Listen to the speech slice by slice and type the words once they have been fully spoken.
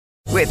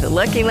With the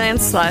Lucky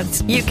Land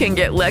Slots, you can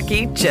get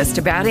lucky just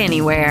about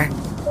anywhere.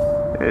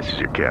 This is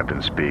your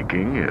captain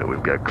speaking.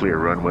 We've got clear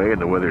runway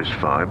and the weather's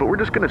fine, but we're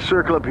just going to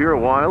circle up here a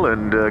while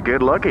and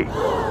get lucky.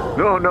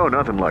 No,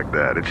 nothing like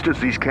that. It's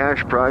just these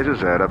cash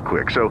prizes add up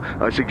quick. So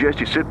I suggest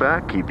you sit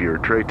back, keep your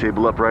tray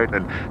table upright,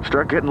 and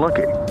start getting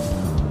lucky.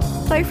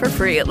 Play for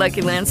free at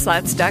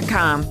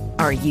LuckyLandSlots.com.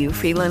 Are you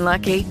feeling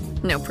lucky?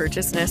 No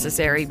purchase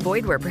necessary.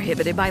 Void where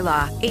prohibited by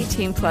law.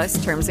 18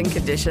 plus terms and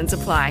conditions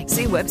apply.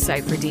 See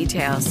website for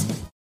details.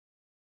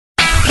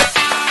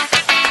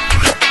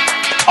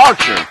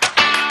 Archer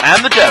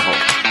and the Devil.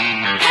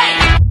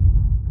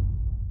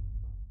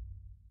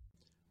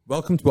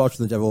 Welcome to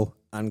Archer and the Devil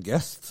and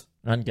guest.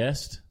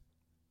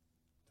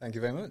 Thank you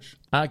very much.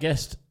 Our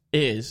guest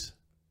is,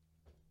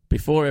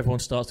 before everyone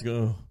starts to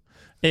go,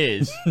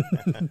 is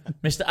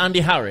Mr.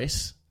 Andy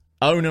Harris,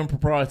 owner and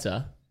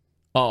proprietor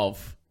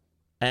of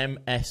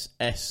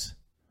MSS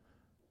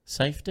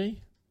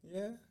Safety?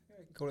 Yeah,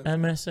 you can call it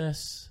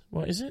MSS,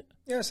 what is it?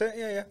 Yeah, so,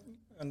 yeah,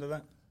 under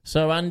that.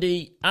 So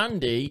Andy,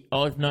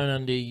 I've known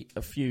Andy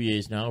a few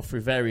years now through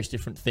various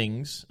different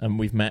things, and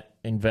we've met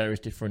in various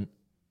different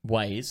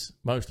ways,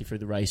 mostly through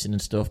the racing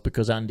and stuff,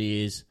 because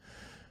Andy is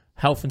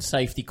health and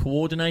safety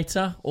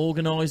coordinator,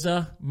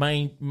 organizer,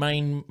 main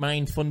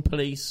fun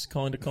police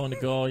kind of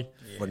guy.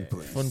 Fun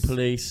police. Fun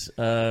police.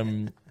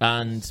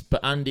 But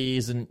Andy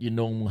isn't your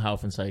normal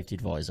health and safety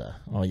advisor,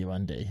 are you,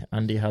 Andy?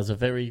 Andy has a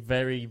very,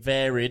 very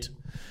varied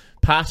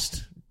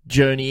past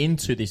journey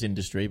into this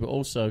industry, but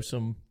also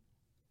some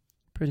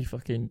pretty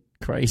fucking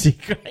crazy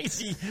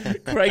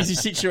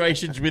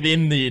situations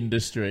within the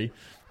industry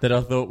that I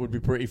thought would be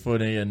pretty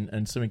funny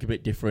and something a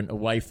bit different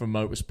away from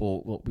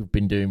motorsport, what we've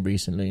been doing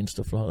recently and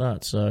stuff like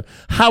that. So,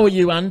 how are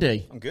you,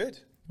 Andy? I'm good.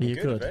 Are you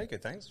good? Very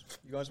good, thanks.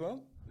 You guys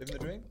well? Living the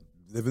dream?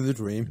 Living the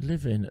dream.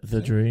 Living the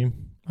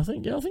dream. I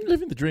think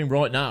living the dream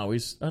right now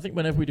is, I think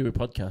whenever we do a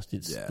podcast,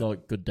 it's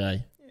like good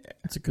day. Yeah.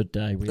 It's a good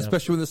day.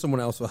 Especially when there's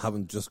someone else who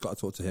haven't just got to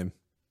talk to him.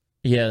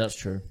 Yeah, that's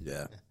true.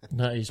 Yeah.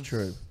 That is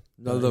true.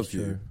 I love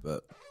you,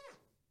 but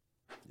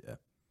yeah.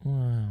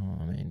 Well,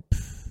 I mean,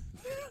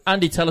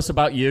 Andy, tell us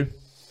about you.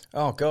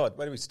 Oh, God,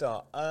 where do we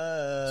start?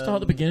 Start at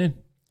the beginning.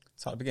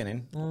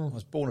 I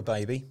was born a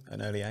baby at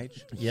an early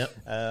age.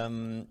 Yep.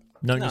 Known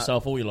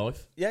yourself all your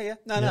life. Yeah.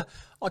 No.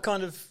 I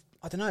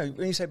don't know.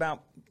 When you say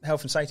about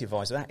health and safety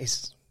advisor, that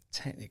is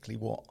technically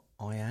what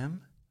I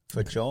am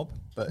for a job.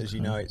 But as you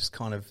know, it's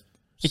kind of...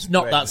 It's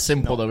not that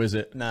simple, though, is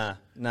it? Nah.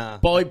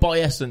 By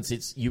essence,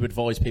 it's you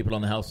advise people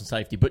on the health and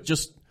safety, but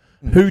just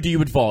who do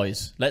you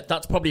advise?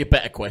 That's probably a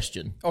better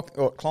question.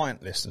 Or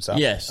client list and stuff.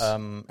 Yes.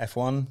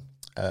 F1,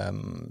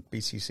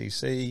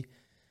 BCCC,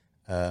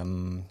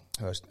 Isle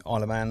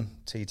of Man,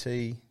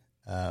 TT,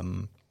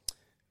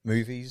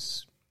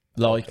 movies.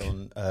 Like?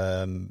 Am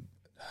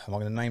I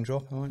going to name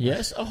drop?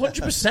 Yes,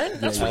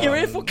 100%. That's what you're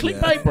here for.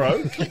 Clickbait,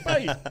 bro.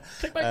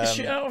 Clickbait the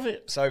shit out of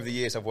it. So over the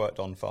years, I've worked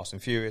on Fast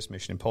and Furious,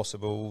 Mission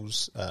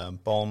Impossibles,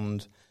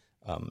 Bond,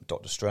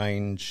 Doctor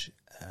Strange.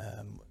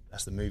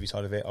 That's the movie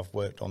side of it. I've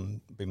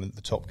been with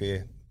the Top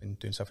Gear, been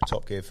doing stuff with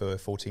Top Gear for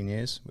 14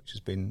 years, which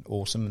has been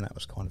awesome. And that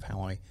was kind of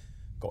how I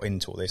got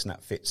into all this, and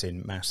that fits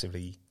in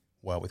massively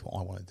well with what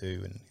I want to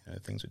do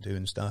and things we do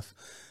and stuff.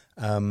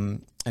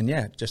 And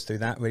yeah, just through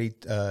that, really,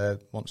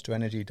 Monster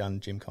Energy, done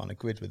Gymkhana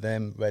Grid with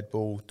them, Red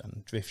Bull,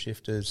 done Drift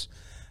Shifters,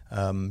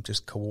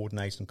 just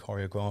coordinating,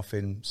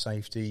 choreographing,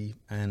 safety,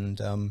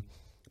 and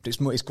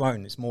it's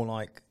grown. It's more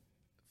like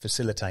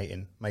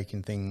facilitating,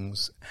 making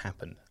things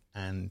happen,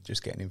 and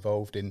just getting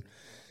involved in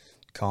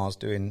cars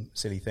doing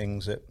silly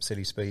things at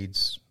silly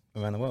speeds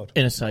around the world.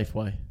 In a safe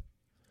way.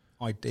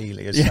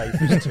 Ideally, as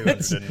safe as 200.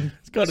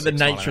 It's kind of the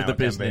nature of the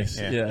business.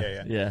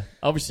 Yeah.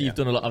 Obviously, you've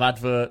done a lot of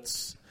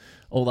adverts,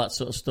 all that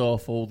sort of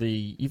stuff.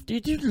 You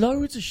do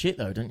loads of shit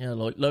though, don't you?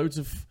 Like loads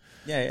of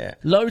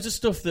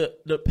stuff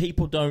that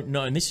people don't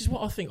know. And this is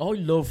what I think I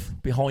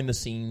love behind the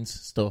scenes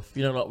stuff.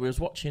 You know, like we was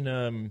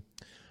watching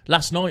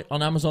last night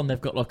on Amazon. They've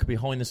got like a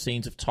behind the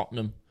scenes of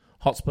Tottenham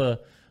Hotspur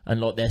and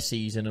like their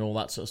season and all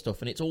that sort of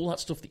stuff. And it's all that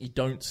stuff that you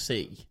don't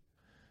see.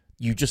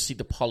 You just see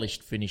the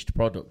polished, finished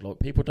product. Like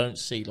people don't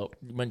see, like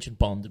you mentioned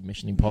Bond and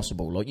Mission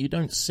Impossible. Like you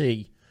don't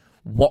see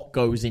what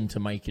goes into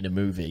making a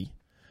movie.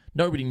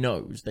 Nobody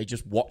knows. They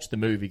just watch the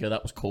movie, go,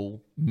 that was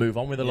cool, move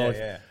on with their life.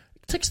 Yeah.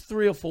 It takes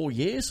 3 or 4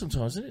 years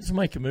sometimes, doesn't it, to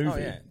make a movie? Oh,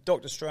 yeah.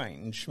 Doctor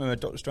Strange. Remember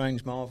Doctor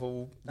Strange,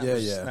 Marvel?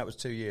 That was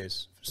 2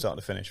 years, start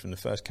to finish, from the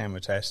first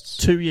camera tests.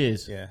 2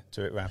 years? Yeah,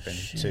 to it wrapping.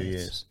 2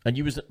 years. And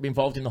you was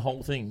involved in the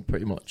whole thing,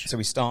 pretty much? So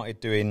we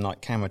started doing,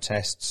 like, camera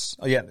tests.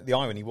 Oh, yeah, the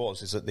irony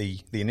is that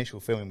the initial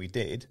filming we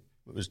did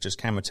was just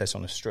camera tests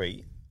on the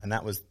street, and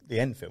that was the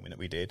end filming that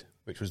we did,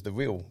 which was the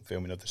real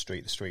filming of the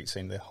street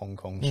scene, the Hong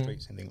Kong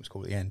street scene thing was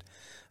called at the end.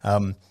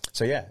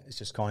 So yeah, it's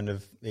just kind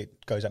of,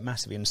 it goes up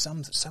massively, and so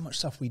much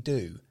stuff we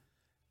do,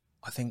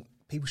 I think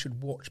people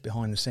should watch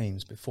behind the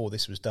scenes before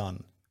this was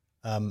done.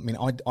 I mean,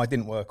 I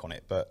didn't work on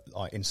it, but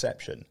like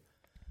Inception,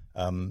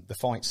 the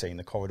fight scene,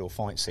 the corridor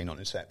fight scene on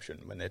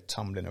Inception, when they're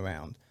tumbling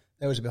around,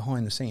 there was a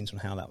behind the scenes on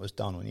how that was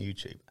done on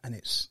YouTube, and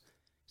it's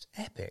it's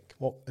epic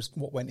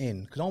what went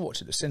in. Because I watch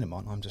it at the cinema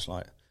and I'm just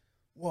like,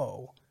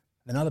 whoa.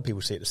 And then other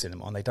people see it at the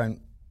cinema and they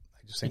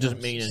just think it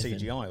doesn't mean anything.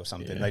 CGI or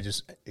something. They're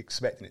just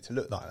expecting it to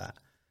look like that.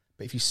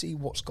 But if you see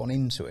what's gone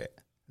into it,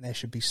 there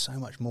should be so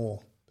much more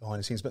behind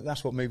the scenes. But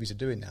that's what movies are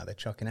doing now. They're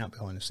chucking out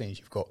behind the scenes.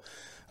 You've got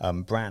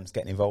brands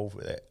getting involved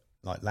with it,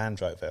 like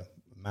Land Rover,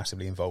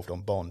 massively involved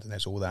on Bond, and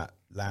there's all that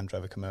Land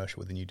Rover commercial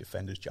with the new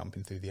Defenders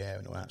jumping through the air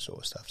and all that sort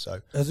of stuff. So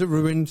has it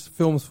ruined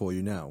films for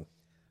you now?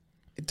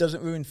 It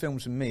doesn't ruin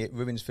films for me. It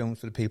ruins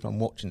films for the people I'm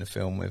watching the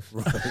film with.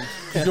 Right.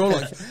 You're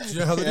like, do you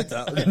know how they did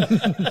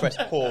that? Press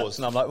pause,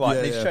 and I'm like, right,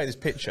 I need to show you this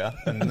picture,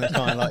 and they're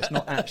kind of like, it's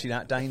not actually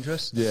that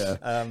dangerous. Yeah.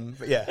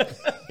 But yeah.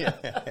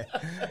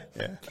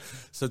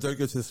 So don't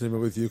go to the cinema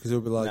with you because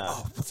it'll be like,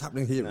 what's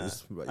happening here? No.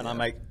 And I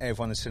make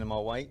everyone in the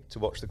cinema wait to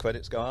watch the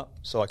credits go up,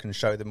 so I can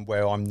show them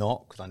where I'm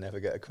not, because I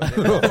never get a credit.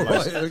 I'm the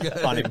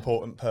most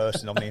unimportant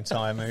person on the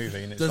entire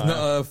movie. And it's there's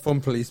not a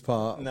fun police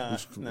part. No.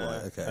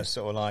 Right, okay. It's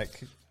sort of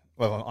like,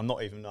 well, I'm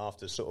not even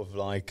after sort of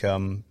like, I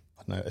don't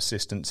know,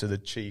 assistant to the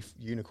chief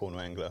unicorn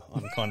wrangler.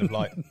 I'm kind of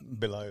like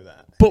below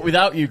that. But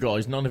without you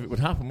guys, none of it would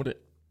happen, would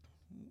it?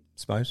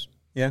 Suppose.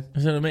 Yeah.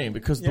 You know what I mean?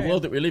 Because the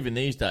world that we live in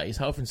these days,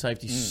 health and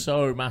safety is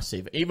so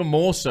massive, even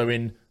more so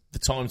in the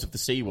times of the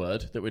C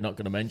word that we're not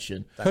going to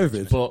mention.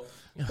 COVID.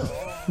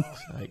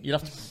 But you'll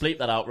have to bleep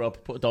that out,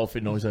 Rob. Put a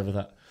dolphin noise over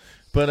that.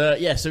 But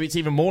so it's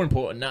even more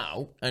important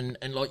now, and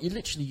like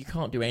you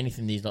can't do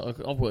anything these. Like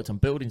I've worked on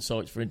building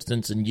sites, for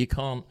instance, and you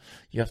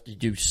have to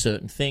do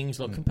certain things.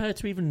 Like compared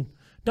to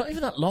not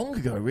even that long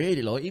ago,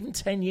 really. Like even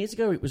 10 years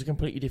ago, it was a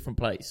completely different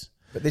place.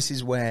 But this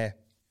is where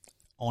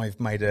I've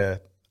made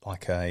a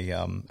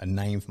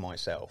name for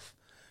myself,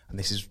 and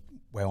this is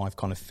where I've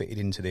kind of fitted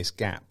into this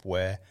gap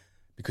where,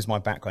 because my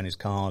background is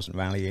cars and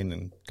rallying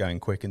and going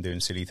quick and doing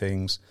silly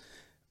things.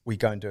 We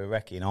go and do a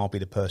recce, and I'll be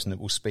the person that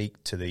will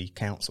speak to the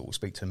council, will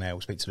speak to the mayor,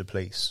 will speak to the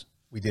police.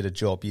 We did a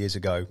job years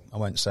ago. I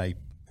won't say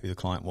who the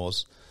client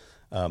was,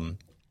 but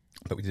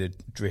we did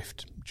a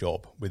drift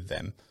job with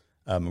them.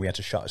 We had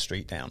to shut a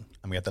street down,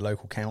 and we had the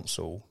local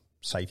council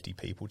safety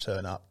people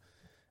turn up.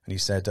 And he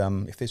said,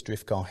 if this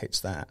drift car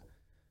hits that,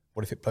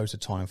 what if it blows the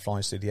tyre and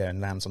flies through the air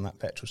and lands on that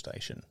petrol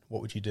station?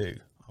 What would you do?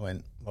 I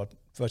went, well,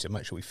 first I'd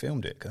make sure we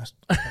filmed it, because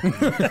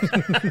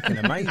that's fucking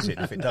amazing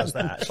if it does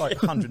that. It's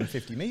like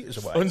 150 metres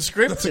away.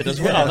 Unscripted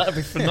as well. That'd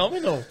be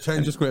phenomenal.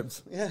 Change the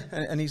script. Yeah,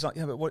 and he's like,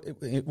 yeah, but what?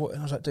 And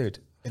I was like, dude,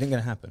 it ain't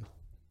going to happen.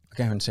 I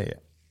guarantee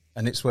it.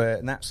 And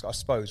that's, I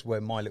suppose, where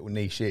my little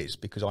niche is,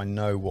 because I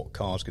know what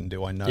cars can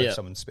do. I know if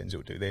someone spins, it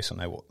will do this. I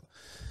know what.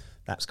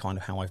 That's kind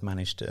of how I've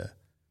managed to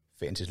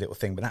fit into this little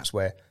thing. But that's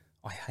where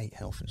I hate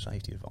health and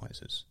safety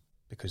advisors,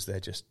 because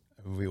they're just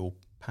a real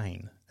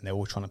pain, and they're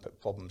all trying to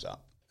put problems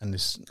up. And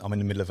I'm in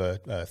the middle of a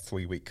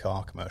 3-week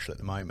car commercial at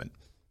the moment,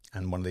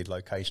 and one of the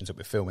locations that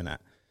we're filming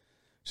at,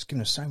 just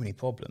giving us so many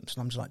problems.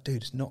 And I'm just like,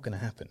 dude, it's not going to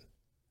happen.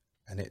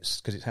 And it's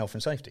because it's health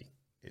and safety.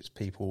 It's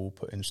people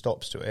putting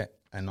stops to it,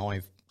 and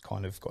I've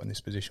kind of got in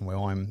this position where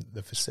I'm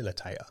the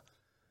facilitator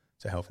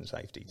to health and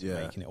safety, to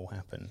making it all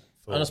happen.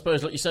 And I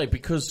suppose, like you say,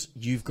 because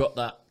you've got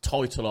that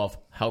title of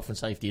health and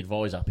safety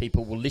advisor,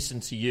 people will listen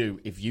to you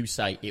if you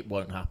say it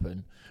won't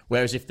happen.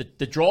 Whereas if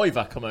the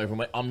driver come over and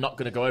went, I'm not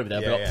going to go over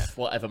there,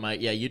 whatever, mate,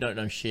 you don't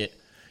know shit,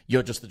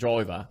 you're just the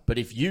driver. But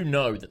if you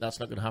know that that's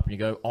not going to happen, you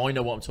go, I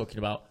know what I'm talking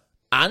about,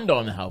 and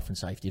I'm the health and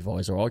safety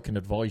advisor, I can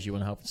advise you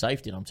on health and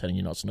safety, and I'm telling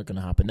you that's not going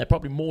to happen. They're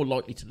probably more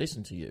likely to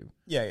listen to you.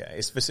 Yeah.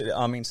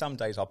 I mean, some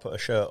days I'll put a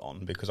shirt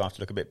on because I have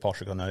to look a bit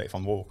posh. I know if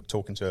I'm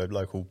talking to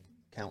local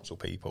council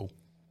people,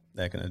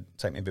 they're going to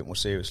take me a bit more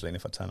seriously than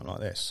if I turn up like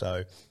this.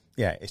 So,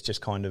 yeah, it's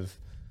just kind of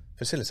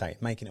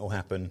facilitate, making it all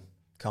happen,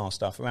 car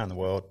stuff around the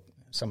world.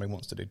 Somebody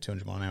wants to do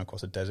 200 mile an hour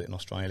across a desert in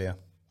Australia,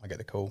 I get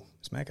the call.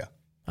 It's mega.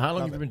 How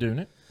long have you been doing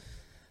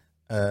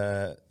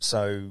it?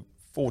 So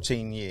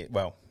 14 years.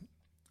 Well,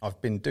 I've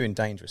been doing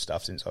dangerous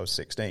stuff since I was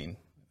 16. I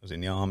was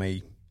in the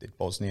army, did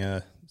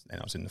Bosnia, then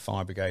I was in the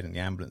fire brigade and the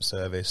ambulance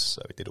service.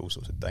 So we did all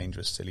sorts of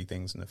dangerous, silly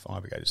things in the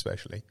fire brigade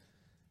especially.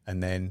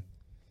 And then,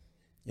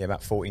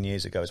 about 14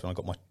 years ago is when I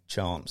got my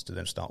chance to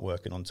then start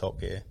working on Top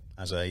Gear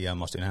as I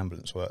was doing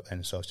ambulance work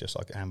then. So I was just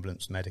like an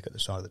ambulance medic at the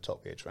side of the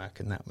Top Gear track,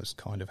 and that was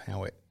kind of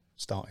how it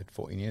started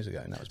 14 years ago.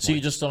 And that was so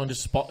you just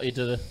spotted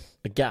a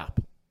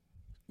gap?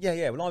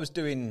 Yeah. Well, I was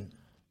doing...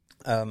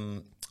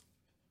 the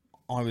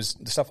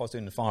stuff I was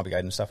doing in the fire brigade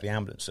and the stuff in the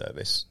ambulance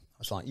service, I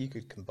was like, you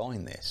could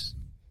combine this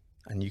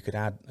and you could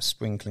add a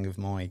sprinkling of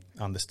my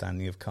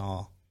understanding of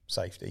car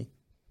safety.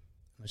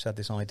 I just had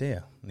this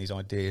idea, and these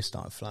ideas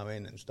started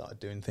flowing and started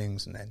doing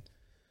things. And then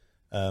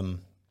a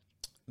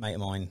mate of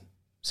mine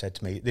said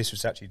to me, this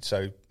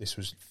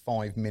was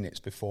 5 minutes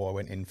before I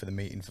went in for the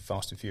meeting for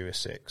Fast and Furious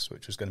 6,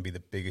 which was going to be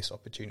the biggest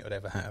opportunity I'd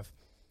ever have.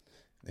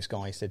 This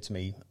guy said to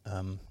me,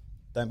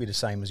 don't be the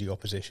same as your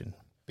opposition.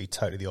 Be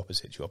totally the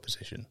opposite to your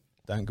opposition.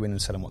 Don't go in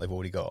and tell them what they've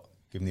already got.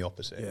 Give them the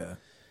opposite. Yeah.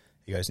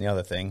 He goes, and the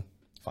other thing,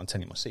 if I'm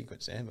telling you my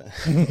secrets here, but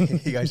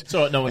he goes... It's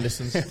all right, no one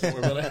listens. Don't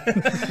worry about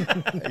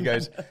it. He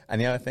goes, and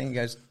the other thing, he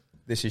goes,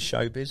 this is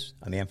showbiz,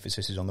 and the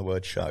emphasis is on the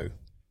word show.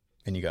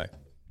 And you go.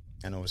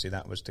 And obviously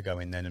that was to go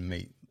in then and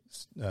meet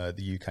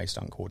the UK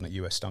stunt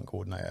coordinator, US stunt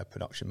coordinator,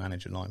 production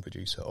manager, line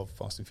producer of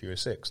Fast and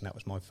Furious 6, and that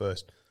was my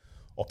first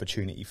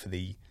opportunity for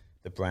the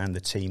brand,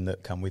 the team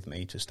that come with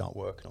me to start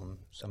working on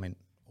something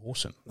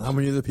awesome. How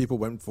many other people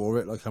went for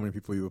it? Like, how many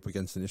people you were up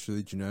against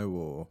initially? Do you know?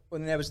 Or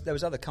well, there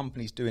was other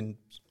companies doing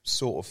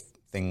sort of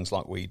things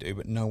like we do,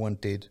 but no one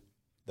did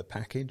the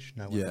package.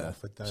 No one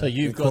offered that. So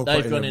they've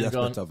gone in and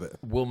gone,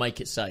 we'll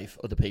make it safe.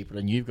 Other people,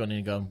 and you've gone in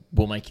and gone,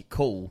 we'll make it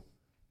cool,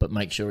 but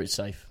make sure it's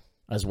safe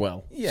as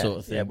well. Yeah, sort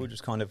of thing. Yeah. We'll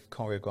just kind of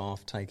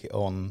choreograph, take it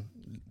on,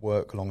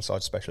 work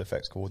alongside special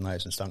effects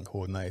coordinators and stunt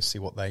coordinators, see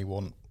what they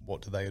want,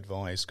 what do they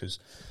advise, because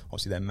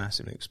obviously they're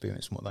massively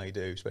experienced in what they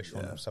do,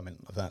 especially on something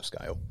of that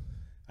scale.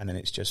 And then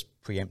it's just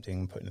preempting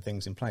and putting the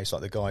things in place.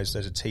 Like the guys,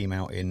 there's a team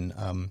out in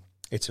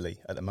Italy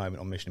at the moment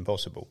on Mission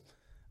Impossible,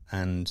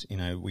 and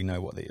we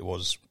know what it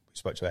was. We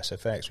spoke to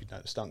SFX, we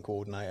know the stunt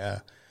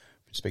coordinator,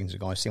 speaking to the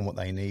guys, seeing what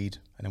they need,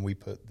 and then we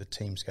put the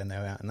team together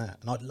out in that.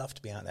 And I'd love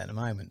to be out there at the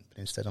moment, but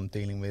instead I'm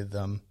dealing with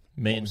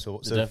me and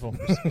the devil.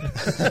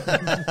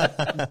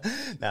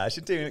 No, I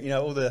should do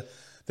all the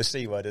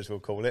C word, as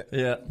we'll call it.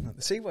 Yeah,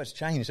 the C word's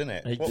changed, isn't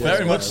it?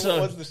 Very much so.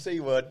 What was the C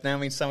word now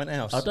means something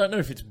else? I don't know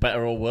if it's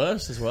better or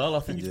worse as well. I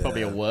think it's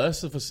probably a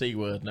worse of a C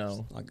word now.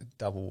 It's like a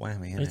double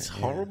whammy, isn't it's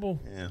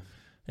horrible. Yeah,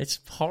 it's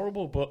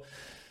horrible, but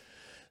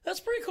that's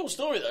a pretty cool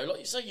story though. Like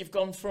you say, you've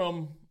gone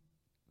from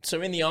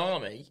in the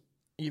army.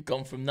 You've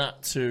gone from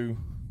that to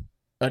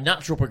a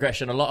natural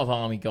progression. A lot of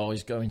army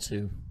guys go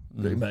into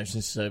the emergency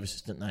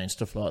services, don't they, and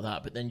stuff like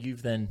that. But then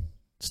you've then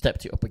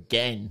stepped it up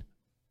again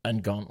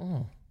and gone,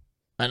 oh.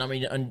 And I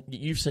mean, and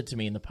you've said to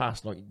me in the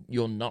past, like,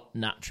 you're not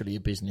naturally a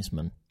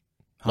businessman.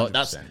 Like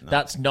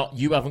that's not,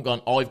 you haven't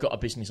gone, I've got a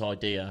business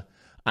idea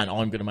and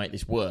I'm going to make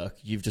this work.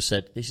 You've just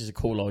said, this is a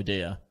cool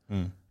idea.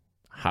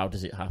 How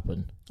does it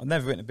happen? I've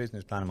never written a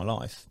business plan in my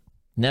life.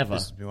 Never?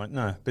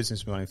 Business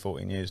has been running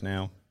 14 years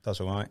now. Does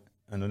all right.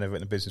 And I've never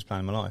written a business plan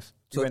in my life.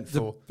 So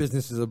the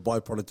business is a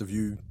byproduct of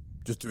you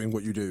just doing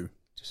what you do?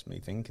 Just me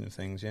thinking of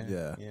things,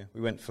 yeah. We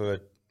went for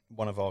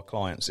one of our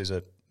clients is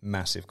a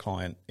massive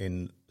client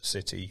in the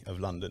city of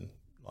London,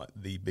 like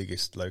the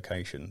biggest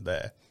location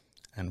there.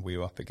 And we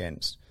were up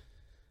against,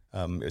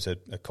 it was a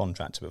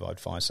contract to provide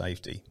fire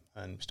safety,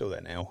 and we're still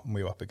there now. And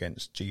we were up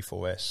against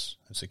G4S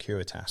and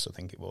Securitas, I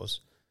think it was,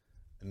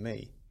 and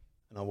me.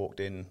 And I walked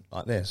in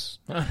like this.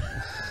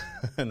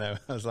 And I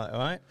was like, all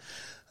right.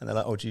 And they're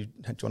like, oh, do you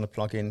want to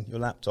plug in your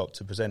laptop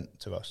to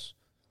present to us?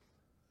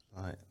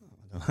 Like,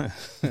 I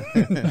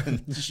don't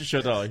know.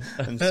 Should I?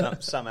 And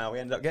somehow we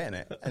ended up getting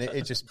it. And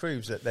it just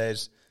proves that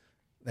there's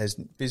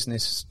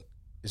business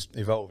is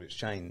evolved, it's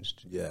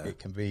changed. Yeah. It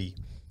can be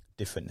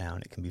different now,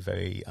 and it can be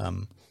very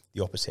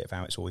the opposite of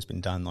how it's always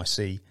been done. I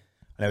see,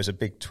 and there was a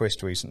big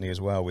twist recently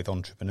as well with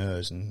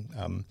entrepreneurs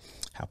and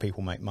how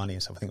people make money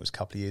and stuff. I think it was a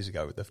couple of years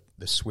ago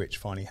the switch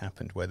finally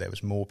happened where there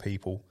was more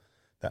people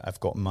that have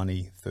got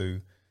money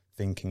through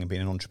thinking and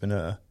being an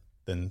entrepreneur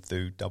than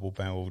through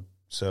double-barreled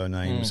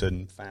surnames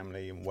and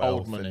family and wealth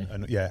old money.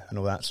 and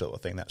all that sort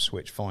of thing. That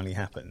switch finally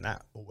happened.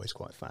 That always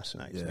quite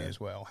fascinates me as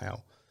well,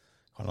 how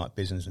kind of like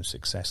business and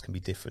success can be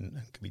different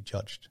and can be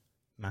judged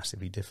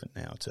massively different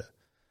now to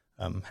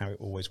how it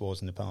always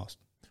was in the past.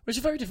 It's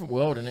a very different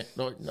world, isn't it?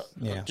 Like,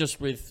 not just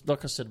with,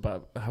 like I said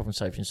about health and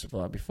safety and stuff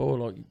like that before,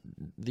 like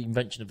the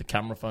invention of the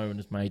camera phone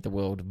has made the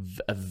world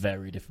a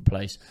very different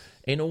place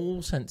in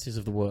all senses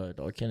of the word.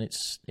 Like, and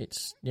it's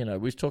we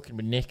was talking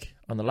with Nick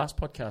on the last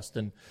podcast,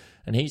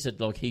 and he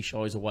said like he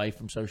shies away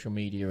from social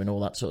media and all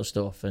that sort of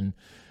stuff, and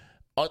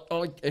I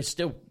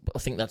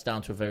think that's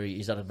down to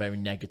he's had a very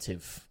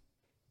negative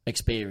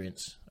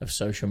experience of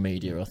social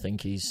media. I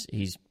think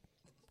he's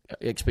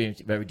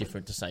experienced it very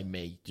different to, say,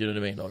 me. Do you know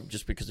what I mean? Like,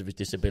 just because of his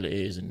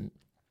disabilities and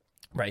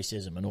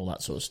racism and all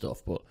that sort of stuff.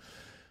 But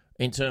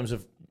in terms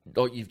of,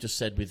 like you've just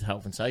said, with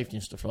health and safety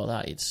and stuff like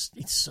that, it's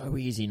so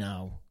easy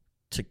now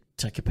to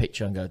take a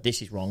picture and go,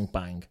 this is wrong,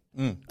 bang.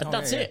 And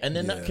that's it. And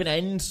then that can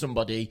end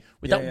somebody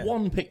with that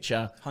one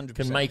picture 100%.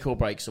 Can make or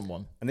break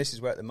someone. And this is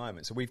where at the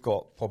moment, so we've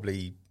got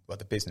the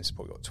business has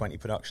probably got 20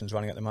 productions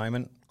running at the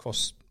moment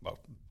across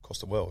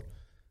the world.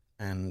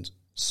 And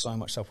so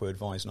much stuff we're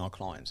advising our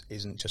clients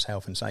isn't just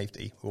health and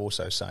safety. We're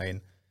also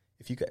saying,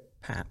 if you get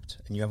papped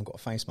and you haven't got a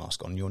face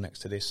mask on, you're next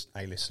to this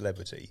A-list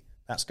celebrity,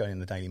 that's going in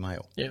the Daily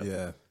Mail.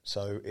 Yeah.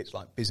 So it's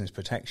like business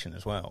protection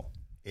as well.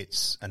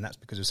 And that's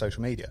because of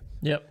social media.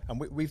 Yep. And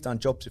we've done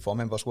jobs before. I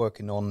remember us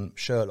working on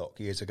Sherlock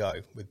years ago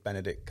with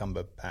Benedict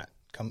Cumberbatch.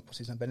 What's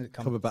his name? Benedict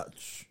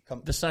Cumberbatch.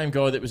 The same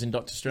guy that was in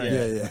Doctor Strange.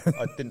 Yeah.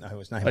 I didn't know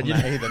his name on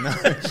that either,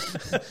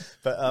 no.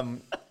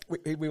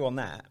 But we were on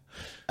that,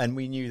 and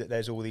we knew that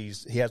there's all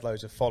these. He has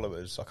loads of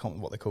followers. I can't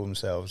remember what they call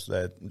themselves.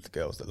 They're the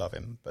girls that love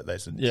him, but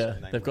there's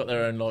they've got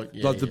their own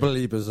the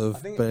believers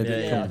of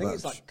Benedict Cumberbatch. I think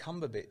it's like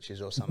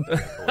Cumberbitches or something.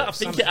 I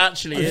think it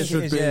actually is.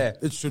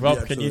 It should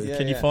Rob, be.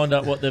 Can you find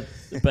out what the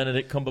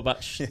Benedict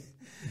Cumberbatch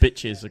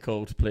bitches are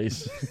called,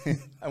 please?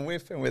 And we're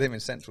filming with him in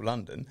central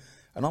London,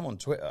 and I'm on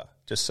Twitter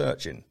just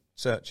searching,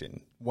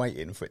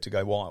 waiting for it to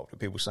go wild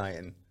with people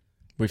saying,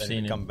 we've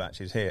seen him. Cumberbatch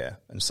is here,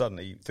 and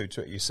suddenly through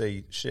Twitter you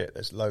see,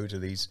 there's loads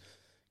of these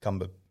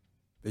Cumberbatches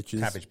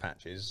Cabbage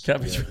Patches.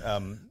 Cabbage.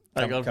 Hang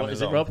on, what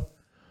is it, Rob?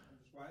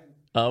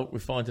 Oh, we're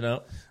finding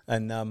out.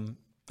 And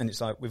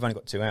it's like, we've only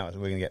got 2 hours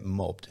and we're going to get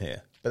mobbed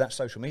here. But that's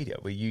social media.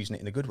 We're using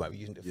it in a good way. We're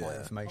using it to find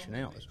information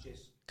out.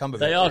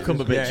 They are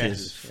Cumber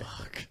Bitches.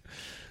 Fuck.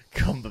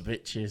 Cumber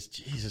Bitches.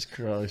 Jesus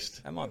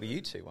Christ. That might be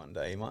you two one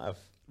day. You might have...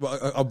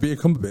 Well, I'll be a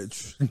Cumber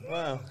Bitch.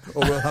 Wow.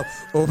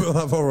 or we'll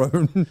have our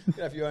own.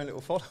 You have your own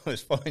little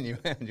followers following you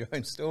around, your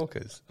own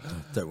stalkers.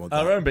 Don't want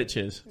that. Our own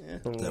bitches. Yeah.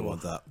 Don't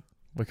want that.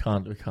 We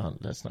can't.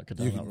 Let's not go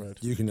down that road.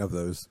 You can have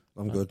those.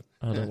 I'm good.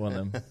 I don't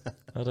want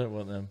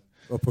them.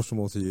 I'll push them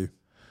all to you.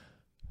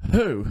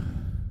 Who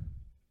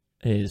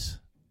is...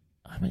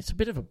 I mean, it's a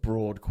bit of a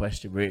broad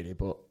question, really,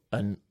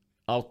 and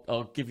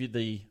I'll give you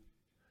the...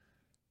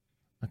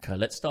 Okay,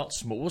 let's start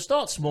small. We'll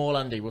start small,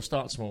 Andy. We'll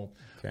start small.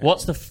 Okay.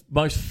 What's the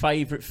most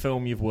favourite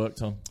film you've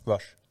worked on?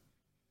 Rush.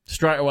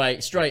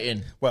 Straight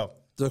in. Well...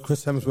 The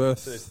Chris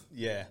Hemsworth.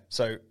 Yeah.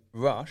 So,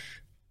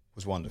 Rush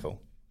was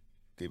wonderful.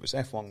 It was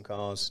F1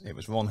 cars. It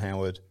was Ron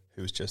Howard,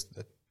 who was just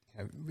the...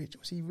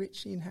 was he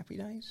Richie in Happy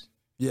Days?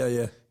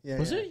 Yeah.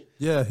 Was he?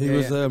 Yeah, he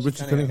was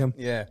Richie Cunningham.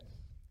 Yeah.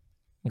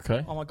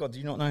 Okay. Oh, my God, do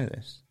you not know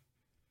this?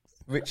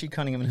 Richie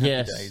Cunningham in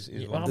Happy Days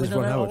is one.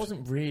 I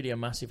wasn't really a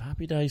massive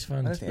Happy Days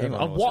fan.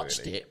 I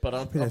watched it, but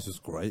Happy Days was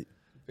great.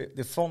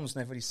 The Fonz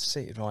never really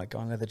seated right.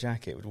 Guy in leather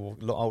jacket would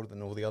walk a lot older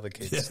than all the other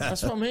kids. Yeah.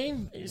 That's what I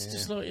mean. It's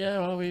just like,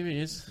 here he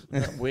is.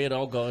 That weird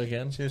old guy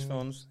again. Cheers,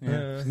 Fonz.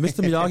 Yeah.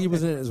 Mr. Miyagi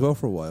was in it as well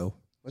for a while.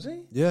 Was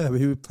he? Yeah,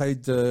 he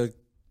played the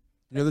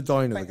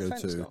diner they go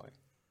to. Guy?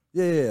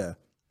 Yeah.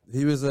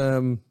 He was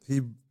the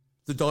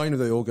diner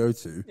they all go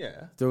to.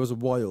 Yeah. There was a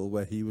while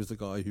where he was the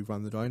guy who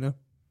ran the diner.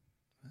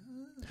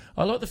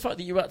 I like the fact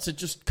that you had to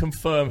just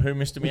confirm who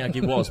Mr.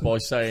 Miyagi was by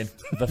saying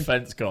the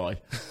fence guy,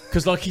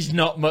 because he's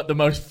not the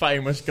most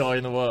famous guy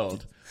in the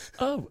world.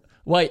 Oh.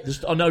 Wait,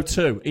 I know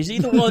two. Is he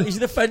the one? Is he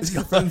the fence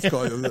guy? The fence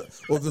guy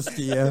or the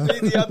skier? Is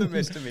he the other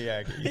Mr.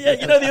 Miyagi? Yeah,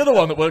 you know the other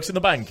one that works in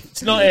the bank.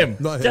 It's not him.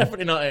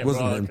 Definitely not him.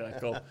 Wasn't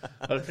him.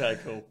 Okay,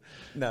 cool.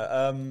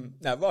 No,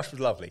 Rush was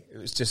lovely. It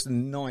was just the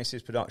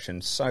nicest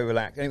production, so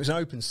relaxed, and it was an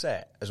open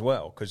set as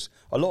well because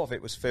a lot of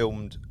it was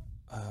filmed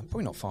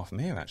probably not far from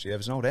here. Actually, there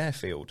was an old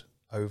airfield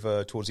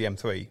over towards the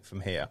M3 from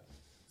here.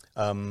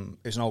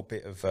 It was an old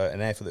bit of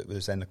an airfield that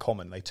was then the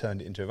common. They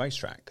turned it into a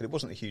racetrack because it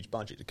wasn't a huge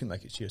budget. They couldn't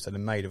make it huge, so they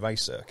made a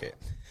race circuit.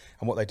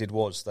 And what they did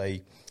was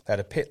they had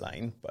a pit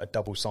lane, but a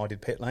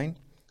double-sided pit lane.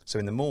 So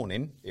in the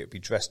morning, it would be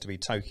dressed to be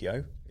Tokyo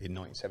in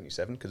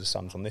 1977 because the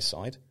sun's on this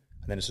side.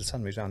 And then as the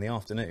sun moves around in the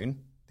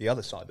afternoon, the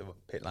other side of the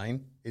pit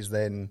lane is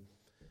then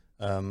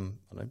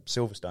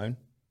Silverstone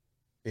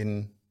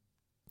in...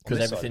 Because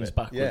everything's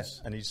backwards.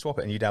 Yeah, and you'd swap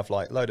it and you'd have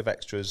like a load of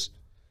extras...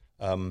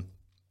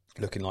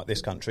 looking like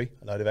this country,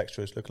 a load of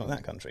extras looking like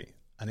that country.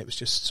 And it was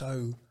just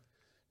so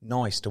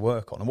nice to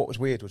work on. And what was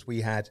weird was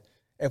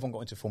everyone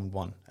got into Formula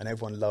 1 and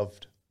everyone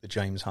loved the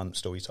James Hunt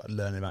story. You started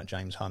learning about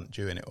James Hunt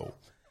during it all.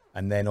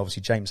 And then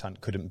obviously James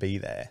Hunt couldn't be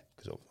there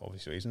because of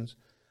obvious reasons.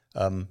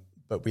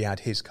 But we had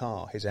his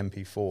car, his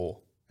MP4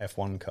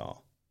 F1 car,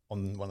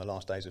 on one of the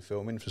last days of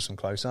filming for some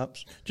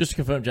close-ups. Just to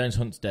confirm, James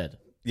Hunt's dead.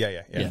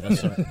 Yeah,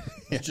 that's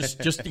right.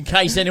 Just in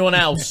case anyone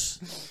else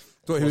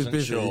thought he was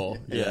busy. Sure.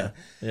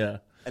 Yeah.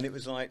 And it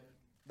was like,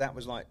 that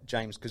was like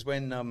James, because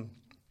when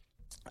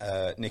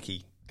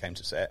Nicky came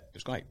to set, it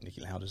was great.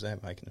 Nicky Lauder's there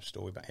making a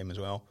story about him as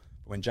well.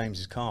 But when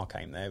James's car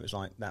came there, it was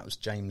like, that was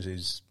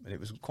James's, and it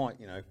was quite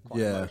an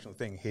emotional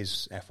thing.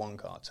 His F1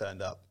 car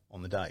turned up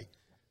on the day.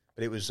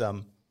 But it was, it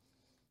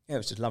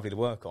was just lovely to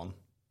work on.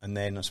 And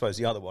then I suppose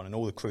the other one, and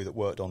all the crew that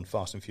worked on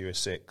Fast and Furious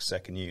 6,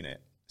 second unit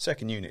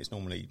is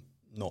normally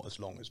not as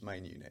long as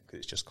main unit, because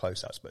it's just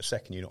close-ups, but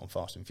second unit on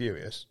Fast and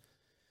Furious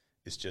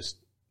is just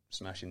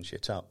smashing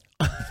shit up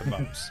for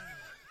months.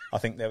 I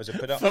think there was a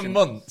production... For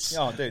months?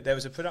 Yeah, dude, there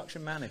was a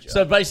production manager.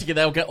 So basically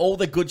they'll get all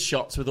the good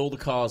shots with all the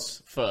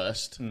cars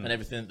first and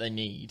everything that they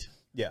need.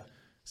 Yeah.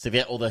 So they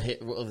get all the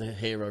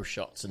hero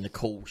shots and the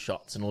cool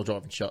shots and all the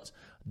driving shots.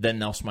 Then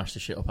they'll smash the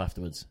shit up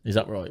afterwards. Is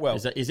that right? Well,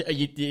 is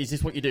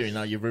this what you're doing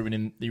now? You're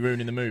ruining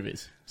the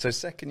movies? So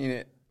second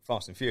unit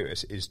Fast and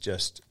Furious is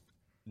just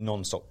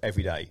non-stop,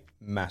 every day,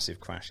 massive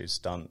crashes,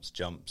 stunts,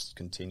 jumps,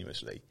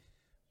 continuously.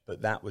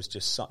 But that was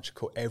just such a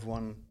cool...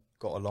 Everyone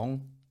got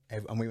along,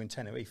 and we were in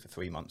Tenerife for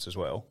 3 months as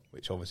well,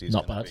 which obviously is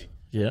not bad.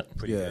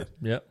 Pretty good.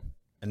 Yeah.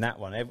 And that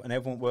one, and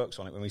everyone works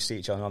on it. When we see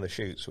each other in other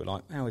shoots, we're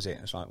like, how is it?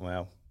 It's like,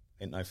 well,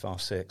 ain't no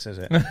Fast 6, is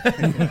it?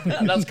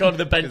 That's kind of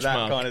the benchmark.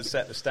 That kind of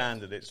set the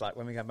standard. It's like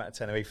when we go back to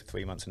Tenerife for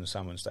 3 months in the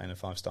summer and stay in a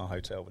 5-star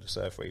hotel with a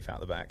surf reef out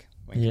the back.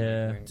 Do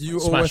you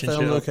always stay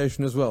on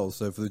location as well?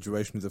 So for the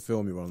duration of the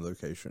film, you're on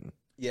location?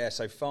 Yeah,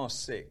 so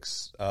Fast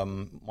 6,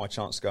 my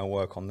chance to go and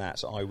work on that.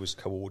 So I was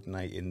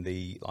coordinating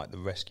the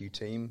rescue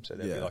team. So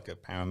there'd be like a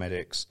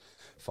paramedics,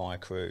 fire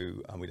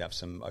crew, and we'd have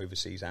some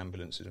overseas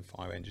ambulances and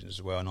fire engines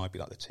as well. And I'd be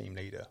like the team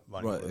leader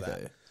running all of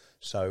that.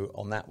 So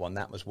on that one,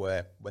 that was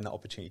where, when that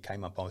opportunity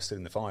came up, I was still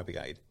in the fire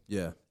brigade.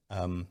 Yeah.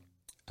 And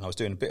I was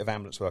doing a bit of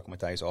ambulance work on my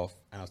days off,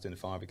 and I was doing the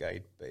fire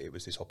brigade, but it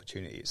was this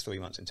opportunity. It's 3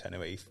 months in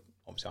Tenerife.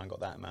 Obviously, I ain't got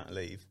that amount of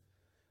leave.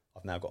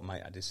 I've now got to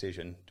make that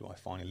decision. Do I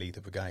finally leave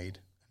the brigade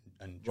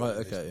and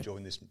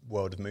join this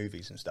world of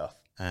movies and stuff.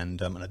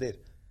 And I did.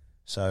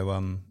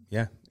 So,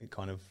 it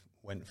kind of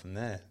went from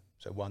there.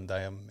 So one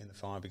day I'm in the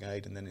fire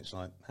brigade, and then it's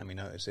like, hand me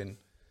notice in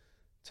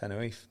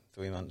Tenerife,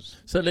 3 months.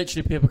 So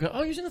literally people go,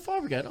 oh, you're in the fire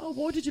brigade? Oh,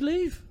 why did you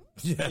leave?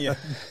 Yeah.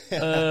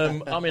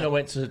 I mean, I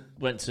went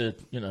to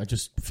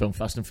just film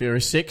Fast and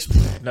Furious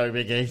 6. No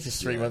biggie,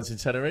 just 3 months in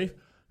Tenerife.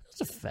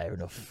 That's a fair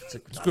enough. It's a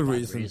good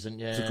reason.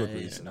 Yeah, it's a good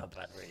reason. It's not a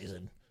bad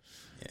reason.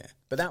 Yeah.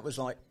 But that was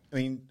like, I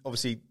mean,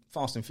 obviously,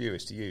 Fast and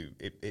Furious to you,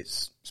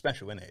 it's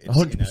special, isn't it? It's,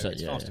 100%,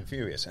 it's Fast and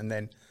Furious. And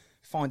then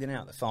finding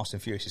out that Fast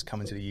and Furious is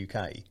coming to the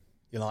UK,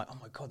 you're like, oh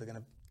my God, they're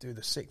going to do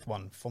the 6th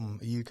one from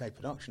a UK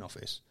production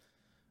office.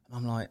 And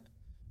I'm like,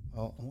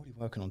 well, I'm already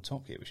working on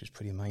Top Gear, which is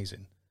pretty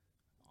amazing.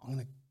 I'm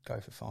going to go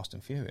for Fast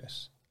and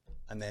Furious.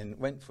 And then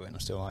went for it, and I'm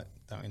still like,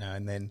 don't you know?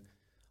 And then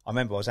I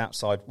remember I was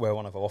outside where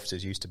one of our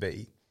offices used to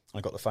be.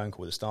 I got the phone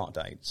call with the start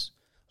dates.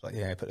 I was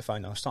like, yeah, put the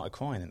phone down. I started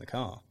crying in the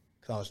car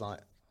because I was like,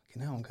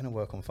 I'm going to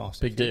work on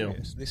Fast and Furious.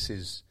 Big deal. This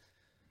is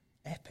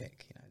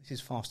epic. This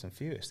is Fast and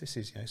Furious. This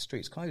is,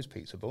 streets closed,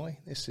 pizza boy.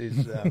 This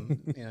is,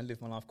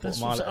 live my life quarter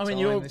mile at a time. I mean,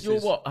 you're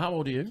what? How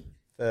old are you?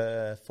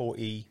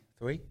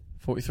 43.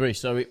 43.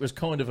 So it was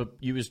kind of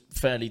you was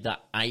fairly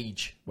that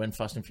age when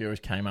Fast and Furious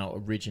came out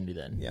originally.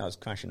 Then I was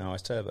crashing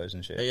RS turbos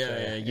and shit.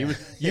 Yeah.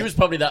 You was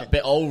probably that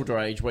bit older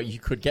age where you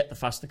could get the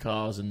faster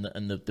cars and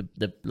the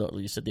like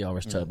you said, the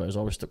RS turbos.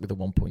 I was stuck with the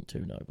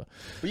 1.2 Nova.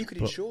 But you could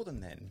insure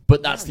them then.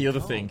 But that's the other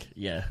thing.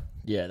 Yeah,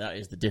 that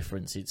is the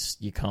difference. It's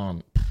you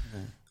can't.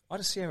 Yeah. I had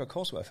a Sierra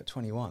Cosworth at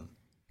 21.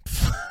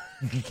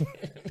 Can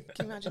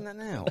you imagine that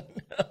now?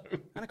 No.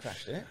 And I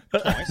crashed it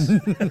twice.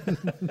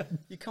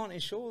 You can't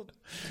insure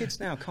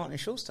kids now. Can't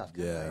insure stuff.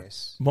 Can they?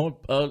 My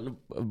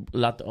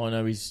lad that I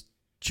know, he's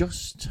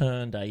just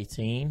turned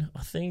 18,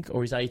 I think,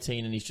 or he's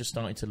 18 and he's just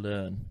starting to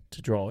learn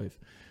to drive.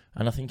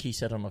 And I think he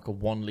said on like a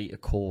 1 litre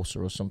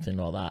Corsa or something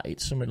like that,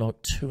 it's something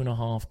like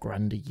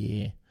 $2,500 a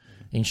year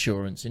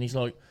insurance, and he's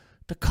like,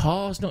 the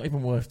car's not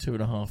even worth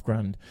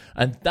 $2,500,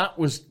 and that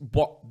was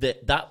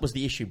that was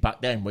the issue back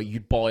then, where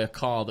you'd buy a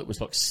car that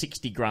was like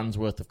 60 grand's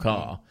worth of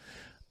car,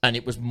 and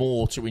it was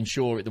more to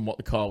insure it than what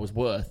the car was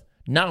worth.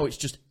 Now it's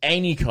just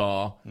any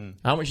car.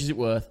 How much is it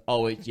worth?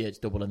 Oh, it's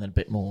double and then a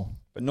bit more.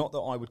 But not that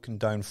I would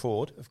condone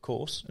fraud, of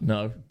course.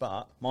 No.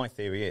 But my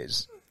theory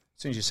is,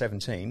 as soon as you're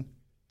 17,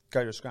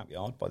 go to a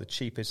scrapyard, buy the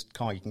cheapest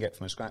car you can get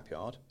from a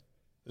scrapyard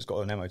that's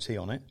got an MOT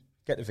on it,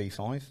 get the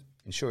V5,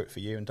 insure it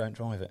for you, and don't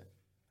drive it.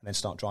 And then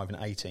start driving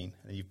at 18,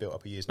 and you've built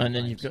up a year's and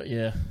then claims.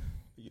 You've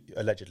got,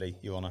 allegedly,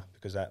 Your Honour,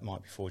 because that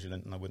might be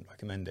fraudulent, and I wouldn't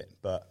recommend it.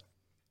 But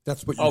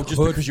that's what you just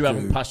because you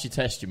haven't passed your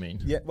test, you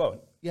mean?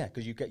 Yeah,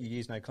 because you get your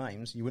year's no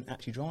claims, you wouldn't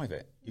actually drive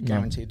it. You're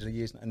guaranteed a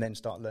year's, and then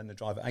start learning to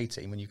drive at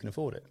 18 when you can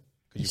afford it.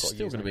 It's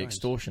still going to be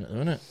extortionate, though,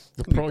 isn't it?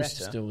 The price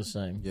is still the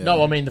same. Yeah.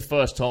 No, I mean the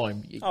first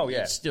time.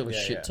 It's still a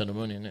shit ton of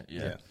money, isn't it?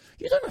 Yeah.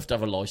 You don't have to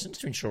have a licence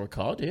to insure a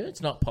car, do you?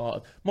 It's not part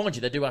of. Mind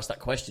you, they do ask that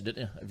question, don't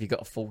you? Have you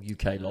got a full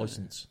UK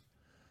licence?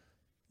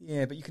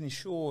 Yeah, but you can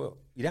insure.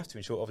 You'd have to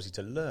insure, obviously,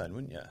 to learn,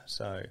 wouldn't you?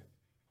 So,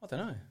 I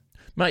don't know.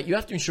 Mate, you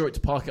have to insure it to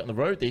park it on the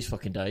road these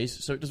fucking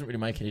days, so it doesn't really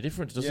make any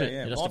difference, does it?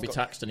 Yeah. It has to be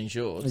taxed and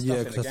insured.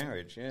 Stuff in the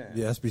garage, Yeah, it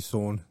has to be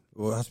sawn.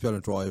 Or it has to be on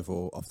a drive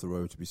or off the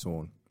road to be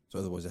sawn. So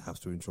otherwise it has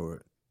to insure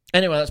it.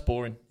 Anyway, that's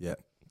boring. Yeah.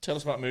 Tell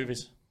us about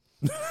movies.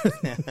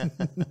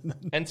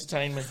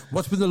 Entertain me.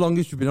 What's been the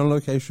longest you've been on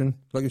location?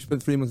 Like, you've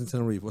spent 3 months in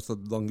Tenerife. What's the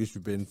longest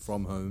you've been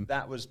from home?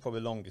 That was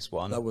probably the longest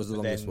one. That was the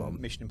longest one.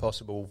 Mission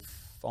Impossible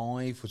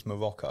 5 was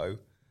Morocco,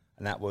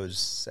 and that was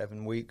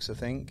 7 weeks, I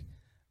think.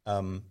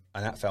 And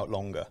that felt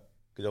longer,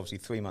 because obviously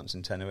 3 months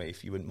in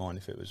Tenerife, you wouldn't mind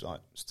if it was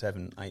like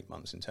 7, 8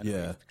 months in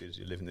Tenerife, because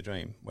you're living the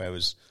dream.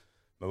 Whereas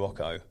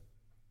Morocco,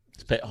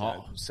 it's a bit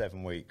hot.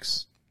 7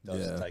 weeks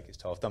does take its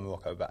toll. I've done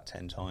Morocco about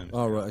 10 times.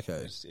 Oh, right,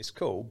 okay. It's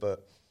cool,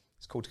 but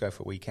it's cool to go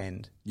for a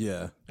weekend.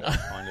 Yeah.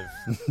 Kind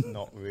of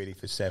not really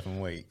for 7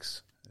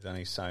 weeks. There's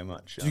only so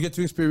much. Do you get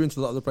to experience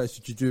a lot of the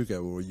places you do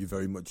go, or are you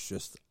very much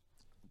just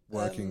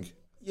working?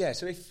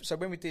 So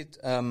when we did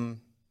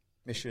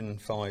Mission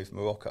 5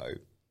 Morocco,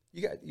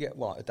 you get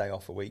a day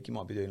off a week. You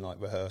might be doing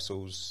like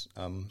rehearsals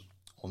on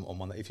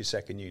one. If you're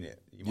second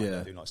unit, you might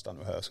be doing like stunt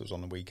rehearsals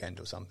on the weekend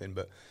or something.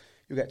 But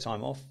you get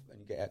time off and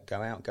you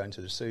go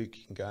into the souk.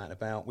 You can go out and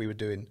about. We were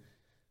doing.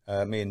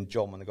 Me and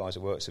John, one of the guys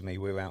that works with me,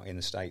 we were out in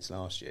the States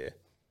last year.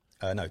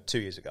 2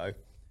 years ago.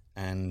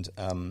 And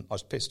I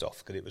was pissed off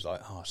because it was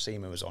like,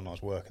 SEMA was on. I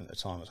was working at the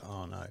time. I was like,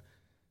 oh no,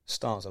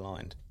 stars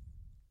aligned.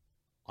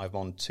 I'm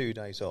on 2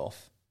 days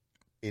off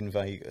in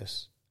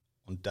Vegas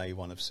on day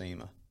one of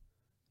SEMA.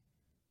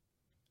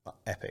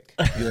 Epic.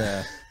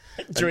 Yeah.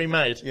 Dream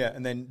made. Yeah,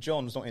 and then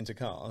John's not into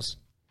cars,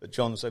 but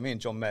so me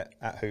and John met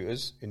at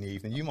Hooters in the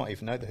evening. You might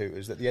even know the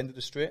Hooters at the end of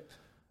the strip,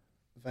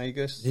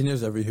 Vegas. He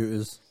knows every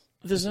Hooters.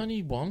 There's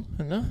only one,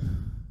 isn't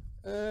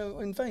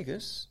there? In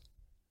Vegas,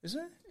 is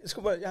there?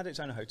 It had its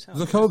own hotel.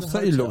 Look how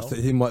upset he looks that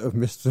he might have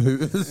missed the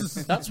Hooters.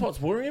 That's what's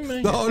worrying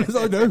me. No,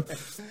 I know.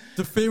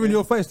 The fear in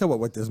your face. No,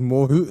 what? There's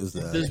more Hooters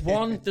there.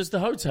 There's the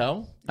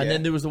hotel, and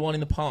then there was the one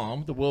in the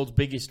Palm, the world's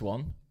biggest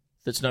one,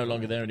 that's no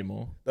longer there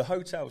anymore. The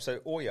hotel, so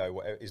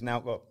Oyo is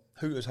now,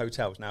 Hooters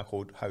Hotel is now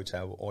called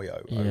Hotel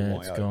Oyo. Yeah,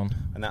 it's gone.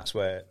 And that's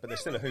where, but there's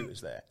still a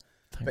Hooters there.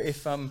 But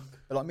if, but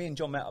like me and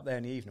John met up there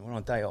in the evening, we're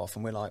on a day off,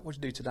 and we're like, what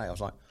did you do today? I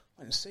was like,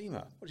 I went to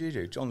SEMA. What did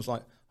you do? John's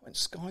like, I went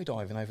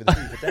skydiving over the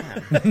Hoover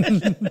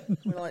Dam.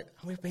 We're like,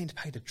 we've been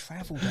paid a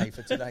travel day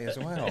for today as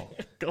well.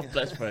 God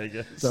bless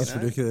Vegas. That's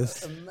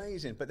ridiculous.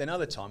 Amazing. But then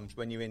other times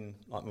when you're in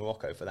like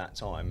Morocco for that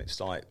time, it's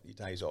like your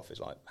days off is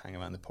like hang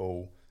around the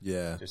pool.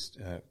 Yeah. Just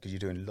because you're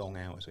doing long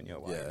hours when you're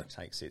away. Yeah. It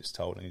takes its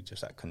toll, and you're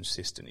just that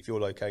consistent. If your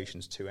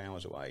location's 2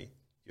 hours away,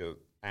 you're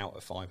out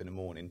at 5 a.m,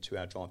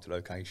 2-hour drive to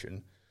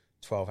location,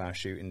 12-hour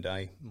shooting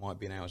day, might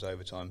be an hour's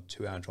overtime,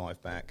 2-hour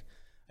drive back,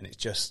 and it's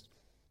just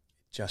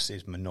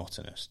is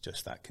monotonous,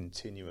 just that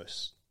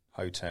continuous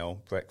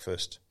hotel,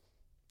 breakfast,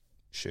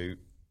 shoot,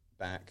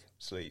 back,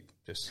 sleep.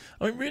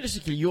 I mean,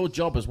 realistically, your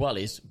job as well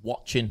is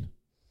watching.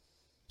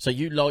 So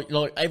you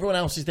like everyone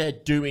else is there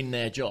doing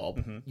their job.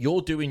 Mm-hmm.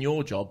 You're doing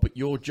your job, but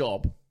your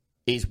job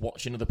is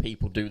watching other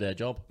people do their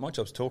job. My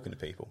job's talking to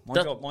people. My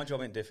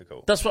job ain't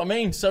difficult. That's what I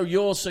mean. So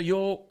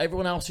you're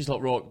everyone else is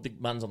like, right, the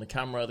man's on the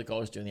camera, the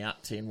guy's doing the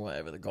acting,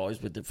 whatever, the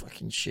guys with the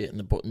fucking shit and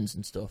the buttons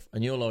and stuff,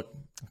 and you're like,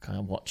 okay,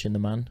 I'm watching the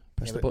man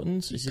press the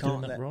buttons. Is he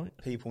doing that right?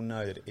 People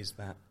know that it is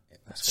that.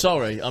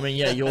 Sorry, I mean,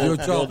 yeah, your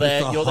job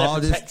there. Is you're the there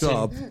hardest protecting,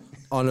 job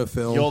on a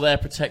film. You're there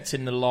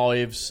protecting the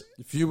lives.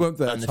 If you weren't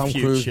there, and Tom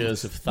the Cruise,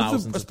 futures of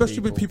thousands, especially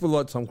of people. with people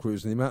like Tom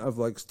Cruise and the amount of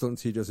like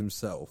stunts he does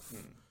himself.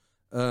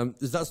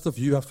 Is that stuff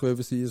you have to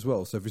oversee as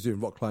well? So if he's doing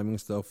rock climbing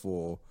stuff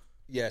or...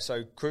 Yeah,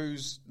 so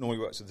Cruise normally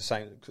works with the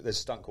same... There's a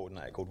stunt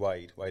coordinator called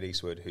Wade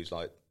Eastwood, who's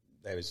like...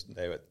 They're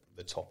at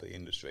the top of the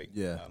industry.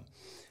 Yeah.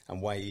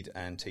 And Wade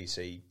and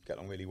TC get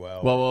on really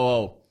well.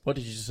 Whoa. What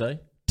did you just say?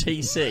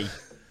 TC?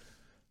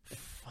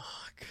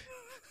 Fuck.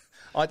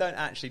 I don't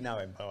actually know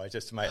him, but I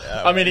just to make...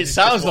 I mean, it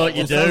sounds like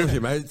you do.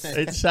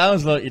 It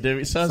sounds like you do.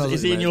 It sounds like,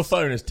 is he in your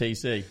phone as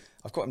TC?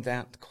 I've got him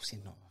down... Of course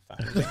he's not.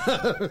 I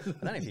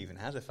don't know if he even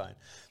has a phone.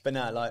 But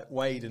no, like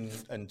Wade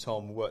and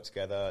Tom work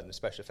together, and the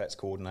special effects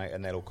coordinator,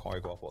 and they'll all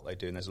choreograph what they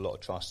do, and there's a lot of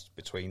trust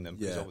between them.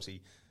 Because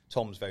obviously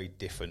Tom's very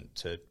different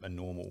to a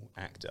normal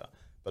actor,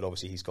 but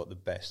obviously he's got the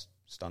best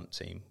stunt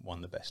team, one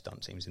of the best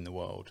stunt teams in the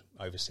world,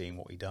 overseeing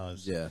what he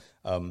does. Yeah.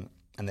 And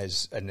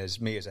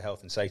there's me as a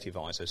health and safety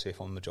advisor, so if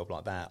I'm on a job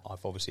like that,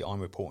 I'm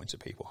reporting to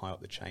people high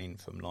up the chain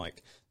from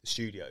like the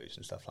studios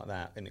and stuff like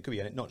that. And it could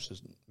be not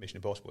just Mission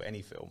Impossible,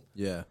 any film.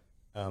 Yeah.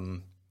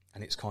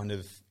 And it's kind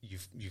of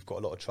you've got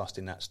a lot of trust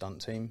in that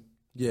stunt team,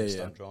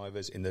 stunt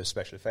drivers, in the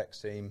special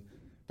effects team.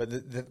 But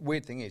the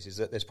weird thing is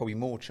that there's probably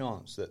more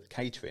chance that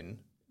catering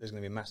there's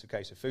going to be a massive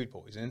case of food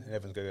poisoning and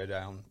everyone's going to go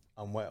down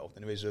unwell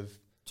than there is of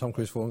Tom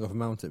Cruise falling off a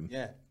mountain.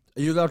 Yeah.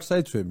 Are you allowed to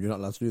say to him you're not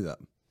allowed to do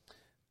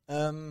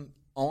that?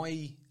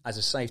 I, as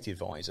a safety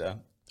advisor,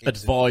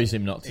 advise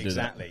him not to do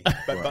that. Exactly.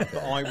 But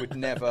I would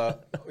never,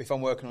 if I'm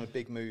working on a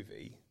big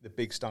movie, the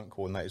big stunt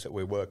coordinators that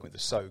we're working with are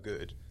so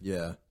good.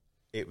 Yeah.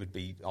 It would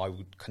be,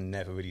 can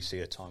never really see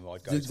a time where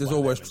I'd go. There's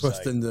always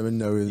trust in them and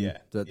knowing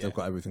that they've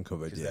got everything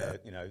covered. Yeah,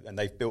 and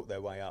they've built their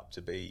way up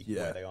to be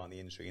where they are in the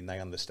industry, and they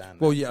understand.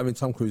 Well, I mean,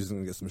 Tom Cruise is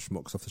going to get some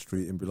schmucks off the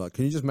street and be like,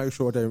 "Can you just make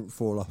sure I don't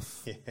fall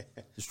off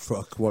this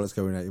truck while it's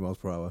going 80 miles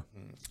per hour?"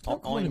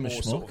 I'm more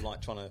sort of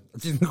like trying to. I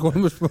didn't call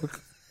him a schmuck.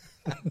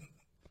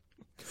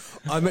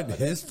 I meant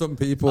his stunt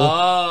people.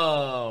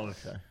 Oh,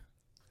 okay.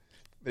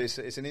 But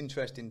it's an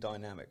interesting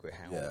dynamic with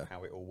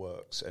how it all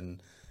works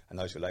and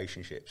those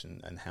relationships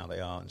and how they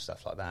are and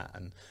stuff like that.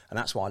 And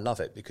that's why I love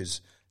it, because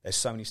there's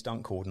so many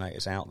stunt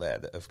coordinators out there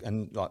that have,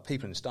 and like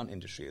people in the stunt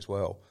industry as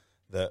well,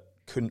 that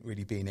couldn't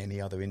really be in any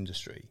other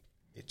industry.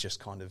 It just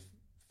kind of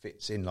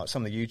fits in. Like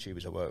some of the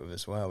YouTubers I work with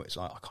as well, it's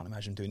like I can't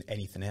imagine doing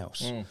anything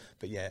else.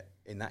 But yeah,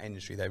 in that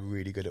industry, they're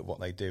really good at what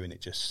they do, and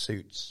it just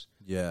suits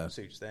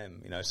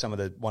them.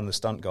 One of the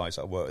stunt guys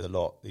I work with a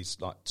lot, he's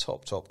like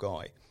top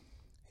guy.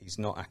 He's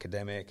not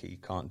academic, he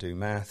can't do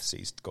maths,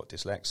 he's got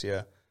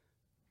dyslexia,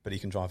 but he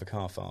can drive a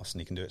car fast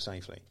and he can do it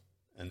safely.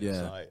 And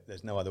it's like,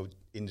 there's no other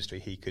industry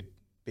he could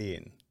be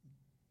in,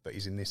 but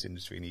he's in this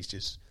industry, and he's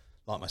just,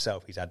 like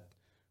myself, he's had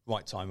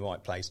right time,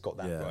 right place, got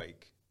that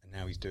break, and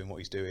now he's doing what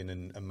he's doing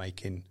and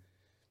making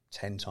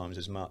 10 times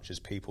as much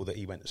as people that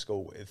he went to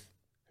school with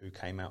who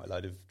came out a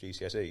load of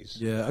GCSEs.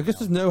 Yeah, I guess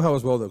there's know-how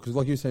as well, though, because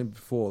like you were saying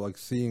before, like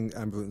seeing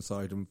ambulance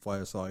side and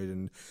fire side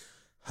and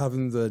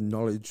having the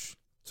knowledge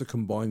to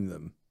combine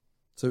them.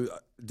 So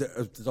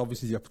there's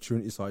obviously the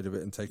opportunity side of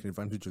it and taking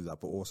advantage of that,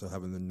 but also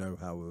having the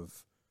know-how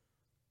of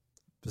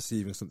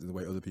perceiving something the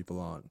way other people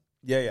aren't.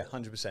 Yeah,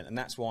 100%. And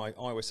that's why I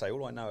always say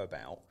all I know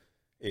about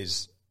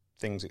is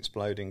things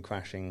exploding,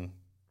 crashing,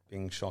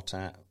 being shot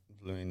at,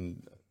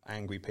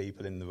 angry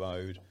people in the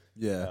road.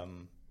 Yeah.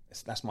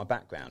 That's my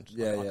background.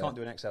 I can't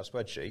do an Excel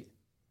spreadsheet,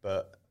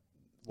 but...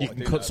 You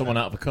can cut someone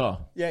out of a car.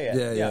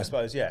 Yeah, I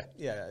suppose, yeah.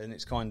 And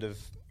it's kind of...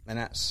 And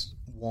that's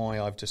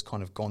why I've just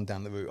kind of gone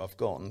down the route I've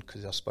gone,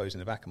 because I suppose in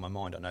the back of my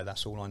mind I know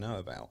that's all I know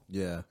about.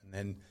 Yeah. And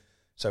then,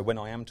 so when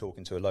I am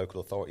talking to a local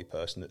authority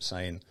person that's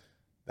saying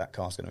that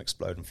car's going to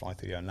explode and fly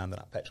through and land at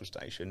that petrol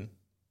station,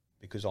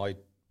 because I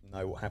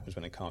know what happens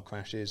when a car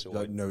crashes.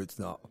 Or no, it's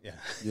not. Yeah.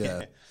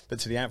 Yeah. But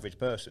to the average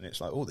person,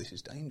 it's like, oh, this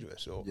is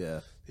dangerous. Or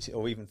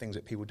or even things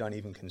that people don't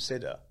even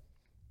consider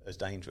as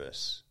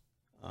dangerous.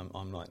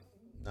 I'm like,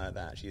 no,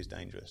 that actually is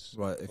dangerous.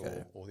 Right,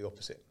 okay. Or the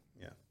opposite,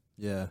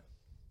 Yeah.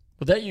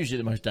 But they're usually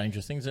the most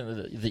dangerous things, isn't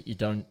it, that you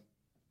don't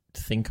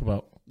think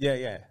about.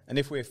 Yeah. And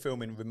if we're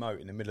filming remote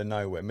in the middle of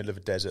nowhere, middle of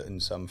a desert in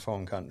some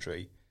foreign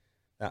country,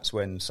 that's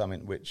when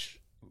something which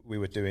we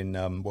were doing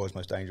World's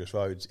Most Dangerous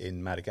Roads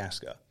in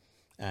Madagascar.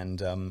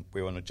 And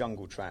we were on a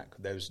jungle track.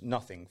 There was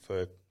nothing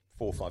for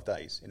 4 or 5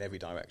 days in every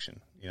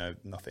direction.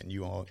 Nothing.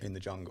 You are in the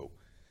jungle.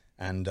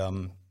 And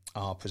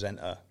our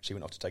presenter, she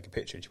went off to take a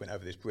picture, and she went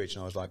over this bridge,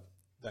 and I was like,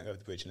 don't go over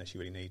the bridge unless you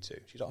really need to.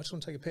 She's like, I just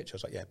want to take a picture. I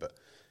was like, yeah, but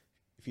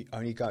if you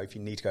only go if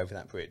you need to go over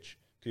that bridge.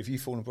 Because if you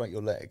fall and break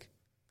your leg,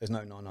 there's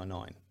no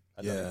 999.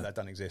 That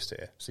doesn't exist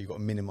here. So you've got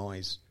to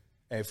minimise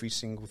every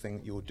single thing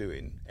that you're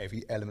doing,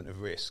 every element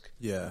of risk.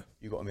 Yeah.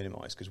 You've got to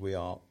minimise, because we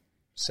are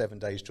 7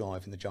 days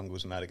drive in the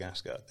jungles of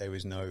Madagascar. There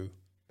is no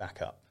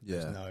backup. Yeah.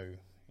 There's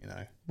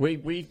no,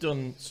 We've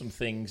done some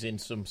things in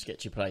some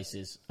sketchy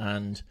places,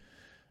 and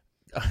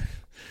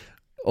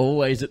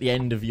always at the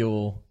end of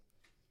your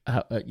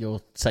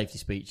safety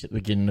speech at the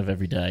beginning of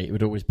every day, it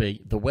would always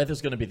be, the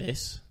weather's going to be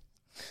this,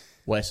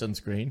 wear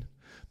sunscreen.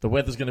 The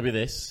weather's going to be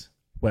this,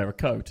 wear a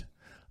coat,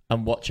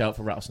 and watch out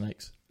for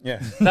rattlesnakes.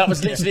 Yeah. That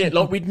was literally it.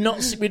 Like, we'd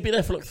be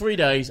there for like 3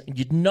 days, and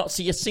you'd not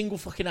see a single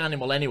fucking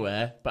animal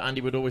anywhere, but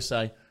Andy would always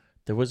say,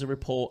 there was a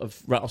report of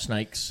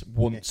rattlesnakes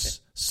once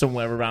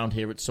somewhere around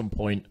here at some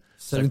point.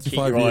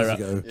 75 years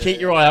ago.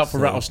 Keep your eye out for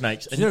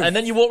rattlesnakes. And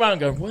then you walk around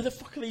going, where the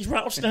fuck are these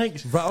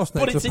rattlesnakes?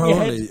 Rattlesnakes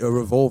apparently are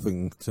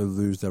evolving to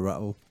lose their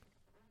rattle.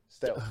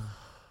 Stealth.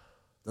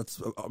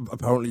 That's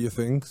apparently a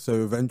thing.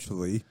 So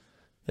eventually...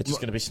 They're just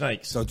going to be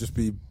snakes. They'll just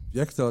be...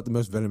 Yeah, because they're like the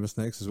most venomous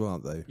snakes as well,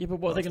 aren't they? Yeah, but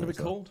what are they going to be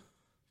called?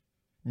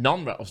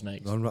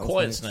 Non-rattlesnakes.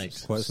 Quiet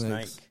snakes. Quiet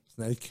snakes.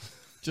 Snake.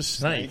 Just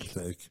snake.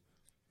 Snake.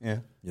 Yeah.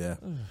 Yeah.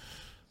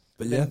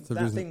 But yeah,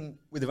 that thing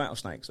with the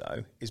rattlesnakes,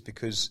 though, is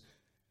because...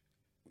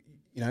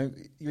 you're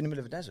in the middle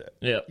of a desert.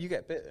 Yeah. You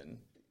get bitten.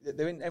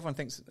 Everyone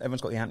thinks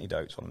everyone's got the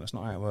antidotes on them. That's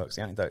not how it works.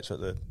 The antidotes are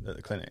at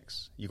the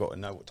clinics. You've got to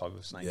know what type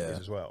of snake it is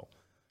as well.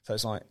 So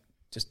it's like,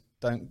 just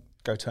don't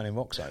go turning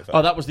rocks over.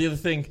 Oh, that was the other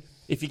thing.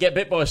 If you get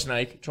bit by a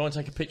snake, try and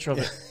take a picture of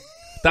it.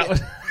 That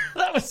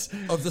was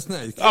of the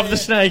snake. Of the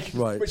snake,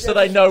 right? So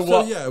they know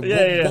what. What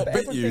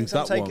bit you?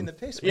 That taking the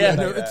piss. Yeah,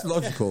 no, it's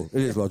logical.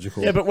 It is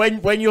logical. Yeah, but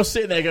when you're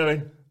sitting there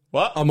going,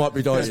 what? I might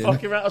be dying. There's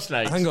fucking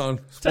rattlesnakes. Hang on.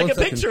 Take a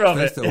picture of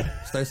it.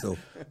 Stay still.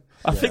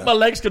 I think my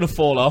leg's going to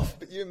fall off.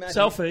 But you imagine,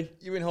 selfie.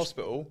 You're in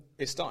hospital.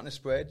 It's starting to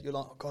spread. You're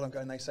like, oh God, I'm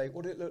going. They say,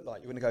 what did it look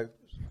like? You're going to go,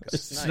 a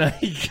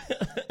snake.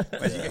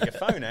 Whereas you get your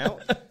phone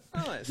out.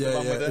 Oh, it's the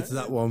one with it's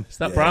that one. It's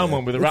that brown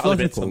one with the rattly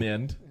bits on the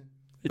end.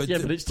 But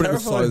it's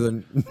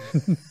terrifying.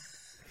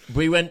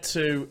 We went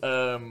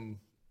to,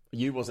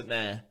 you wasn't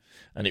there,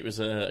 and it was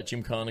a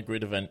Gymkhana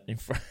grid event in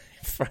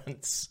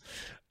France,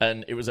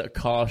 and it was at a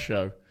car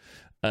show,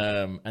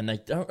 and I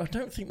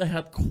don't think they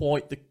had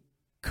quite the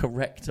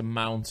correct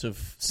amount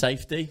of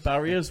safety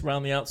barriers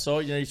around the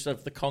outside. You just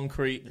have the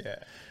concrete,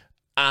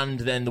 and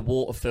then the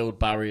water-filled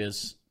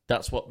barriers.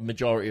 That's what the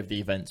majority of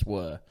the events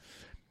were.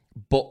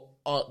 But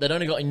they'd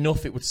only got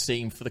enough, it would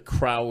seem, for the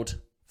crowd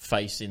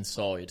facing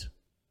side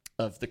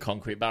of the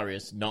concrete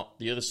barriers, not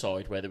the other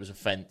side where there was a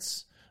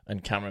fence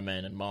and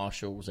cameramen and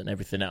marshals and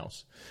everything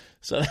else.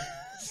 So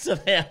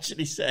they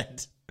actually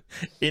said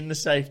in the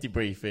safety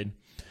briefing,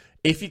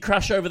 if you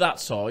crash over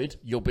that side,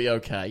 you'll be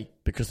okay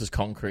because there's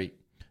concrete.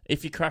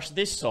 If you crash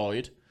this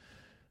side,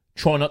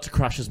 try not to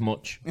crash as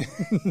much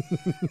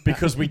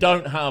because we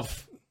don't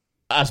have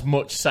as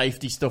much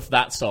safety stuff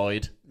that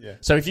side. Yeah.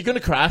 So if you're going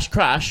to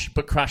crash,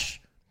 but crash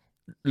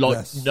not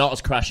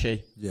as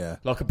crashy. Yeah.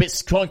 Like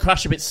try and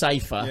crash a bit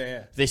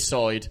safer this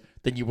side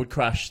than you would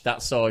crash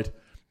that side.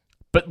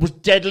 But was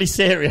deadly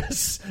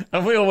serious.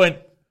 And we all went,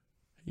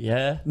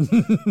 yeah.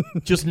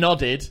 Just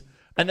nodded.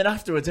 And then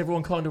afterwards,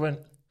 everyone kind of went,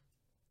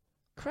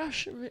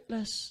 crash a bit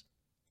less.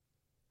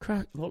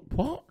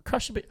 What?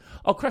 Crash a bit.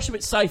 I'll crash a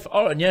bit safer.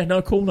 All right, yeah,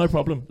 no, cool, no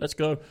problem. Let's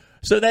go.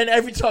 So then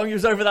every time you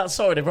was over that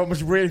side, everyone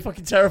was really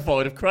fucking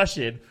terrified of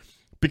crashing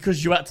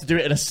because you had to do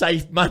it in a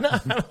safe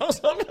manner. And I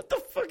was like, what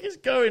the fuck is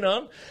going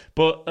on?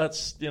 But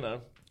that's,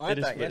 I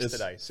had that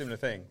yesterday, similar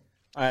thing.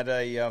 I had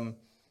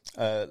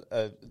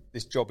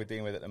this job we're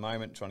dealing with at the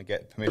moment, trying to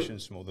get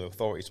permissions from all the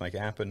authorities to make it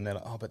happen. And they're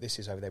like, oh, but this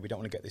is over there. We don't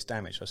want to get this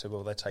damaged. I said,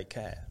 well, they take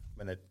care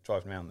when they're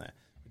driving around there.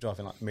 We're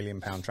driving like £1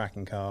 million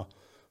tracking car.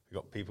 We've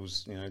got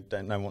people's, no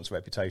one wants a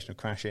reputation of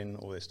crashing,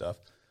 all this stuff.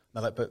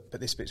 And they're like, but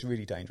this bit's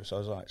really dangerous. I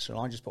was like, shall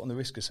I just put on the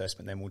risk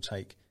assessment, then we'll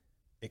take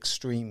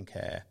extreme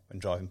care when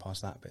driving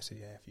past that bit? I said,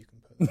 yeah, if you can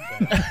put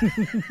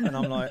that down. And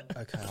I'm like,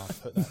 okay, I'll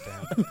put that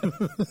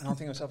down. And I'm thinking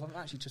to myself, I've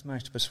actually just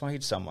managed to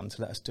persuade someone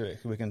to let us do it.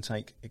 We're going to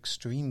take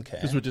extreme care.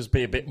 Because we'll just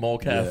be a bit more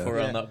careful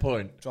around that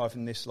point.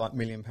 Driving this like £1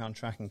 million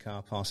tracking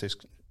car past this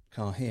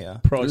car here.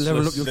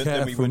 Level up your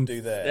care we wouldn't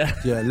do there.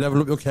 Yeah, level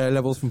up your care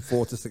levels from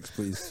 4 to 6,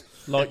 please.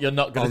 Like you're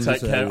not going to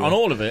take care on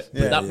all of it,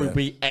 but that would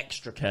be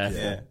extra careful.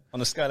 Yeah.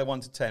 On a scale of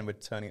 1 to 10, we're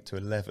turning it to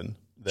 11.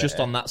 There, just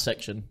on that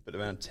section. But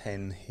around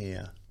 10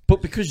 here.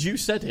 But because you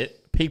said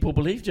it, people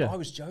believed you. I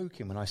was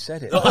joking when I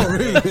said it. Oh,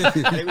 really?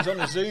 It was on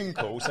a Zoom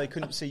call, so they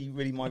couldn't see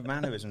really my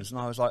mannerisms. And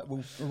I was like,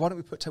 well, why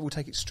don't we'll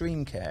take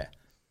extreme care?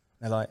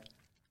 They're like,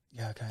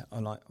 yeah, okay.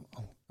 I'm like,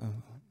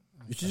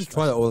 you should just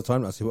try that all the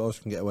time. See what else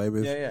you can get away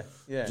with.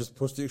 Yeah. Just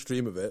push the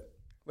extreme of it.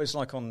 Well, it's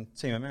like on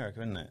Team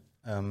America, isn't it?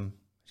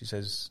 She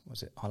says,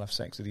 what's it? I'll have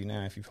sex with you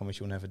now if you promise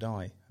you'll never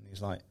die. And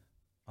he's like,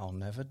 I'll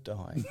never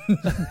die.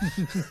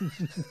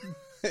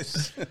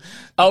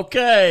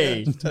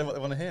 Okay. Tell them what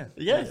they want to hear.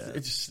 Yeah.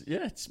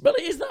 Well,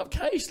 it is that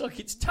case. Like,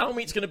 tell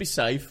me it's going to be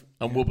safe,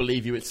 and we'll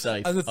believe you it's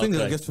safe. And the thing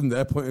is, I guess from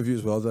their point of view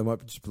as well, they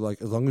might just be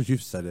like, as long as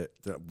you've said it,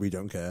 we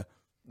don't care.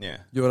 Yeah.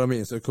 You know what I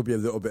mean? So it could be a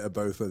little bit of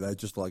both, where they're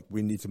just like,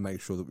 we need to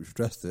make sure that we've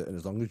stressed it, and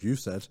as long as you've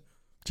said.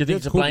 Do you think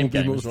it's a blame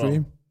game as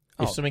well?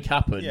 If something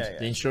happened,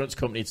 the insurance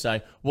company would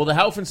say, well, the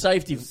health and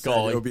safety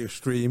guy be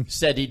extreme.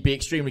 Said he'd be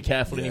extremely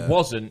careful, and he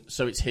wasn't,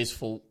 so it's his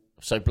fault,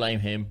 so blame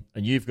him.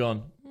 And you've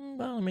gone,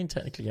 well, I mean,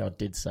 technically I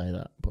did say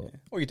that. But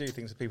Or you do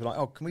things that people are like,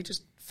 oh, can we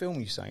just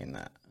film you saying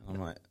that? And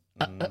I'm like,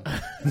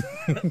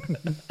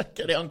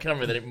 get it on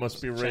camera, then it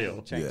must be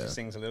real. Changes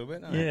things a little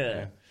bit.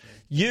 Yeah.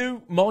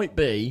 You might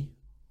be,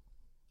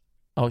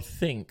 I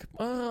think,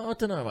 I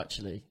don't know,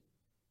 actually.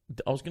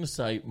 I was going to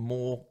say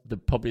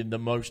probably the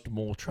most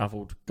more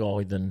travelled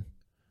guy than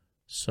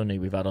Sonny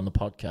we've had on the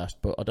podcast,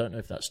 but I don't know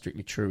if that's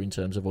strictly true in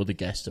terms of other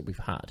guests that we've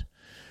had.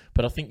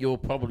 But I think you're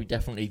probably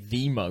definitely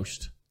the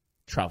most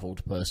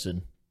travelled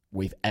person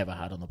we've ever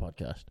had on the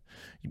podcast.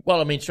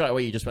 Well, I mean, straight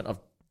away you just went,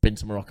 I've been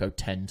to Morocco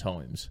 10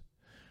 times.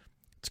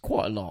 It's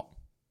quite a lot.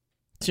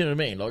 Do you know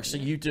what I mean? Like, so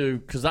you do,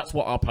 because that's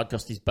what our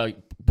podcast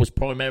was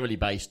primarily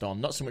based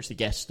on, not so much the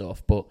guest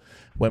stuff, but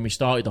when we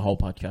started the whole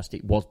podcast,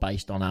 it was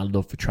based on our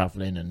love for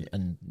travelling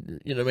and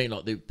you know what I mean?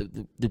 Like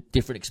the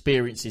different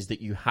experiences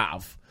that you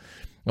have.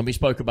 And we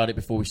spoke about it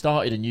before we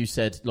started, and you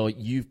said, like,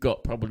 you've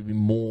got probably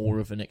more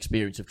of an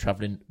experience of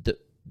travelling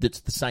that's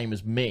the same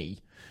as me,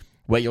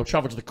 where you'll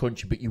travel to the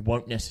country, but you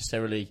won't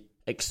necessarily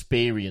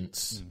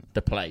experience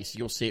the place.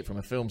 You'll see it from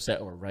a film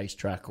set or a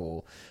racetrack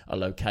or a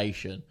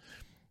location.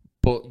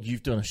 But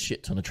you've done a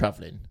shit ton of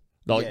travelling.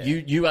 Like,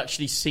 you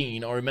actually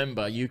seen, I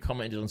remember you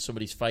commented on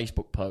somebody's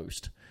Facebook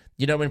post.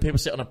 You know when people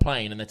sit on a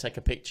plane and they take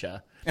a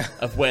picture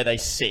of where they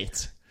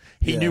sit?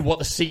 He knew what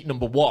the seat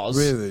number was.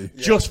 Really?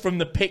 Just from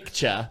the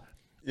picture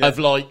of,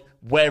 like,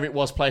 where it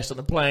was placed on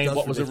the plane, That's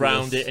what was ridiculous.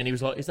 around it. And he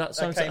was like, is that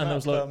something? And I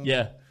was like,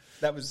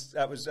 That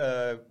was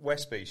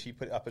Westby. She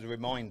put it up as a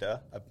reminder,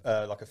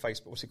 like a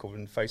Facebook, what's it called?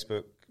 A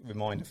Facebook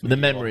reminder. For the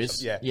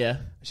memories. Yeah.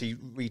 She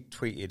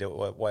retweeted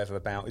or whatever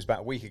it was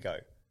about a week ago.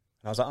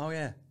 And I was like, oh,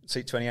 yeah,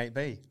 seat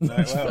 28B.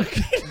 Well.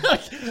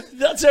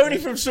 That's only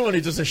from someone who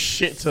does a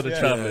shit ton of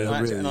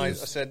travelling. And I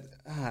said,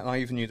 and I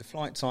even knew the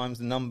flight times,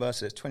 the number,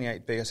 so it's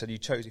 28B. I said,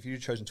 if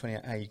you'd chosen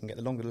 28A, you can get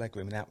the longer leg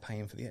room without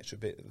paying for the extra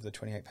bit of the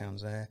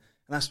 £28 there. And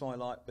that's what I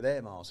like with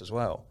air miles as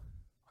well.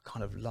 I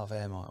kind of love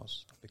air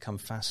miles. I've become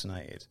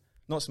fascinated.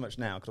 Not so much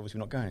now, because obviously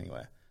we're not going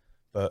anywhere.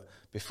 But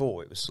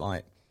before, it was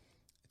like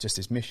just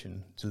this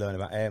mission to learn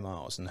about air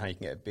miles and how you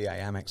can get a BA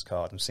Amex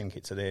card and sync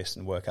it to this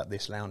and work out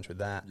this lounge with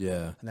that.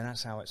 Yeah. And then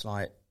that's how it's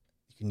like,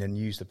 you can then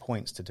use the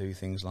points to do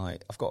things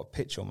like, I've got a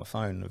picture on my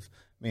phone of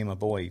me and my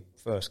boy,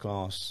 first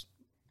class,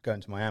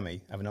 going to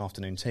Miami, having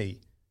afternoon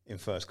tea in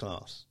first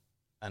class.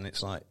 And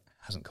it's like,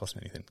 hasn't cost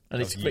me anything. And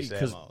it's just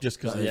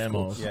because of the air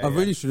miles. I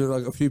really should have,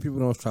 like, a few people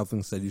when I was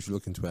travelling said you should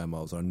look into air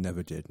miles, and I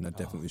never did, and I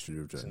definitely should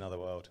have done. It's another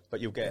world. But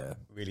you'll get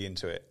really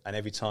into it. And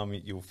every time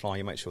you'll fly,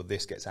 you make sure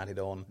this gets added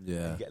on.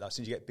 Yeah. You get, like, as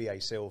soon as you get BA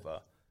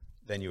Silver,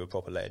 then you're a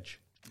proper ledge.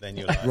 Then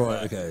you're like,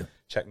 right, okay.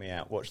 Check me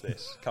out. Watch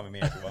this. Come with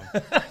me, everyone.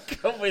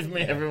 Come with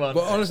me, everyone.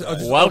 But honestly,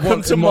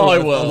 welcome to my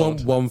world. I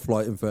want one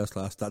flight in first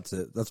class. That's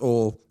it. That's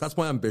all. That's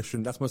my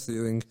ambition. That's my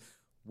ceiling.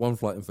 One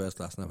flight in first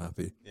class, and I'm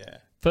happy. Yeah.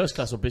 First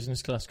class or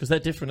business class? Because they're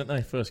different,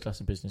 aren't they? First class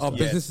and business class.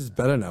 Business is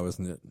better now,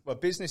 isn't it? Well,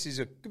 business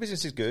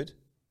is good.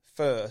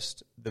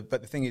 First, but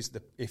the thing is,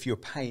 if you're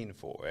paying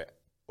for it,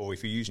 or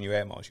if you're using your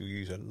air miles, you'll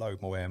use a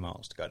load more air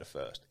miles to go to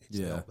first. It's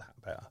not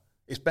that better.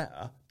 It's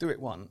better. Do it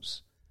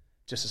once,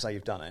 just to say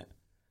you've done it,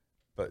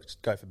 but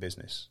go for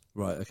business.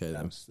 Right, okay.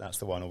 That's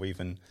the one. Or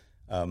even,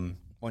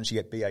 once you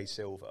get BA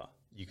Silver,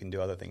 you can do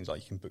other things,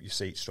 like you can book your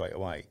seats straight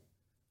away.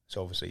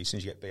 So obviously, as soon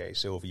as you get BA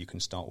Silver, you can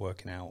start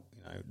working out,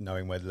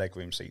 knowing where the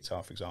legroom seats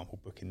are, for example,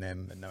 booking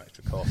them at no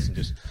extra cost, and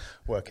just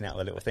working out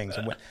the little things.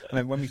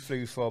 And when we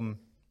flew from,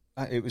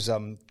 it was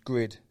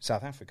Grid,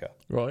 South Africa.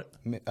 Right.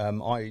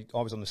 I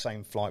was on the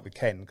same flight with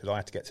Ken because I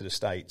had to get to the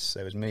States.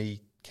 There was me,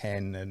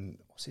 Ken, and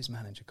what's his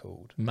manager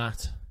called?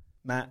 Matt.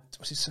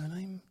 What's his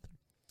surname?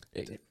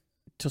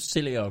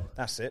 Tossilio.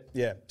 That's it.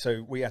 Yeah.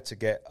 So we had to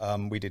get.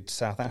 We did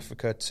South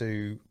Africa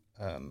to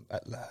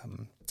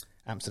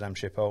Amsterdam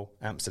Schiphol,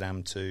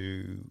 Amsterdam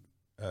to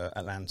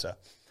Atlanta.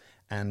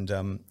 And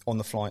on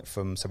the flight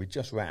so we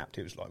just wrapped,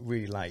 it was like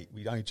really late.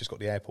 We only just got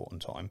to the airport on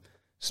time,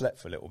 slept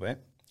for a little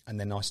bit, and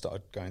then I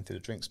started going through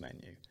the drinks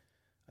menu.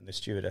 And the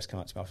stewardess came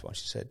up to me after and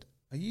she said,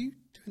 are you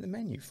doing the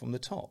menu from the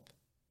top?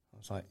 I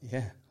was like,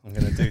 yeah, I'm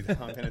going to do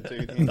that. I'm going to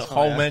do the entire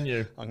whole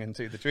menu. I'm going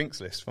to do the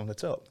drinks list from the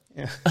top.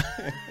 Yeah.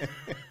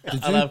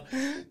 I'll have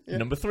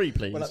number 3,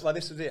 please. Well,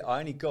 this is it. I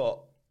only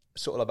got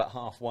sort of about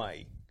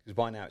halfway, because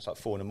by now it's like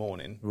 4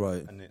 a.m.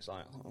 Right. And it's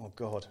like, oh,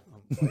 God,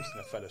 I'm wasting.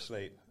 I fell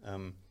asleep.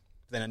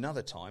 Then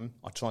another time,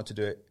 I tried to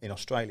do it in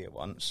Australia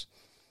once.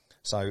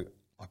 So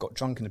I got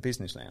drunk in the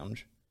business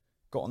lounge,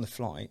 got on the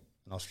flight,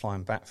 and I was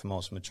flying back from my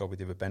job with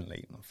the other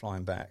Bentley, and I'm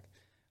flying back,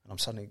 and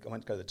I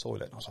went to go to the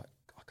toilet, and I was like,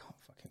 I can't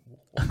fucking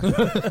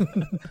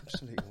walk.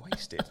 Absolutely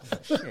wasted. I was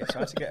like, shit. So I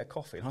had to get a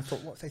coffee, and I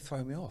thought, what if they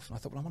throw me off? And I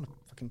thought, well, I'm on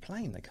a fucking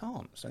plane. They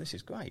can't. So this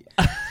is great.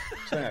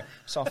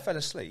 So I fell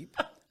asleep,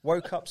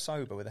 woke up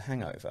sober with a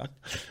hangover,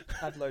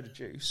 had a load of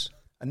juice,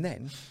 and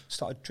then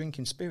started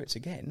drinking spirits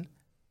again.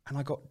 And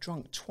I got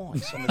drunk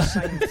twice on the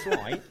same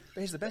flight.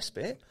 But here's the best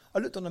bit. I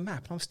looked on the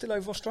map and I'm still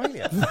over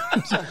Australia.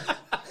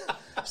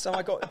 So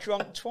I got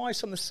drunk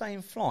twice on the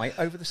same flight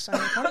over the same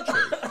country.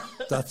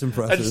 That's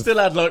impressive. And still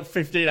had like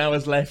 15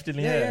 hours left in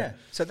the air. Yeah.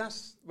 So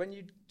that's when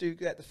you do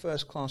get the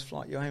first class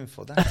flight you're aiming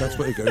for. That's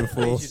what you're going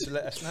for. I need you to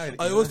let us know.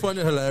 I always find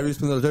it hilarious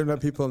when they don't let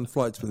people on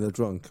flights when they're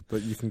drunk,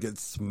 but you can get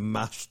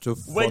smashed to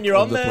fuck when you're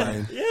on the there.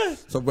 Plane. Yeah.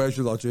 So where's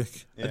your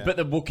logic? Yeah. But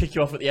then we'll kick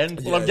you off at the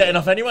end. Well, I'm getting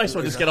off anyway, so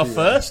I'll just get off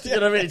first. You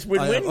know what I mean? It's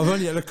win-win. I've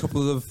only had a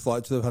couple of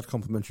flights that have had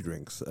complimentary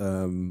drinks,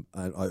 and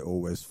I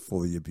always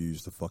fully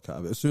abuse the fuck out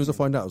of it. As soon as I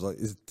find out, I was like,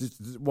 is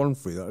this one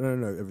free? Like,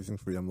 no,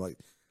 everything's free. I'm like,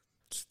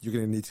 you're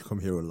going to need to come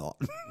here a lot.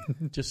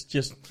 just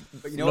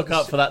look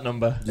out for that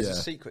number. There's a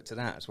secret to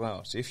that as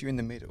well. So if you're in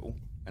the middle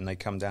and they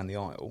come down the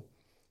aisle,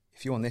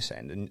 if you're on this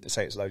end and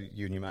say it's loaded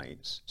you and your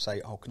mates,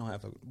 say, oh, can I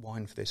have a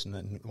wine for this and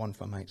then one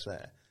for my mates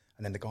there?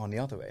 And then the guy on the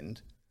other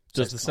end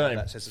does the same.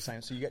 That says the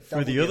same. So you get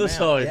through the other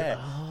side. Yeah.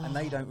 Oh. And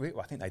they don't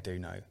I think they do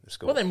know the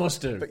score. Well, they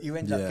must do. But you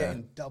end up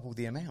getting double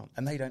the amount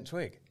and they don't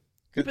twig.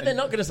 Yeah, but they're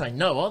not going to say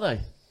no, are they?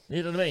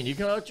 You know what I mean? You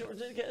can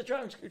get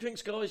a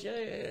drinks, guys.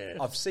 Yeah.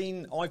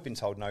 I've been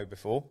told no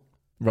before.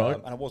 Right.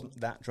 And I wasn't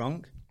that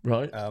drunk.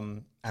 Right.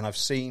 And I've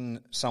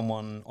seen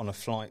someone on a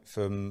flight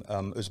from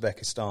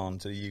Uzbekistan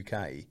to the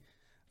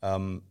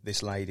UK.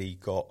 This lady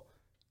got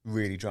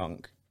really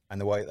drunk, and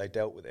the way that they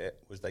dealt with it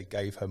was they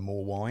gave her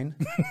more wine.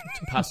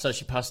 So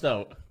she passed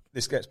out?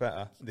 This gets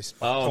better.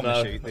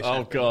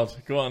 God.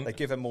 Go on. They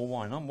give her more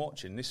wine. I'm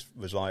watching. This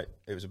was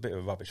it was a bit of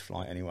a rubbish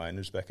flight anyway, and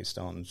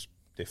Uzbekistan's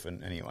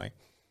different anyway.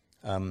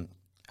 I'm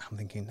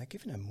thinking, they're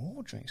giving her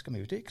more drinks. It's going to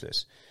be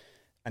ridiculous.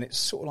 And it's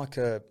sort of like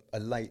a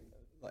late...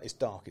 Like it's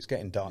dark, it's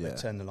getting dark, they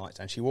turn the lights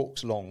down. She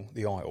walks along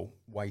the aisle,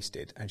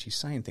 wasted, and she's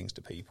saying things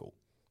to people.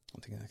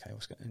 I'm thinking, okay,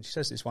 what's going on? And she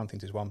says this one thing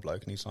to this one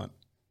bloke, and he's like,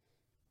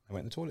 they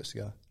went in the toilets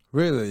together.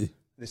 Really?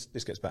 This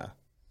gets better.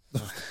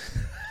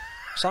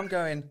 So I'm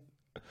going,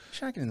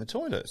 shagging in the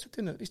toilets.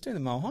 He's doing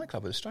the Mile High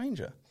Club with a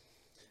stranger.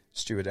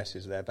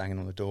 Stewardesses are there banging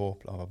on the door,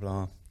 blah, blah,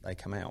 blah. They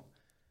come out.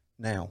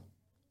 Now,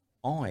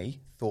 I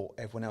thought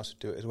everyone else would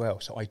do it as well,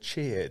 so I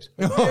cheered.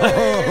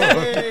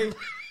 Yay!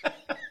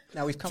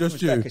 Now, we've come from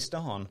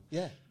Uzbekistan.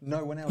 Yeah,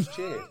 no one else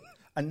cheered.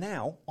 And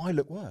now I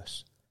look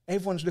worse.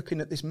 Everyone's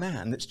looking at this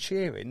man that's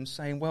cheering,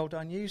 saying, well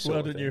done you,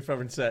 Well done you for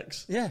having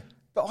sex. Yeah.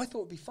 But I thought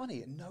it'd be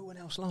funny, and no one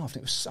else laughed.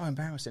 It was so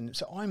embarrassing.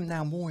 So I'm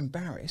now more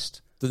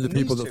embarrassed than the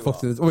people that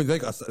fucked in. I mean, they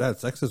had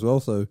sex as well,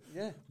 so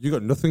you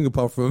got nothing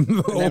apart from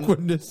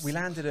awkwardness. We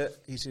landed at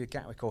either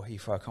Gatwick or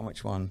Heathrow, I can't remember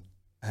which one.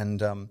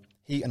 And I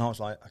was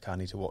like, okay, I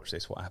need to watch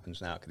this. What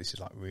happens now? Because this is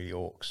like really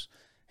orcs.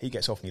 He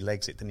gets off and he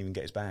legs it, didn't even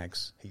get his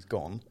bags. He's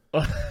gone.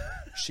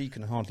 She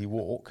can hardly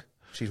walk.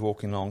 She's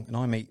walking along. And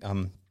I meet, I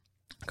can't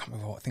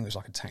remember what, I think it was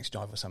like a taxi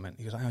driver or something.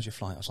 He goes, how's your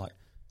flight? I was like,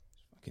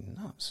 fucking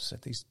nuts. I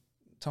said,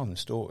 told him the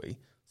story.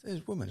 So there's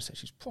a woman who said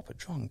she's proper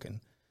drunk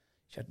and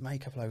she had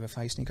makeup all over her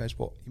face. And he goes,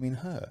 what, you mean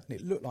her? And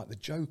it looked like the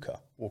Joker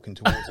walking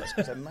towards us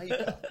because her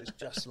makeup was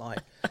just like,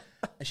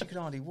 and she could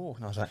hardly walk.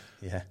 And I was like,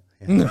 yeah.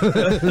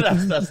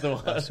 that's the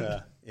one. That's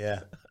her.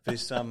 Yeah. But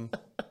it's, but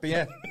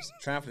yeah, it's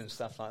travelling and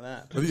stuff like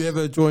that. Have you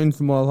ever joined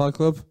the Mile High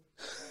Club?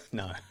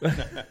 No.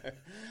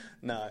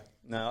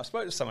 I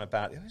spoke to someone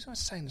about it. I was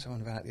saying to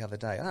someone about it the other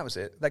day. And that was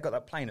it. They got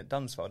that plane at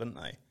Dunsfold, didn't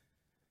they?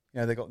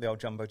 You know, they got the old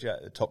jumbo jet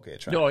at the Top Gear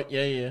track. Right,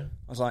 yeah.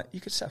 I was like, you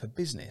could set up a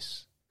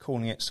business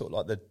calling it sort of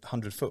like the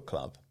 100-foot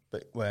club,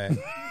 but where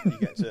you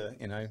get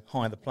to,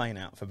 hire the plane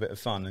out for a bit of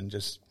fun and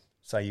just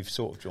say you've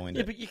sort of joined it.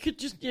 Yeah, but you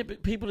could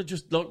but people are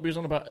just, like we was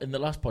on about in the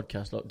last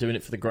podcast, like doing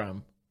it for the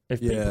gram. If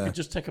people could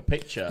just take a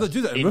picture they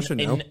do that in Russia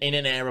now. In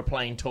an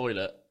aeroplane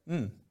toilet,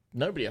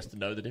 nobody has to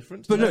know the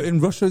difference. But no, in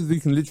Russia, you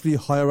can literally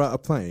hire out a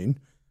plane,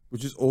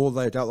 which is all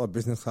laid out like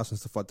business class and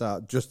stuff like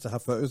that, just to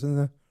have photos in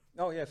there.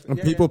 Oh, yeah. And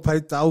people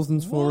paid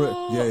thousands for it.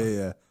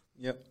 Yeah.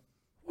 Yep.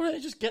 Why don't they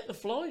just get the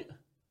flight?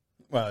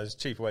 Well, there's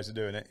cheaper ways of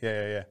doing it.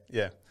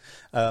 Yeah.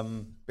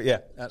 But yeah,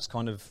 that's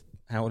kind of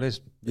how it is.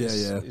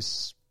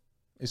 It's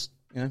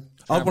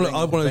I want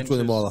to join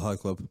the Mile High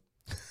Club.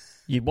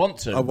 You want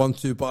to? I want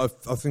to, but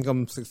I think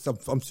I'm too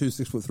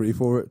 6'3"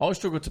 for it. I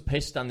struggle to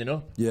piss standing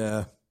up.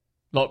 Yeah.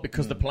 Like,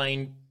 because the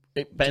plane,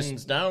 it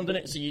bends down,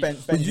 doesn't it? So you bend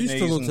your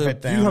knees and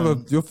head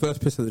down. Your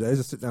first piss of the day is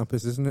a sit-down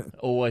piss, isn't it?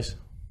 Always.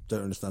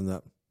 Don't understand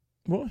that.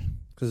 What?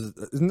 Because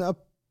isn't that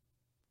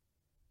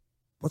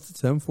what's the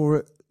term for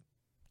it?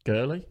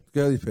 Girly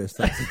piss.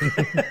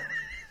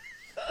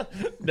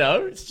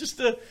 No, it's just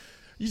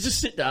you just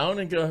sit down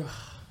and go,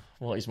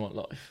 what is my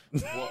life?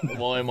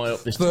 Why am I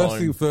up this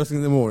time? First thing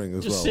in the morning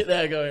as well. Just sit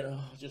there going,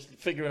 just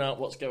figuring out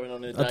what's going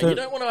on in the day. You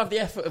don't want to have the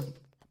effort of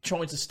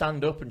trying to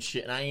stand up and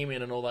shit and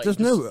aiming and all that. You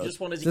just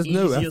want as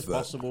easy as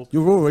possible.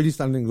 You're already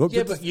standing up.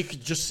 Yeah, but you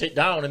could just sit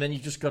down and then you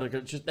just got to go.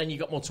 Then you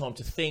got more time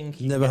to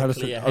think. Never had a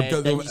sit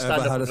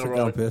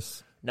down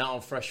piss. Now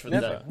I'm fresh for the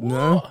day.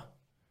 No. What?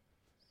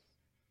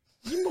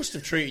 You must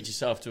have treated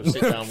yourself to a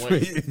sit down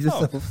wait.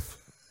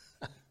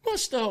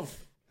 Must have.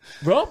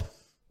 Rob?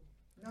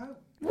 No.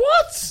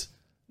 What?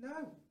 No.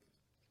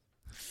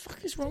 The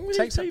fuck is wrong with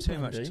you? It takes up too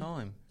much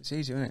time. It's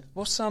easy, isn't it?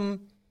 What's the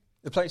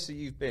place that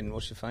you've been?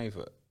 What's your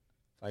favourite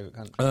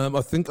country?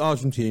 I think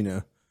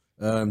Argentina.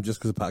 Just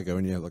because of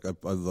Patagonia. Like I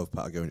love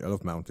Patagonia. I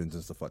love mountains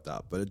and stuff like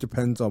that. But it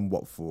depends on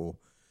what for.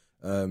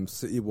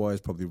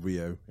 City-wise, probably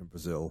Rio in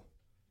Brazil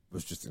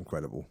was just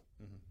incredible.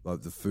 Mm-hmm.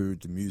 Like the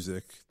food, the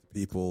music, the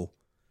people.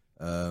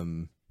 I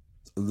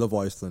love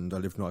Iceland. I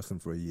lived in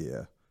Iceland for a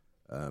year.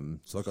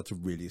 So I got to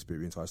really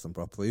experience Iceland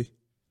properly.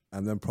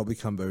 And then probably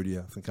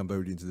Cambodia. I think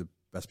Cambodians are the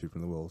best people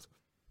in the world.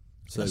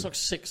 So that's like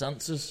 6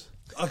 answers.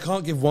 I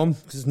can't give one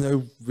because there's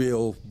no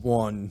real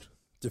one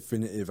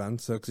definitive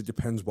answer because it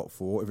depends what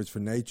for. If it's for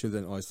nature,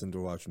 then Iceland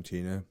or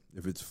Argentina.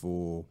 If it's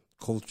for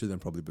culture, then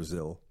probably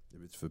Brazil.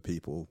 If it's for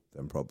people,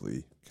 then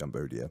probably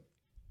Cambodia.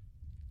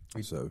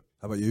 So,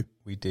 how about you?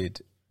 We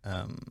did.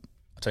 I'll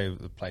tell you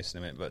the place in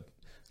a minute, but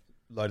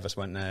a load of us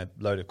went there,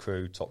 load of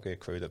crew, Top Gear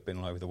crew that have been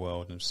all over the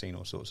world and seen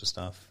all sorts of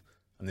stuff.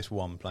 And this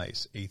one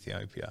place,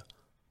 Ethiopia,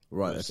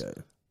 was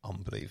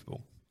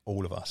unbelievable.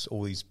 All of us,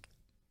 all these,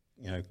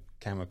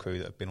 camera crew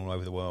that have been all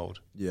over the world.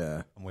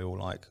 Yeah. And we were all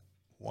like,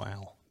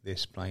 wow,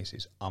 this place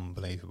is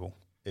unbelievable.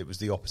 It was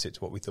the opposite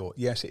to what we thought.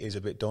 Yes, it is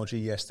a bit dodgy.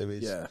 Yes, there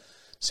is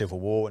civil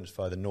war, and as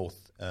further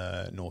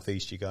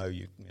northeast you go,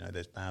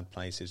 there's bad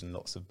places and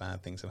lots of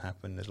bad things have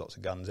happened. There's lots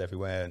of guns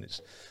everywhere and it's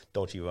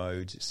dodgy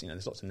roads. It's,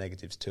 there's lots of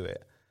negatives to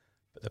it.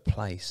 But the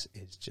place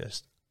is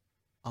just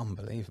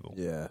unbelievable.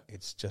 Yeah.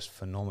 It's just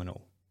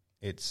phenomenal.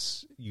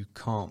 You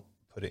can't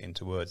put it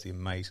into words, the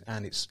amazing,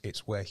 and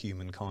it's where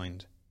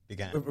humankind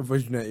began.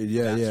 Originated,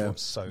 That's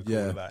what's so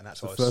cool about it. And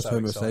that's the why first I was so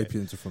Homo excited.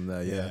 sapiens are from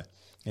there,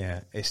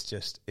 Yeah, it's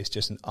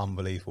just an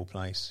unbelievable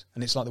place.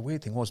 And it's like the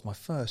weird thing was my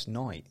first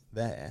night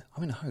there,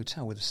 I'm in a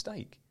hotel with a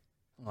steak.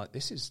 I'm like,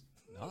 this is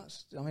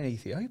nuts. I'm in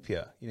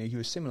Ethiopia. You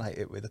assimilate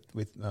it with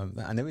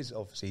that. And there is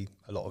obviously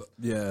a lot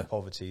of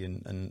poverty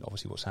and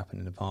obviously what's happened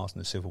in the past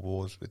and the civil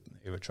wars with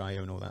Eritrea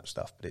and all that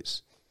stuff. But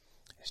it's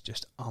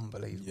just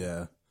unbelievable.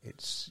 Yeah.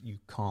 You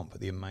can't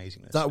put the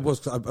amazingness. That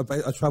was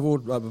I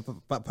travelled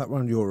backpacked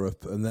around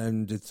Europe and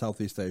then did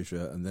Southeast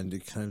Asia and then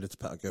did Canada to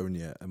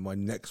Patagonia, and my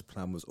next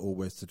plan was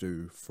always to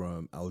do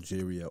from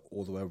Algeria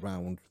all the way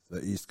around the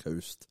East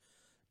Coast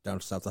down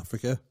to South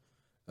Africa,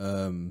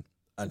 and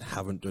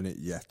haven't done it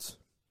yet.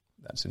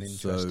 That's an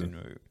interesting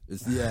route.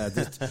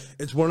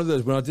 It's one of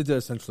those. When I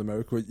did Central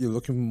America, you're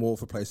looking more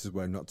for places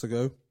where not to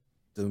go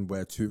than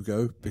where to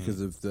go because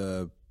of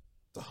the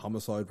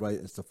homicide rate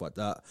and stuff like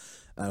that.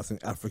 And I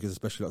think Africa,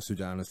 especially like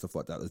Sudan and stuff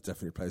like that, there's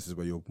definitely places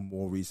where you're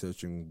more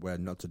researching where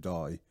not to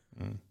die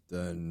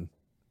than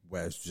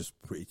where it's just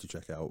pretty to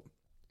check out.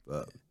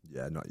 But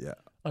yeah, not yet.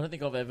 I don't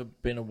think I've ever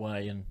been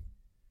away and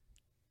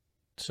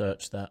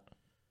searched that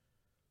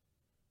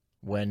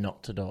where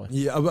not to die.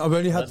 Yeah, I've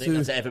only had to. I think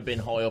that's ever been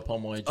high up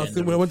on my agenda. I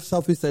think when I went to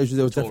Southeast Asia,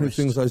 there were definitely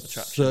things I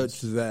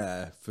searched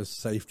there for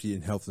safety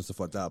and health and stuff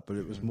like that. But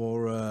it was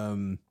more,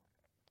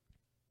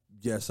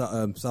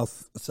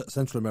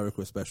 Central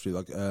America especially,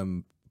 like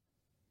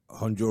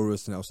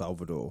Honduras and El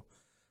Salvador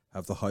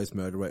have the highest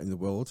murder rate in the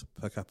world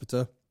per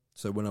capita.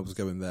 So when I was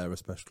going there,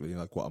 especially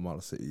like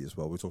Guatemala City as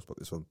well, we talked about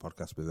this on the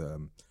podcast with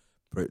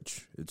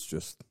Pritch. It's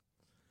just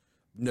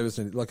never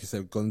seen it, like you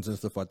said, guns and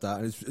stuff like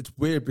that. And it's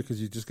weird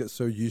because you just get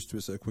so used to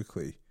it so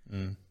quickly.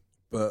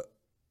 But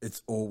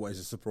it's always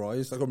a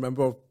surprise. Like I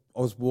remember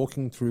I was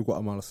walking through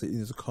Guatemala City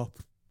and there's a cop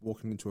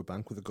walking into a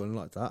bank with a gun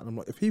like that, and I'm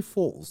like, if he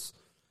falls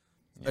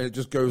and it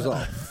just goes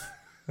off,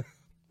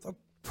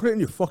 put it in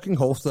your fucking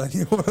holster.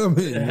 You know what I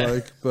mean? Yeah.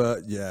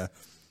 But yeah.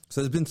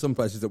 So there's been some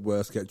places that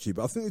were sketchy,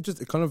 but I think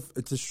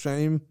it's a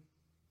shame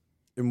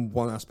in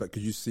one aspect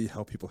because you see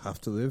how people have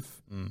to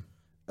live,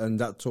 and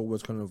that's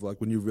always kind of like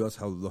when you realize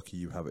how lucky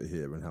you have it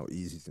here and how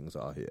easy things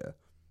are here.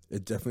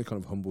 It definitely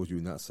kind of humbles you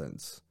in that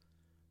sense,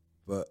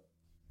 but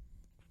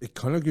it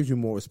kind of gives you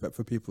more respect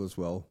for people as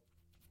well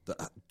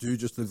that do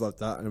just live like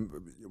that. And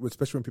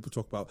especially when people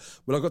talk about,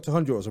 when I got to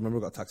Honduras, I remember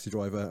I got a taxi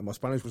driver, and my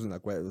Spanish wasn't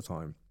that great at the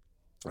time.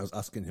 I was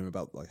asking him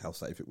about like how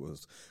safe it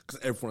was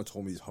because everyone had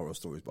told me these horror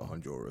stories about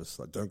Honduras.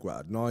 Like, don't go out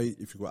at night.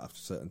 If you go out after a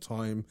certain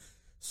time,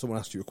 someone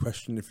asks you a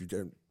question. If they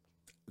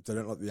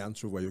don't like the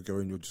answer of where you're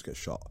going, you'll just get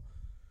shot.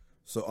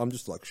 So I'm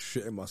just like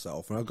shitting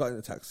myself. And I got in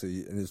a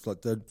taxi, and it's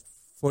like dead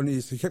funny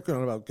is he kept going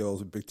on about girls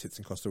with big tits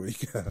in Costa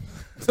Rica.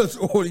 That's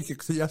all he could.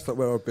 Cause he asked like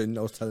where I've been.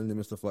 I was telling him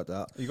and stuff like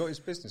that. You got his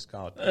business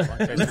card.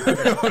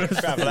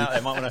 Travel out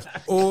there. Might want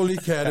to. All he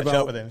cared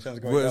about was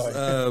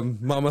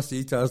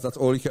mamacitas. That's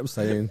all he kept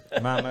saying.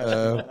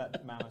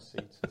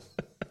 Mamacitas.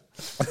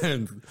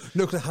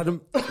 No, because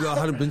I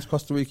hadn't been to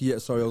Costa Rica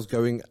yet. Sorry, I was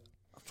going.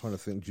 I'm trying to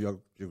think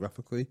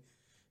geographically.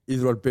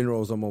 Either I'd been or I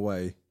was on my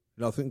way.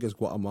 I think it's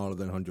Guatemala,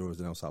 then Honduras,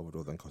 then El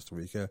Salvador, then Costa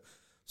Rica.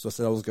 So I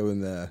said I was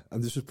going there,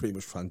 and this was pretty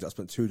much transit. I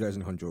spent 2 days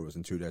in Honduras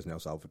and 2 days in El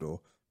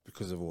Salvador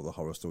because of all the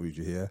horror stories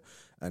you hear.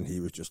 And he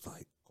was just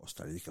like,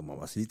 Costa Rica,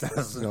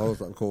 mamacitas. And I was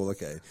like, cool,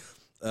 okay.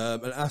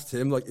 And I asked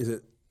him, like, is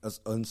it as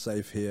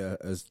unsafe here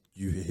as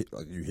you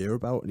hear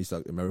about? And he's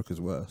like, America's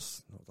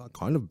worse. And I was like, I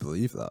kind of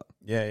believe that.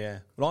 Yeah.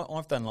 Well,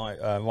 I've done like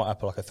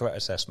a threat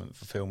assessment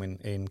for filming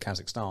in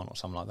Kazakhstan or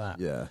something like that.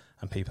 Yeah.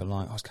 And people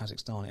are like, it's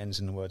Kazakhstan, it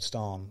ends in the word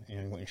stan. You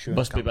know, you've got insurance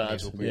must be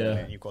bad.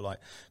 And you've got like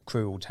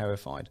crew all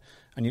terrified.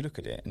 And you look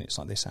at it and it's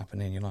like this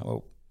happening. You're like,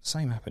 well, the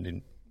same happened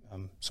in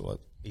sort of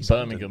East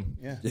Birmingham.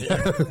 Yeah.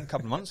 A couple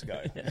of months ago.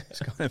 It's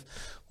kind of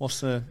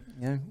what's the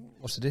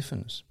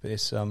difference? But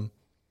it's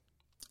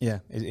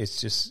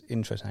it's just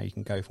interesting how you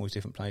can go from all these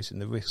different places,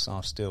 and the risks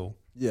are still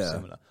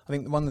similar. I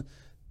think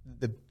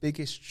the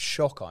biggest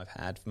shock I've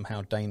had from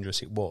how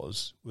dangerous it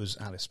was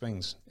Alice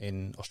Springs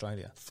in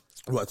Australia.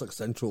 Well, it's like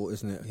central,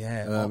 isn't it?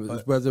 Yeah.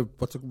 It's where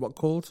what's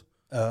called?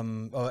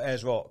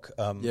 Ayers Rock.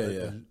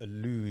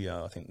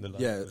 Aluya, I think.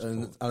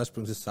 And Alice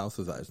Springs is south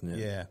of that, isn't it?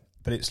 Yeah,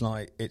 but it's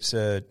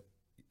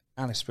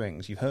Alice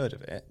Springs. You've heard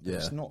of it. Yeah.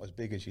 It's not as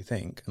big as you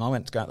think. And I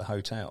went to go to the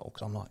hotel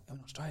because I'm like, I'm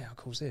in Australia. How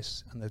cool is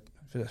this? And the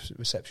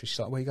receptionist, she's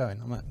like, where are you going?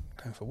 I'm like,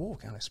 going for a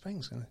walk, Alice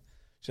Springs.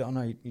 She's like, oh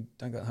no, you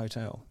don't go to the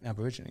hotel. The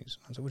Aborigines.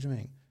 I was like, what do you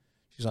mean?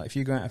 She's like, if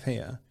you go out of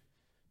here,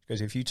 she goes,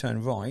 if you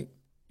turn right,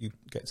 you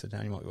get to the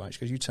down, you might be right. She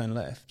goes, you turn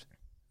left.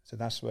 So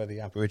that's where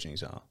the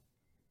Aborigines are.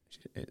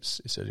 It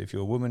said if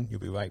you're a woman, you'll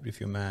be raped. If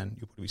you're a man,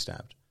 you'll probably be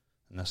stabbed.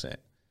 And that's it.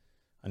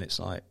 And it's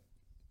like,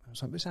 I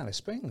was like, it's Alice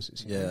Springs.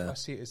 I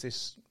see it as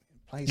this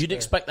place. You'd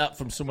expect that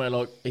from somewhere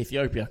like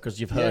Ethiopia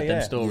because you've heard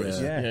them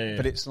stories. Yeah.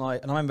 But it's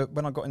like, and I remember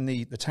when I got in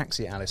the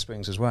taxi at Alice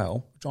Springs as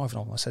well, driving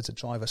on, I said to the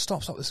driver,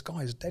 stop, this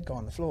guy is a dead guy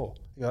on the floor.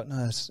 You're like,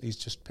 no, he's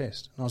just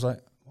pissed. And I was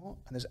like, what?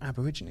 And there's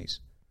Aborigines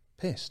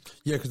pissed.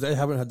 Yeah, because they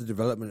haven't had the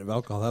development of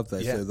alcohol, have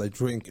they? Yeah. So they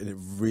drink and it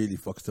really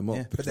fucks them up.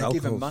 Yeah, but they're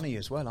given money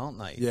as well, aren't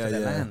they? Yeah, for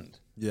their land.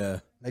 Yeah.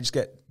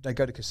 They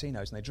go to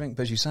casinos and they drink.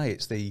 But as you say,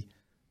 it's they've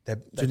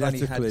only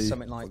had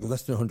something like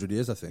less than 100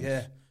 years, I think.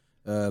 Yeah.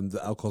 The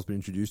alcohol's been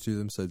introduced to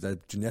them, so they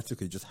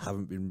genetically just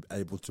haven't been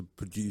able to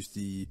produce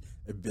the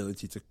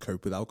ability to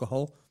cope with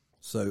alcohol.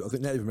 So I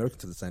think Native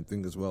Americans did the same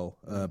thing as well,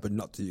 but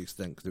not to the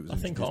extent because it was. I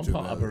think I'm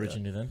part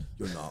Aborigine then.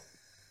 You're not.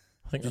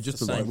 I think you're that's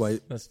just the right way.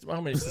 It's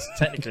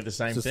technically the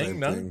same thing,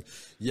 no? Thing.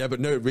 Yeah,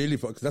 but no, really,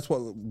 because that's what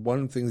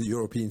one thing the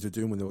Europeans were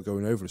doing when they were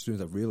going over. As soon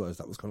as I realised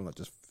that was kind of like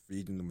just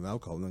feeding them with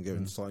alcohol and then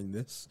going sign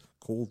this,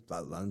 called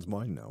that land's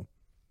mine now.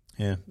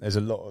 Yeah, there's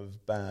a lot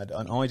of bad,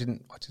 and I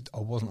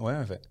wasn't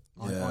aware of it.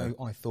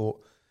 I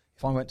thought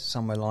if I went to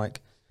somewhere like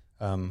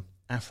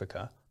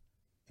Africa,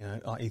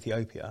 like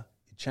Ethiopia,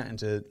 chatting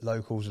to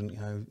locals,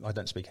 and I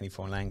don't speak any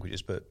foreign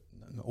languages, but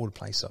all the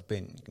places I've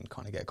been, you can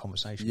kind of get a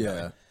conversation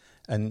going,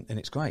 and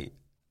it's great.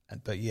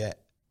 But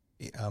yet,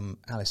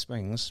 Alice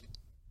Springs,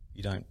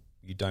 you don't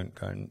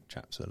go and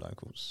chat to the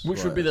locals,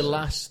 which would be the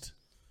last.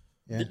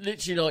 Yeah.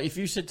 Literally, like if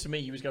you said to me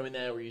you was going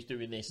there or you was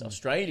doing this,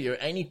 Australia at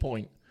any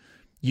point,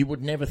 you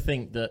would never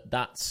think that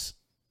that's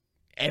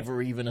ever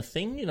even a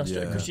thing in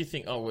Australia because you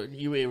think, oh, well,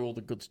 you hear all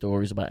the good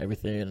stories about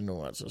everything and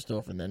all that sort of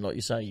stuff, and then, like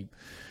you say,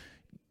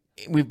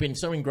 we've been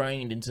so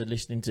ingrained into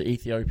listening to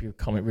Ethiopia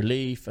Comic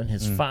Relief and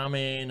there's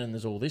famine and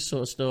there's all this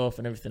sort of stuff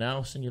and everything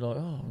else, and you're like,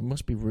 oh, it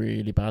must be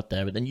really bad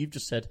there. But then you've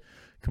just said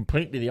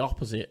completely the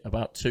opposite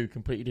about two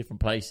completely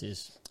different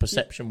places,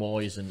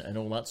 perception-wise and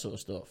all that sort of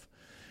stuff.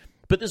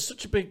 But there's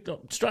such a big...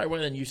 Straight away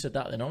then you said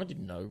that, then I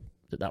didn't know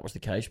that was the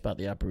case about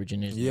the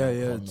Aborigines.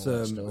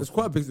 It's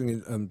quite a big thing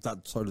in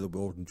that side of the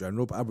world in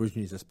general, but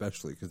Aborigines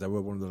especially, because they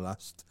were one of the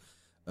last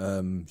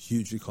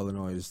hugely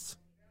colonised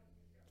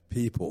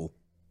people.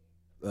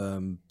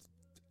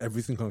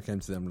 Everything kind of came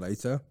to them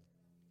later,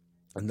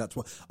 and that's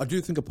what I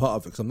do think a part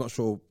of it, because I'm not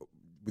sure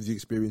with the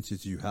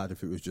experiences you had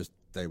if it was just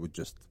they were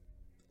just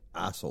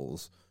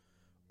assholes,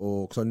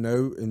 or because I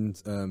know in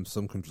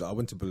some countries, I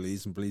went to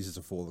Belize, and Belize is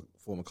a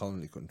former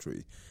colony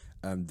country,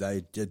 and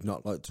they did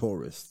not like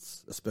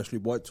tourists, especially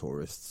white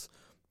tourists,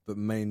 but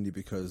mainly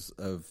because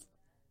of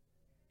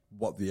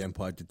what the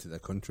empire did to their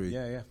country.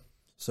 Yeah.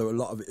 So a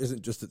lot of it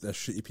isn't just that they're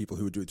shitty people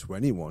who would do it to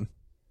anyone.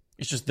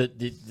 It's just that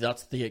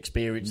that's the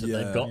experience that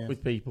they've got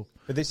with people.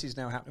 But this is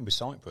now happening with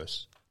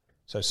Cyprus.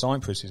 So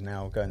Cyprus is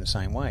now going the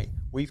same way.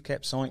 We've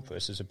kept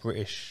Cyprus as a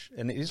British,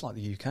 and it is like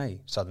the UK,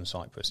 Southern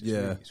Cyprus.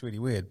 It's really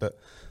weird. But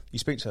you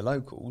speak to the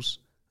locals,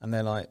 and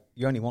they're like,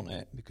 you only want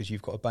it because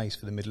you've got a base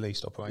for the Middle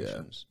East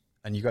operations.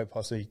 And you go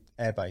past the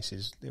air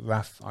bases, the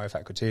RAF,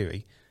 Arafat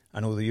Qatari,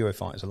 and all the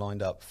Eurofighters are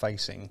lined up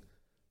facing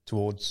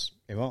towards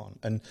Iran.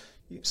 And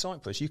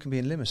Cyprus, you can be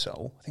in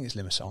Limassol, I think it's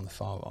Limassol on the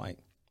far right,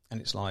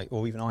 and it's like,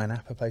 or even Ayia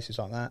Napa, places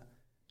like that.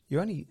 You're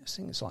only, I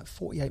think it's like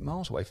 48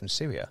 miles away from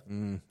Syria.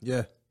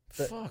 Yeah.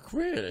 Fuck,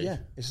 really? Yeah,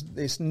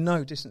 it's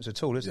no distance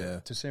at all, is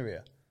it, to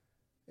Syria?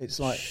 It's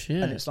like,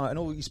 Shit. and it's like, and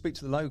all you speak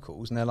to the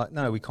locals, and they're like,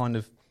 no, we kind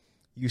of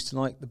used to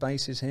like the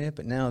bases here,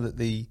 but now that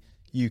the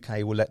UK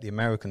will let the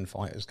American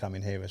fighters come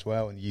in here as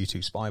well, and the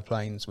U-2 spy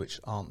planes, which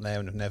aren't there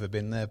and have never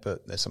been there,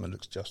 but there's someone that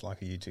looks just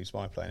like a U-2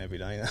 spy plane every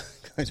day that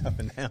goes up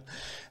and down,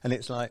 and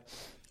it's like,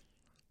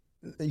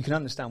 you can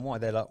understand why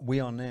they're like,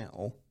 we are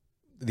now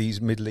these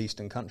Middle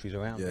Eastern countries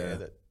around here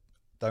that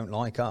don't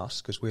like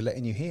us because we're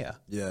letting you here.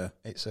 Yeah.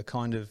 It's a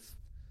kind of,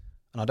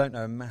 and I don't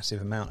know a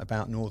massive amount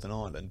about Northern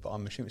Ireland, but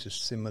I'm assuming it's a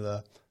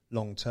similar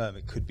long term.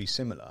 It could be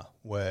similar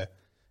where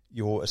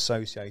you're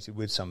associated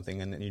with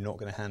something and then you're not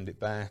going to hand it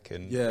back.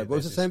 And yeah, but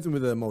it's the same thing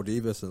with the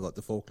Maldives and like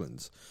the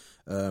Falklands.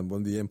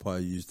 When the Empire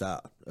used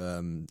that,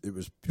 it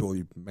was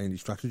purely mainly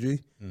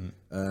strategy.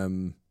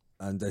 And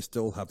they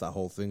still have that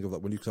whole thing of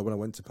like when I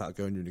went to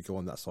Patagonia and you go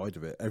on that side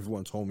of it,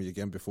 everyone told me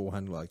again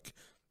beforehand, like,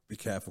 be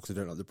careful because they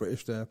don't like the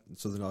British there in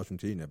southern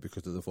Argentina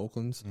because of the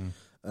Falklands.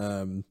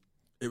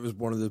 It was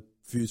one of the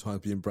few times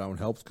being brown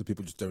helped because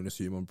people just don't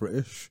assume I'm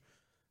British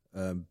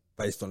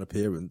based on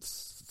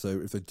appearance.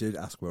 So if they did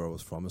ask where I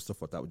was from and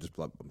stuff like that, would just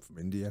be like, I'm from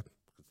India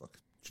because like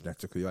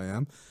genetically I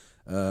am.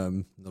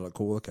 They're like,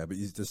 cool, okay, but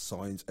there's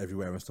signs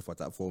everywhere and stuff like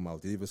that for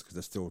Maldives because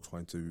they're still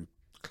trying to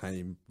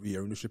claim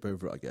re-ownership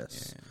over it, I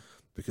guess. Yeah.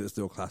 Because it's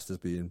still classed as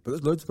being, but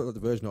there's loads of like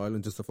the Virgin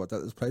Islands and stuff like that.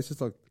 There's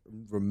places like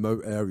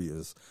remote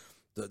areas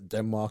that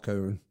Denmark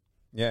own,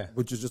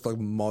 which is just like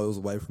miles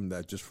away from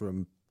there, just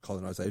from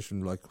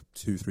colonization, like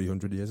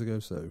 200-300 years ago.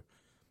 So,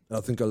 I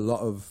think a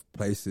lot of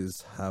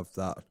places have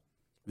that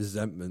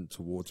resentment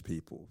towards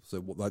people.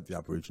 So, like the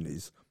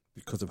Aborigines,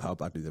 because of how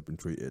badly they've been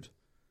treated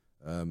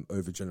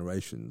over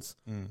generations,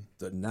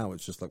 that now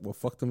it's just like, well,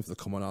 fuck them if they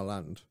come on our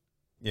land.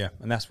 Yeah,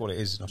 and that's what it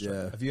is in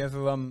Australia. Yeah. Have you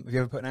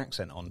ever put an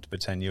accent on to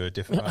pretend you're a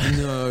different?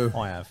 No,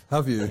 I have.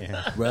 Have you?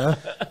 Yeah. Where?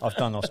 I've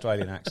done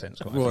Australian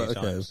accents quite a few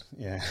times.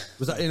 Yeah.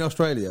 Was that in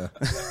Australia?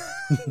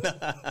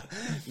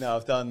 No,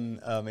 I've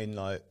done in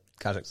like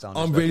Kazakhstan.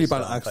 I'm really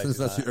bad at accents.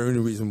 That's the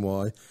only reason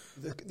why.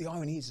 The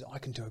irony is I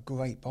can do a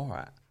great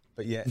Borat.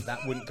 But yeah,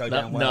 that wouldn't go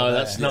down well. No,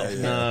 that's not.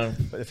 No.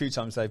 But a few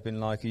times they've been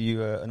like, "Are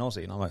you an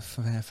Aussie?" And I'm like,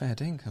 "Fair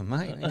dinkum,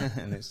 mate."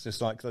 And it's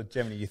just like,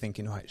 generally you're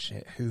thinking, "Right,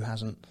 shit, who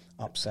hasn't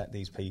upset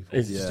these people?"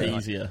 It's just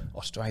easier. Like,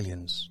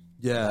 Australians,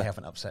 they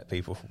haven't upset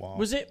people for a while.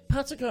 Was it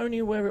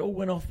Patagonia where it all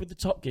went off with the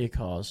Top Gear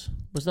cars?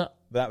 Was that?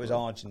 That was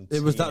Argentina.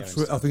 It was that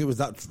trip. I think it was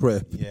that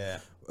trip. Yeah.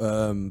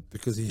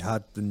 Because he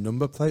had the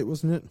number plate,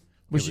 wasn't it?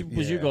 Was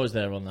you guys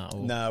there on that?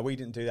 Or? No, we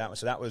didn't do that one.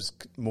 So that was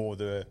more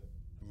the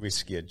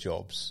riskier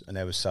jobs, and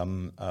there was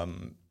some.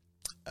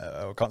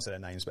 I can't say their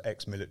names, but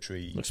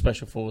ex-military, like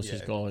special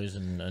forces guys,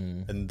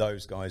 and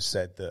those guys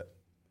said that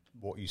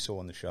what you saw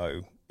on the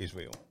show is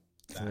real.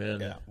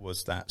 Really? Yeah,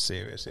 was that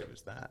serious? It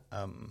was that,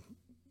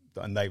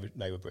 and they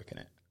were bricking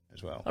it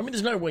as well. I mean,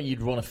 there's no way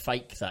you'd want to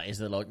fake that, is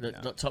there? Like,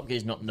 Top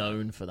Gear's not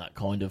known for that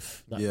kind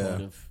of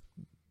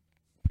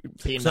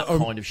being that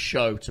kind of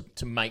show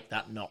to make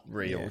that not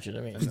real. Do you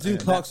know what I mean?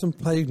 Didn't Clarkson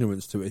play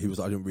ignorance to it? He was,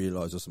 I didn't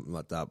realise, or something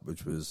like that,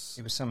 which was...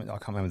 It was something, I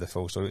can't remember the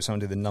full story. It was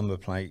something, the number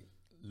plate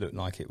looked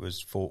like it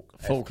was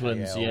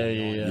Falklands,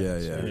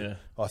 yeah.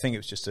 I think it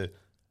was just a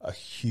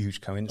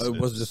huge coincidence. Oh,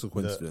 it was just a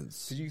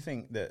coincidence. Did you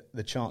think that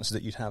the chances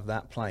that you'd have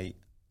that plate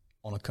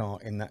on a car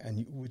in that,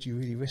 and would you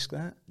really risk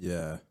that?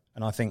 Yeah.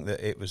 And I think that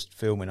it was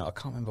filming, I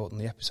can't remember what on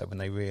the episode when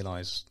they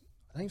realised,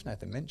 I don't even know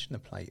if they mentioned the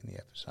plate in the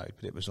episode,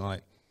 but it was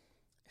like,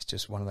 it's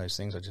just one of those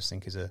things I just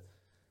think is a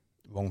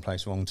wrong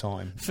place, wrong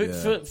time. For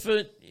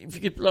if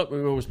you could, like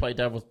we always play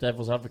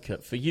devil's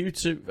advocate, for you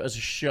to, as a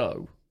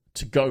show,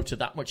 to go to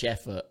that much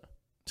effort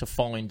to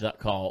find that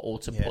car or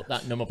to put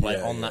that number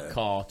plate on that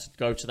car, to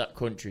go to that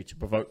country to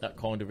provoke that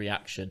kind of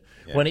reaction,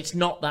 when it's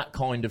not that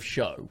kind of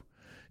show.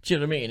 Do you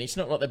know what I mean? It's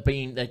not like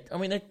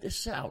they're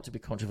set out to be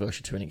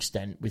controversial to an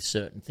extent with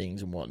certain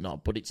things and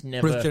whatnot, but it's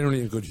never... But it's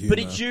generally a good humour. But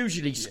it's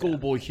usually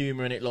schoolboy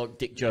humour in it, like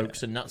dick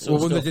jokes and that sort of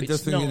stuff. Well, when they did the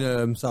thing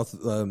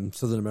in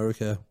Southern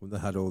America, when they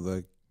had all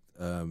the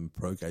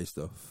pro-gay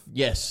stuff.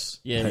 Yes,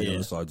 on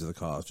the sides of the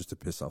cars just to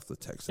piss off the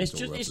Texans.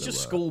 It's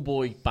just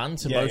schoolboy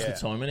banter most of the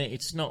time, isn't it?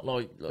 It's not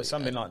like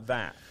something like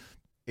that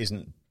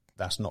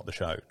that's not the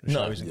show. The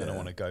show isn't going to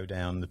want to go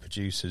down. The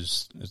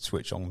producers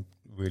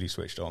really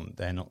switched on.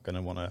 They're not going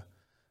to want to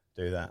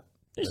do that.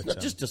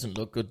 It just doesn't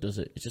look good, does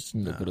it? It just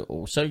doesn't look good at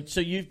all. So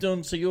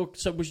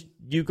was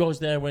you guys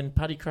there when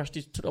Paddy crashed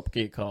his Top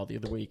Gear car the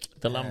other week,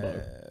 the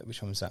Lambo?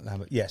 Which one was that,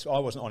 Lambo? Yes, I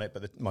wasn't on it,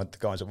 but the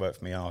guys that work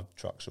for me, our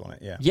trucks were on it.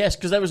 Yeah. Yes,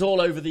 because they was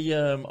all over the.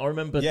 I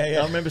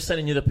remember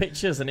sending you the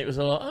pictures, and it was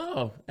all like,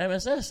 oh,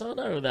 MSS, I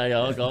know who they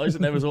are, guys,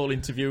 and they was all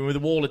interviewing with the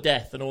Wall of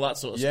Death and all that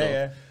sort of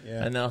stuff.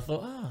 Yeah. And I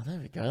thought, oh, there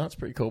we go, that's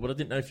pretty cool. But I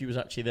didn't know if you was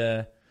actually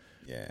there,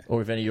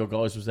 or if any of your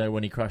guys was there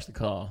when he crashed the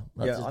car.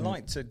 I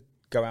like to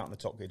go out on the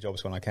Top Gear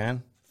jobs when I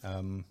can.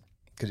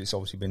 Because it's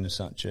obviously been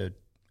such a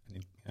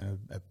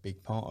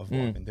big part of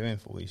what I've been doing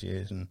for all these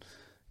years, and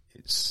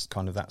it's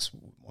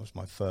was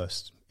my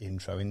first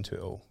intro into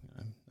it all.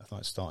 I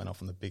thought starting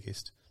off on the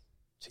biggest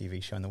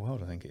TV show in the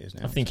world, I think it is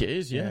now. I think it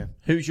is, yeah.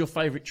 Who's your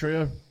favourite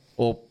trio?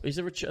 Or is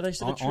there are they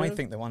still a trio? I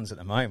think the ones at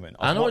the moment.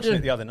 I was watching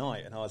it the other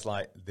night and I was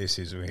like, this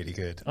is really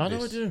good. I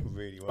know I do.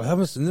 Really well. I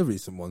haven't seen the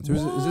recent ones.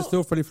 Is it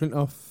still Freddie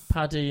Flintoff?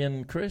 Paddy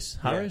and Chris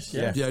Harris?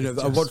 Yeah, no,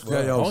 I watched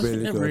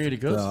really good. Really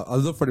good. I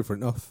love Freddie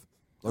Flintoff.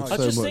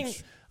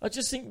 I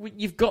just think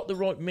you've got the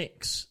right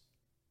mix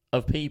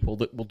of people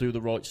that will do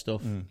the right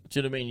stuff. Do you know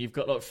what I mean? You've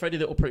got like Freddie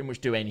that will pretty much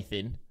do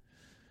anything.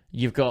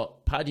 You've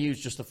got Paddy,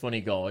 who's just a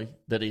funny guy,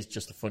 that is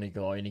just a funny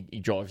guy, and he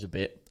drives a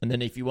bit. And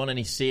then if you want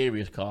any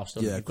serious cast,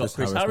 you've got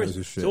Chris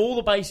Harris. So all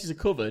the bases are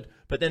covered,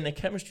 but then their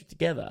chemistry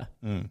together,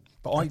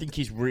 but I think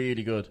he's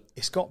really good.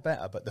 It's got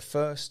better, but the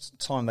first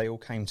time they all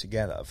came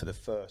together for the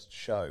first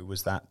show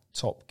was that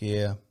Top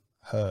Gear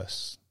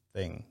hearse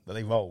thing that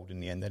they rolled in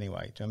the end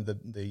anyway. Do you remember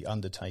the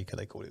Undertaker,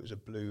 they called it was a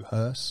blue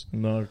hearse?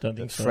 No, don't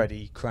think so.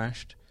 Freddie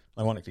crashed.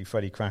 Ironically,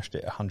 Freddie crashed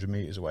it 100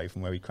 metres away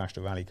from where he crashed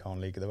a rally car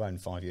in League of Their Own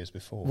 5 years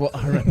before. Well,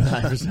 I remember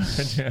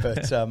that.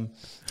 But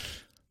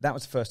that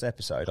was the first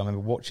episode. I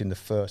remember watching the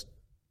first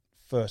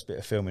bit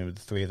of filming with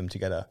the three of them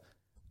together,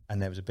 and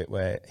there was a bit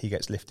where he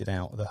gets lifted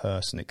out of the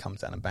hearse and it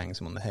comes down and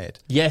bangs him on the head.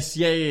 Yes,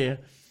 yeah.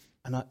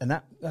 And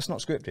that's not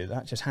scripted.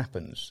 That just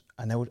happens.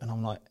 And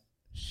I'm like,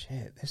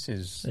 shit, this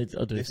is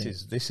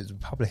the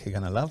public are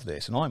going to love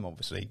this. And I'm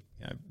obviously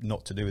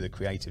not to do with the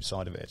creative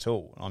side of it at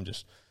all. I'm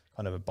just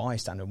kind of a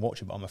bystander and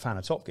watching, but I'm a fan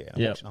of Top Gear.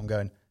 And I'm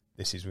going,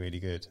 this is really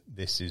good.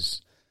 This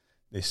is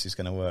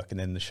going to work. And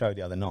then the show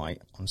the other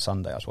night on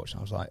Sunday, I was watching.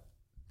 I was like,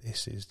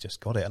 this is just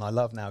got it. And I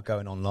love now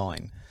going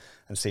online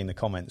and seeing the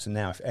comments. And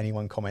now, if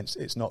anyone comments,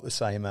 it's not the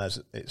same as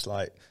it's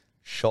like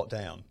shot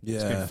down. Yeah.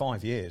 It's been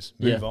 5 years.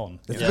 Move on.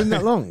 It's been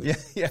that long.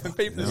 Yeah. And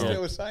people are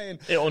still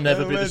saying it'll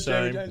never be the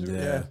same.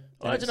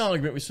 I had an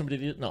argument with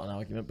somebody. Not an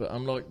argument, but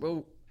I'm like,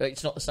 well,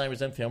 it's not the same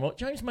as anything. I'm like,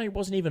 James May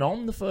wasn't even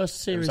on the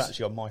first series. It was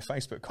actually on my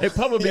Facebook comment. It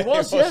probably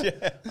was,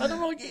 yeah. And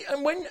I'm like,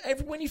 and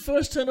when he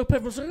first turned up,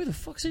 everyone's like, who the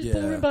fuck's this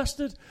boring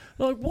bastard?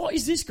 Like, what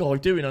is this guy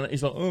doing? And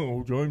he's like,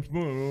 oh, James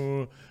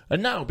May.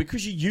 And now,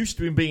 because you're used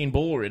to him being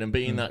boring and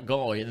being that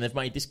guy, and they've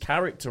made this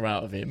character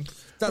out of him.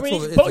 That's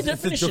what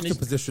it's a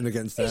juxtaposition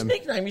against them. His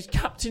nickname is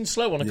Captain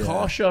Slow on a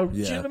car show. Do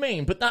you know what I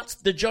mean? But that's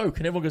the joke,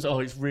 and everyone goes, oh,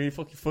 it's really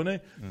fucking funny.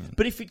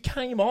 But if it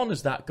came on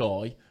as that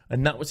guy,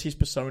 and that was his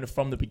persona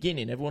from the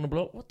beginning, everyone would be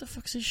like, what the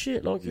fuck's this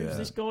shit? Like, who's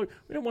this guy?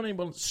 We don't want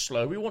anyone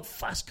slow. We want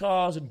fast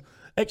cars and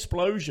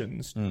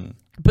explosions.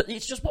 But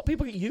it's just what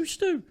people get used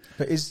to.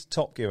 But is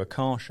Top Gear a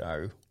car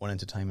show or an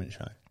entertainment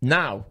show?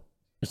 Now,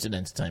 it's an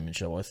entertainment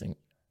show, I think.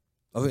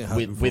 I think it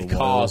has with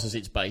cars as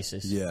its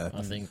basis. Yeah.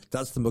 I think.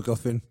 That's the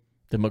MacGuffin.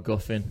 The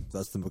MacGuffin.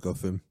 That's the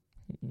MacGuffin.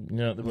 You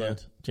know the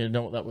word? Do you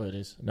know what that word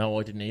is? No,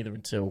 I didn't either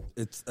until...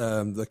 It's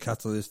the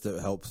catalyst that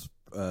helps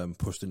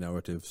push the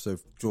narrative. So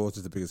Jaws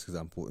is the biggest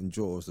example. In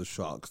Jaws, the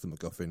shark's the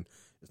MacGuffin.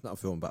 It's not a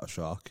film about a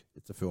shark.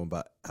 It's a film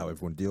about how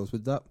everyone deals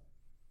with that.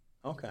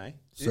 Okay.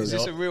 So is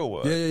this a real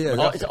word? Yeah.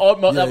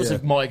 That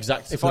was my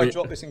exact... If I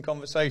drop this in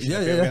conversation...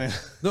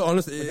 No,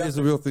 honestly, it is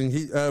a real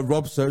thing.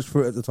 Rob searched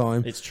for it at the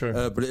time. It's true.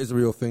 But it is a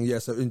real thing, yeah.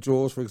 So in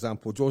Jaws, for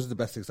example, Jaws is the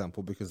best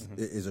example because it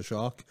is a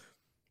shark.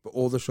 But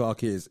all the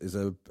shark is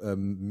a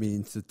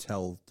means to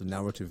tell the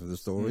narrative of the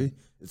story.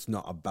 It's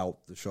not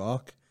about the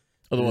shark.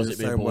 Otherwise it'd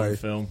be a boring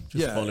film,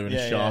 just following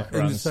a shark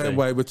around. In the same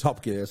way with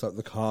Top Gear, it's like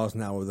the cars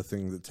now are the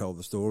thing that tell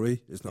the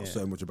story. It's not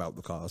so much about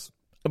the cars.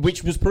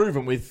 Which was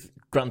proven with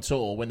Grand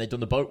Tour when they'd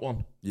done the boat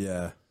one.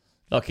 Yeah.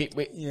 But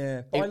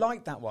I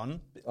liked that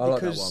one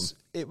because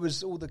it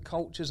was all the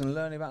cultures and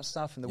learning about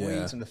stuff and the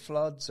weeds and the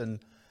floods and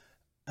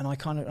I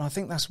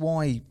think that's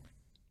why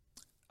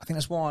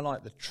I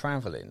like the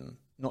travelling,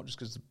 not just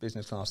because of the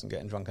business class and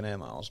getting drunk on air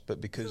miles, but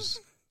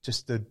because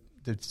just the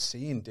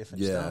seeing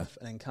different stuff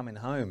and then coming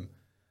home.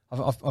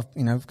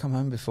 I've come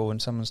home before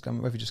and someone's come,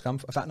 where have you just come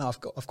from? In fact, no,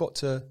 I've got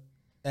to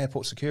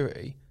airport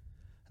security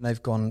and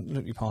they've gone,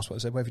 look at your passport, I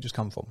said, where have you just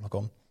come from? And I've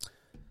gone,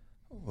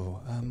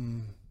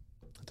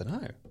 I don't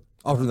know.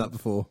 I've done that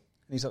before.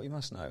 And he's like, you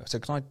must know. I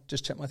said, can I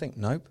just check my thing?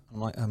 Nope.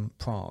 I'm like,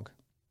 Prague.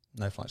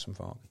 No flights from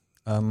Prague.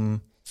 I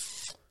don't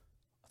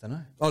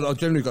know. Oh, I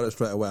generally got it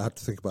straight away. I had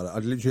to think about it. I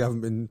literally haven't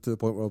been to the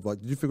point where I'm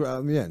like, did you figure it out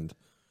in the end?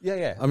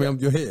 Yeah. I mean,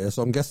 you're here,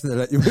 so I'm guessing they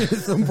let you in at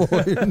some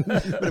point.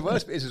 But the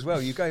worst bit is as well,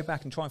 you go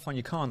back and try and find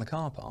your car in the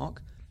car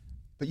park,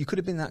 but you could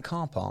have been in that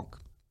car park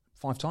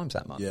 5 times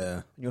that month. Yeah.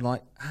 And you're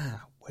like,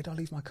 where did I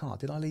leave my car?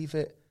 Did I leave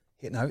it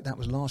here? No, that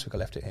was last week I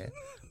left it here.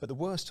 But the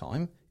worst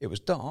time, it was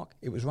dark,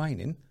 it was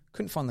raining,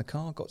 couldn't find the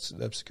car, got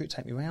the security to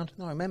take me around,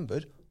 and I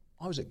remembered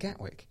I was at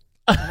Gatwick.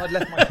 And I'd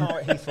left my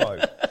car at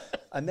Heathrow.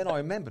 And then I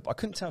remembered, but I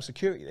couldn't tell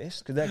security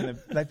this, because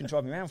they've been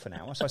driving me around for an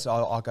hour. So I said,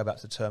 I'll go back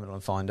to the terminal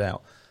and find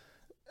out.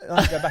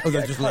 I go back and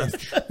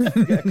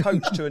get a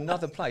coach to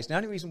another place. The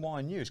only reason why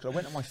I knew is because I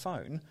went on my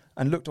phone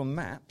and looked on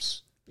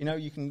maps. You know,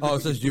 you can...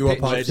 it says you are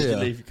parked here.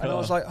 And I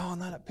was like, oh,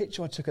 no, that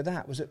picture I took of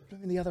that was at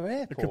the other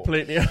airport.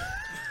 Completely...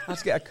 I had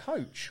to get a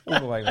coach all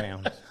the way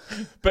around.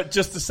 But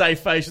just to save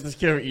face with the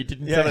security, you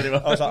didn't tell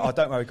anyone. I was like,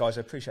 don't worry, guys,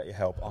 I appreciate your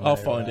help. I'll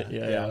find it.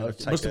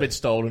 It must have been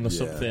stolen or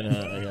something.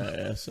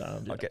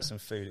 I'll get some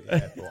food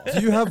at the airport.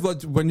 Do you have,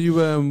 like, when you,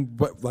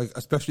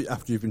 especially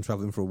after you've been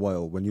travelling for a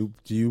while,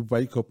 do you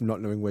wake up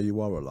not knowing where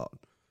you are a lot?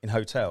 In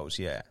hotels,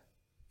 yeah.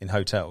 In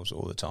hotels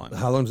all the time.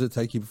 How long does it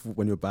take you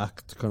when you're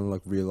back to kind of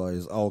like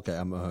realise, okay,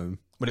 I'm at home?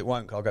 But it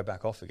won't, 'cause I'll go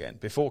back off again.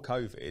 Before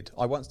COVID,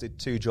 I once did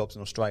 2 jobs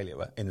in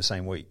Australia in the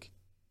same week.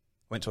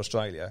 Went to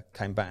Australia,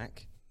 came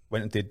back,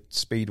 went and did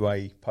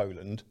Speedway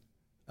Poland,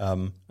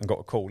 and got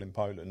a call in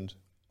Poland.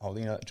 Oh,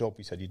 that job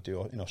you said you'd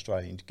do in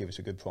Australia, you'd give us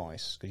a good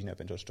price because you've never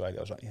been to Australia.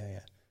 I was like,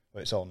 yeah.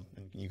 Well, it's on,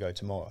 and you go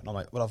tomorrow. And I'm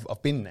like, well,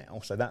 I've been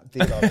now, so that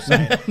deal I was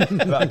saying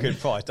about a good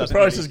price doesn't. The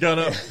price has gone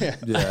up.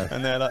 Yeah.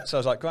 And they're like, so I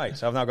was like, great.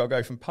 So I've now got to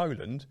go from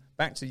Poland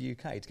back to the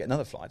UK to get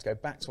another flight to go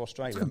back to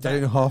Australia. It's a day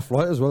and a half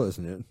flight as well,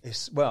 isn't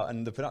it?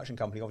 And the production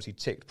company obviously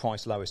ticked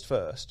price lowest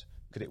first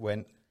because it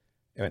went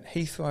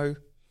Heathrow,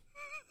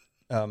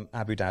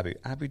 Abu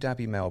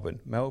Dhabi,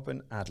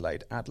 Melbourne,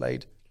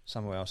 Adelaide,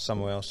 somewhere else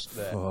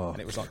there, and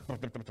it was like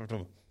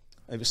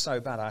it was so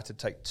bad I had to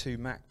take 2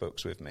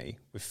 MacBooks with me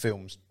with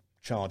films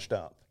charged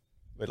up,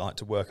 but like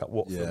to work out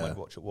what film I'd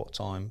watch at what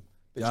time.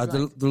 Yeah,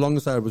 the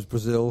longest I had was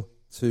Brazil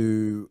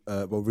to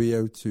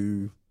Rio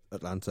to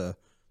Atlanta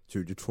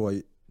to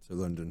Detroit to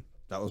London.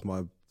 That was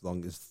my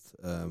longest.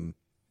 And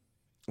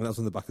that was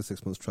on the back of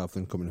 6 months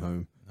travelling, coming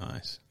home.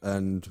 Nice.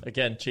 And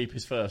again,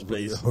 cheapest first,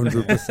 please.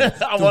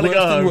 100%. I want to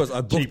go home.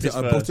 I booked it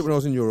when I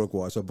was in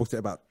Uruguay, so I booked it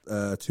about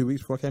 2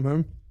 weeks before I came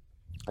home.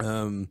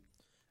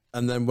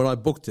 And then when I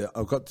booked it,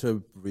 I got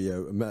to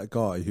Rio and met a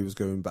guy who was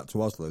going back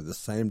to Oslo the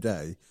same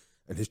day,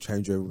 and his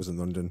changeover was in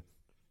London.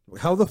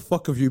 How the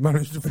fuck have you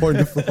managed to find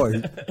a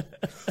flight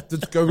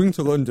that's going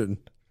to London?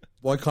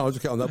 Why can't I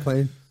just get on that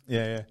plane?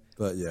 Yeah.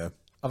 But yeah,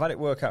 I've had it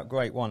work out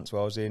great once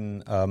where I was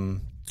in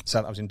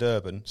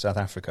Durban, South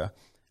Africa,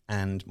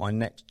 and my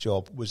next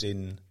job was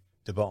in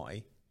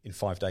Dubai in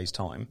 5 days'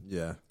 time.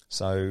 Yeah.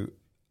 So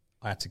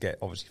I had to get,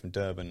 obviously, from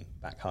Durban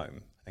back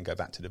home and go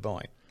back to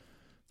Dubai.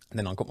 And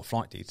then I got my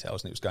flight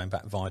details, and it was going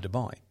back via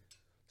Dubai.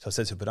 So I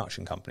said to the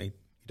production company,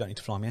 you don't need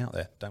to fly me out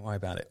there. Don't worry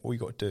about it. All you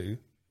got to do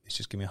is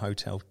just give me a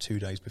hotel 2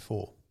 days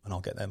before, and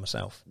I'll get there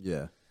myself.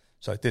 Yeah.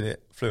 So I did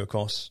it, flew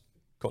across,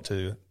 got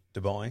to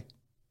Dubai,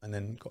 and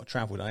then got a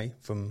travel day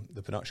from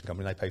the production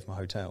company. They paid for my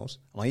hotels.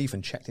 And I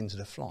even checked into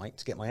the flight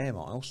to get my air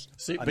miles.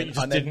 But you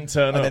just didn't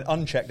turn up. And then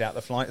unchecked out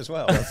the flight as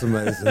well. That's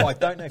amazing. Well, I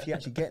don't know if you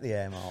actually get the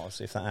air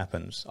miles if that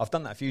happens. I've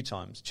done that a few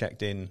times,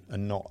 checked in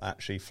and not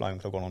actually flown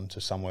because I've gone on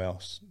to somewhere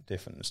else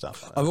different and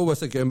stuff like that. I've always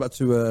said, going back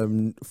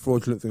to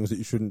fraudulent things that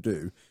you shouldn't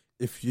do,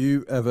 if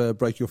you ever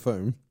break your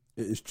phone,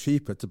 it is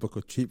cheaper to book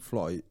a cheap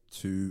flight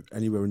to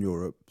anywhere in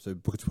Europe. So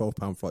book a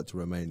 £12 flight to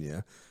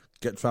Romania,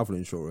 get travel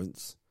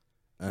insurance,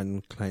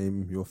 and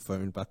claim your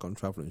phone back on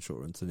travel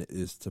insurance, and it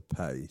is to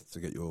pay to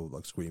get your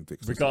screen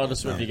fixed.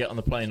 Regardless of whether you get on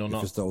the plane or not.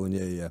 If it's stolen,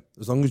 yeah.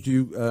 As long as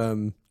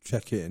you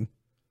check in,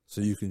 so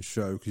you can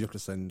show, because you have to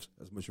send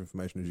as much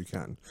information as you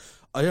can.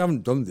 I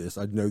haven't done this.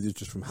 I know this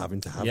just from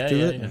having to do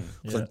it.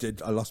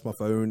 Because I lost my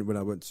phone when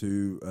I went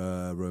to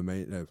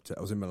Romania. No, I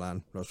was in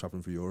Milan when I was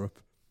traveling for Europe.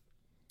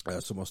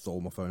 Someone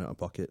stole my phone out of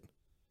pocket.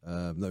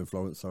 No, in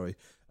Florence, sorry.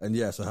 And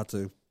yes, I had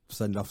to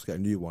send off to get a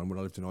new one. When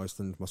I lived in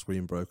Iceland, my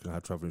screen broke and I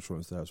had travel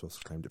insurance there, so I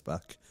claimed it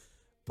back.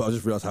 But I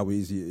just realised how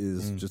easy it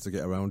is just to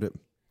get around it.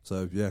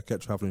 So yeah, get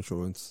travel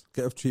insurance,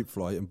 get a cheap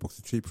flight and book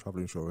the cheap travel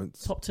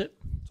insurance. Top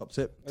tip.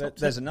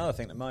 There's another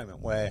thing at the moment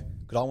where,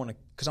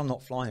 because I'm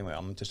not flying anywhere,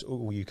 I'm just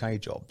all UK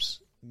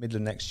jobs. Middle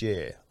of next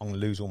year, I'm going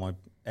to lose all my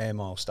air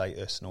mile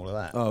status and all of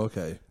that. Oh,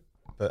 okay.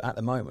 But at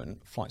the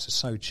moment, flights are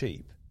so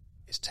cheap,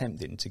 it's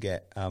tempting to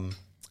get,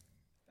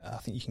 I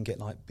think you can get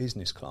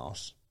business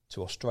class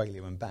to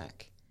Australia and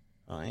back.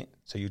 Right,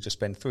 so you just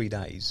spend 3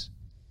 days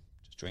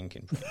just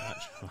drinking, pretty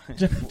much. Right?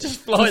 just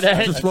fly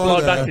there, just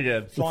fly back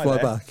again.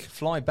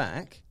 Fly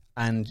back,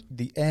 and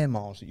the air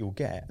miles that you'll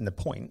get and the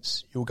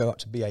points, you'll go up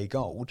to BA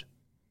Gold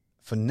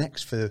for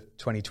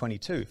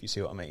 2022, if you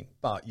see what I mean.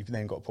 But you've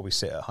then got to probably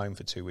sit at home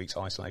for 2 weeks,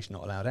 isolation,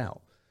 not allowed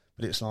out.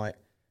 But it's like,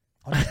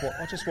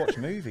 I just watch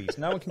movies.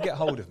 No one can get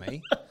hold of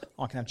me.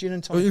 I can have gin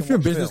and tonic. Well, if you're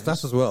in business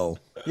class as well.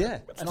 Yeah,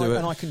 and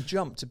I can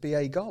jump to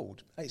BA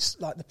Gold. It's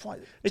like the price.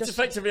 It's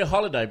effectively a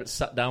holiday, but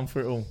sat down for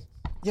it all.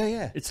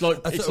 Yeah. It's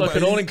like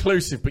an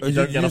all-inclusive, but you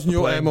don't get off the plane. Using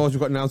your air miles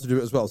you've got now to do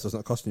it as well, so it's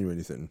not costing you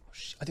anything.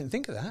 I didn't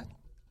think of that.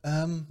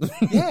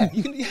 Yeah,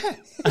 you can.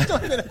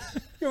 Yeah,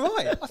 you're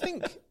right. I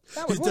think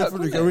that would work.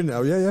 Definitely going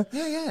now.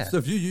 Yeah. So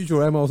if you use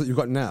your air miles that you've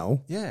got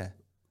now, yeah.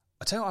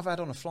 I tell you what I've had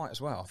on a flight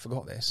as well. I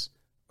forgot this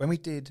when we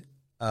did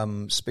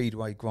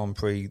Speedway Grand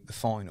Prix, the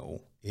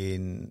final. I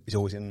think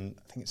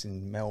it's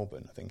in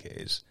Melbourne, I think it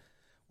is.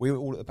 We were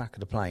all at the back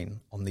of the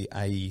plane on the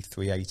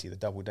A380, the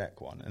double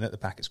deck one, and at the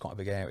back it's quite a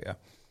big area.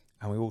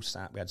 And we all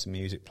sat, we had some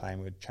music playing,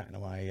 we were chatting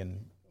away,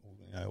 and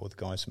all the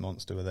guys from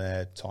Monster were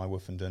there, Ty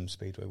Woofenden,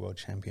 Speedway World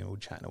Champion, all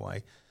chatting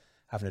away,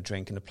 having a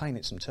drink. And the plane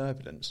hit some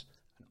turbulence,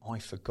 and I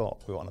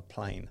forgot we were on a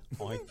plane.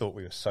 I thought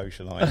we were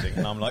socialising,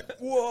 and I'm like,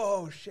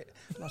 whoa, shit.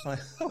 And I was like,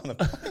 on a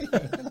plane?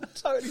 I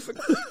totally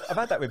forgot. I've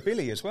had that with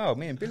Billy as well.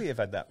 Me and Billy have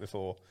had that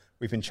before.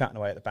 We've been chatting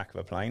away at the back of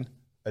a plane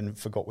and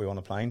forgot we were on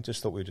a plane,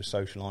 just thought we were just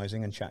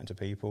socialising and chatting to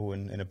people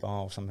and in a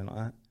bar or something like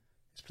that.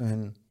 It's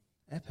been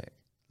epic.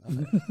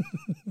 Love it.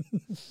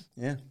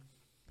 Yeah.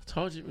 I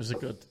told you it was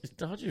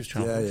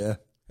travelled. Yeah.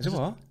 Is it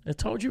what? I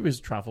told you he was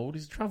travelled.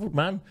 He's a travelled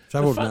man.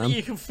 Travelled the fact man. that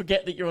you can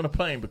forget that you're on a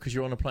plane because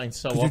you're on a plane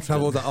so often. You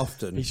travel that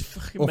often. He's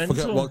fucking or mental.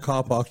 Forget what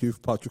car park you've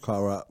parked your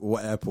car at,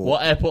 what airport.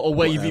 Or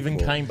where you've airport.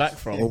 even came back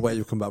from. Or where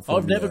you've come back from.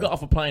 I've never got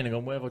off a plane and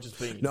gone, where have I just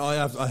been? No, I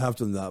have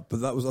done that.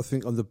 But that was, I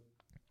think, on the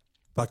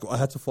back. I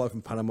had to fly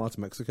from Panama to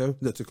Mexico,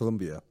 to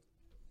Colombia.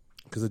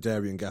 Because of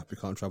Darien Gap, you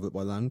can't travel it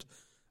by land.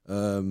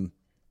 And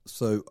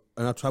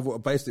I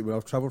traveled, basically, when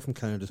I've travelled from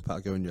Canada to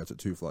Patagonia, I took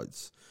 2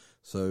 flights.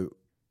 So,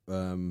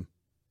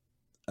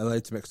 LA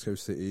to Mexico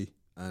City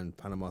and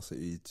Panama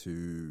City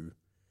to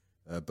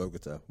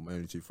Bogota, my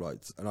only 2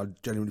 flights. And I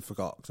genuinely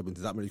forgot, because I've been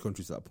to that many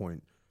countries at that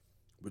point,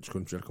 which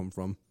country I'd come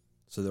from.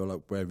 So they were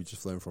like, where have you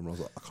just flown from? And I was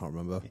like, I can't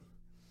remember.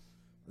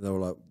 And they were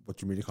like, what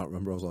do you mean you can't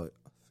remember? I was like,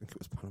 I think it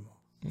was Panama.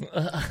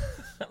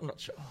 I'm not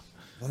sure.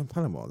 Was I in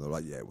Panama? And they were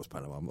like, yeah, it was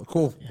Panama. I'm like,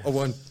 cool, yes. I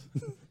won.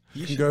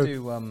 You should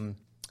do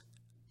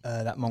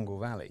that Mongol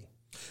Rally.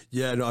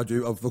 Yeah, no, I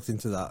do. I've looked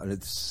into that, and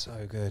it's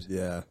so good.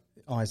 Yeah.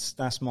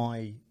 That's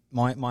my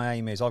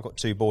aim is I've got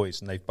 2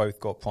 boys and they've both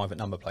got private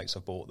number plates.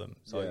 I've bought them.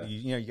 So Yeah.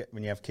 you get,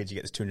 when you have kids, you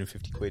get this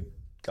 £250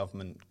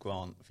 government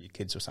grant for your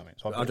kids or something.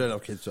 So I don't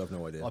have kids, so I have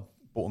no idea. I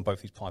bought them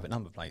both these private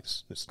number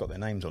plates that's got their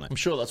names on it. I'm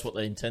sure that's what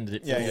they intended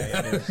it for.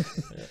 Yeah.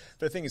 But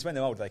the thing is, when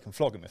they're older, they can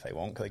flog them if they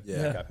want, because they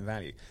go up in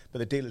value. But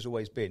the deal has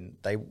always been,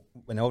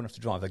 when they're old enough to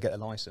drive, they get a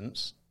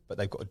licence, but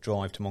they've got to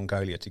drive to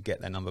Mongolia to get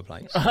their number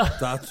plates.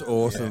 That's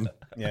awesome.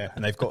 Yeah,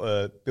 and they've got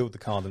to build the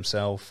car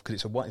themselves,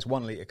 because it's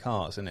 1 litre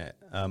cars, isn't it?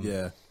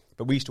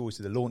 But we used to always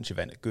do the launch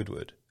event at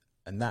Goodwood,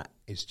 and that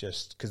is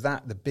just because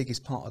the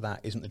biggest part of that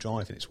isn't the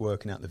driving; it's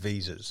working out the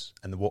visas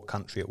and what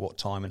country at what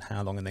time and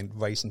how long, and then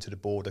racing to the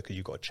border because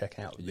you've got to check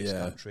out this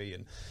country.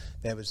 And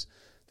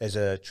there's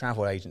a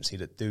travel agency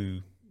that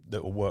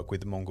will work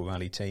with the Mongol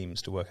Rally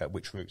teams to work out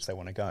which routes they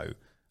want to go.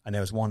 And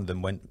there was one of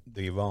them went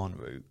the Iran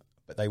route,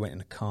 but they went in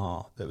a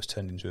car that was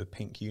turned into a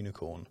pink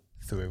unicorn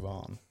through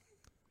Iran.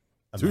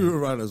 Through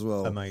Iran as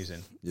well.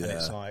 Amazing. Yeah. And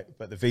it's like,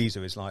 but the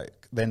visa is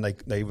like, then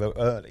they were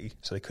early,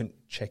 so they couldn't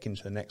check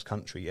into the next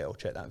country yet or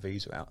check that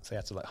visa out. So they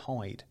had to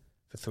hide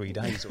for 3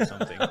 days or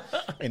something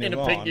in Iran,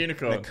 a pink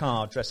unicorn. in a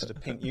car dressed as a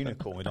pink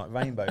unicorn with like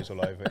rainbows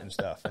all over it and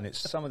stuff. And it's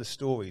some of the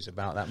stories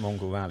about that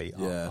Mongol Rally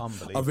are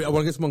unbelievable. I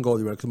want to get to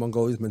Mongolia, because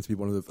Mongolia is meant to be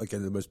one of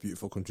the most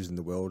beautiful countries in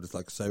the world. It's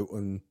like so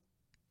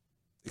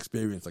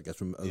unexperienced, I guess,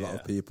 from a lot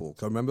of people.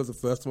 I remember the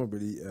first time I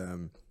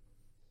really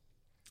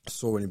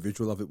saw any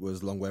visual of it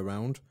was Long Way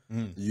Round,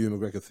 the Ewan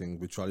McGregor thing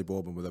with Charlie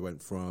Bauman, where they went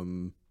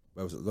from,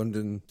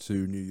 London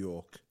to New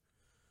York,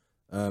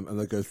 and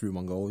they go through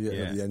Mongolia,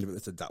 and at the end of it they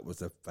said that was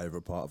their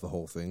favourite part of the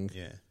whole thing.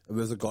 Yeah. And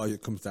there's a guy who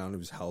comes down of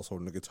his house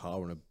holding a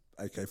guitar and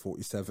a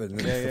AK-47 and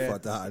stuff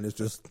like that, and it's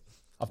just...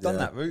 I've done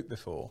that route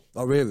before.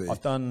 Oh, really?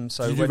 I've done...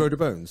 So did you do Road of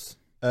Bones?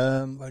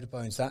 Road of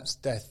Bones, that's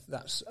death,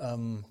 that's...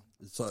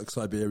 It's like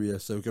Siberia,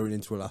 so going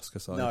into Alaska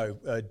side.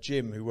 No,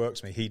 Jim, who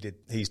works with me,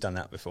 he's done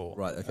that before.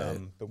 Right, okay.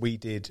 But we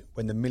did,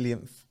 when the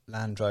millionth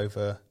Land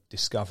Rover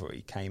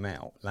Discovery came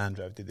out, Land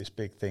Rover did this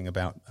big thing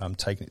about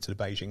taking it to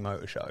the Beijing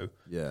Motor Show.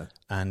 Yeah.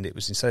 And it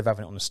was, instead of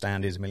having it on the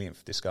stand as a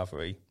millionth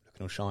Discovery,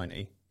 looking all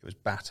shiny, it was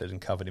battered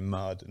and covered in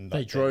mud. And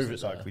they drove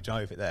it there. We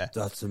drove it there.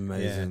 That's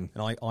amazing.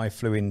 Yeah. And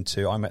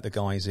I met the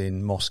guys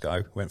in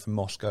Moscow, went from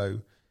Moscow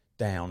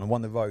down, and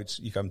one of the roads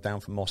you come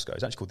down from Moscow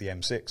is actually called the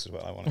M6 as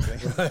well, I want to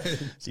say.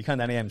 So you come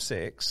down the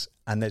M6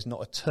 and there's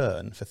not a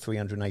turn for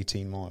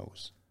 318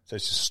 miles, so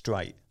it's just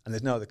straight and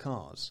there's no other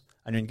cars,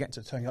 and when you get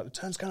to the turn, you're like, the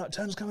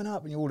turn's coming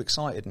up, and you're all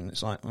excited, and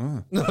it's like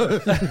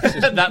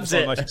that's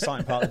the most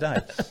exciting part of the day.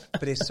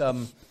 But it's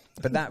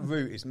but that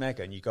route is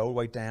mega, and you go all the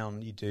way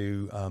down, you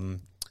do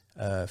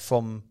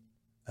from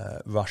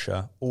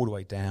Russia all the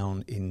way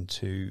down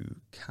into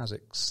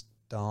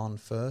Kazakhstan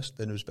first,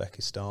 then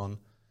Uzbekistan,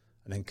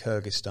 and then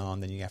Kyrgyzstan,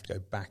 then you have to go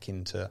back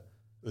into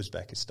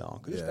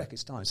Uzbekistan. Because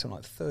Uzbekistan is something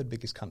like the 3rd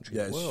biggest country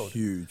in the world. It's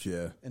huge,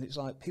 And it's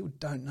like, people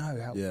don't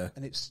know how... Yeah.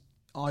 And it's...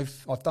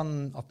 I've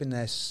been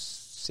there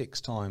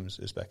 6 times,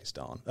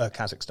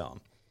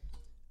 Kazakhstan.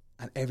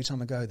 And every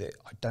time I go there,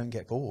 I don't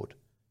get bored.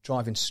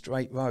 Driving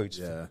straight roads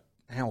for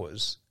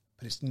hours,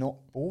 but it's not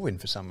boring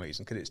for some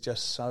reason, because it's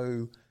just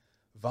so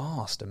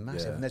vast and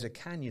massive. And there's a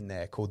canyon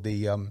there called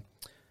the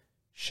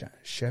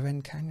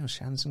Sheren Canyon or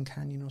Shansen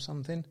Canyon or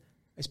something.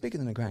 It's bigger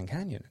than the Grand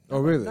Canyon. Oh,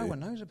 really? No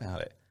one knows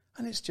about it.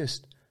 And it's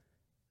just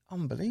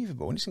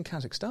unbelievable. And it's in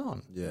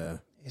Kazakhstan. Yeah.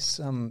 It's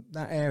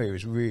that area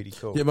is really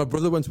cool. Yeah, my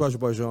brother went to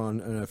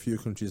Azerbaijan and a few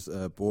countries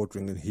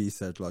bordering, and he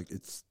said, like,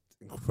 it's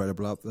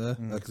incredible out there,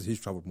 because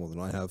he's travelled more than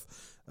I have.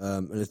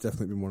 And it's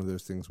definitely been one of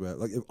those things where,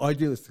 like,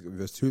 idealistically,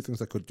 there's 2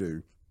 things I could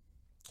do.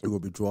 It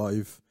would be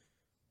drive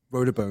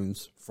Road of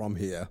Bones from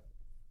here,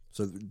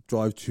 so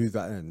drive to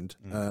that end,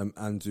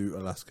 and do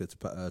Alaska to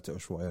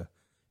Ushuaia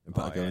in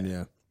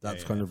Patagonia.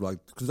 That's kind of like,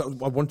 because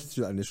I wanted to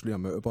do that initially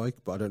on motorbike,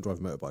 but I don't drive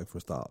a motorbike for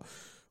a start,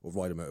 or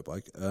ride a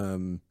motorbike.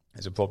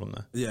 There's a problem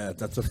there. Yeah,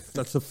 that's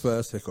the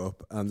first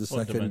hiccup, and the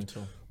second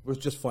was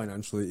just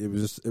financially.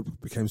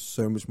 It became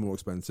so much more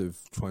expensive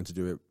trying to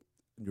do it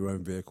in your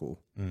own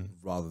vehicle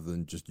rather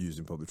than just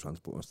using public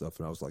transport and stuff.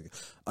 And I was like,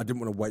 I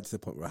didn't want to wait to the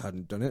point where I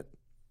hadn't done it.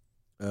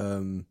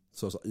 So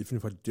I was like, even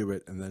if I do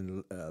it and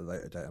then at a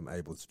later date I'm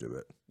able to do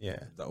it,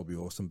 that would be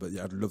awesome. But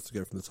yeah, I'd love to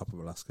go from the top of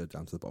Alaska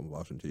down to the bottom of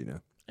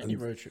Argentina. Any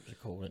road trips are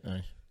cool, aren't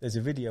they? There's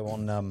a video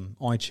on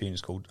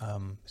iTunes called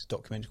it's a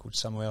documentary called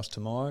Somewhere Else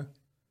Tomorrow,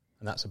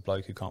 and that's a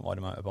bloke who can't ride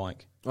a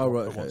motorbike. Oh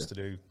right, but wants to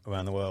do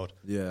around the world.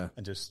 Yeah,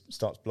 and just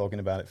starts blogging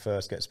about it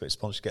first. Gets a bit of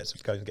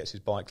sponsorship, goes and gets his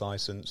bike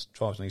license,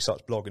 drives, and he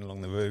starts blogging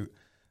along the route.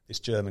 This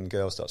German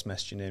girl starts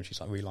messaging him. She's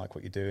like, "Really like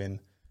what you're doing."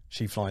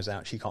 She flies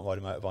out. She can't ride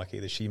a motorbike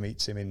either. She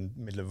meets him in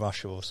the middle of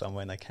Russia or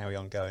somewhere, and they carry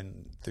on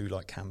going through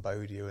like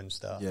Cambodia and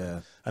stuff.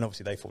 Yeah, and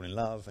obviously they fall in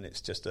love, and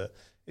it's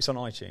on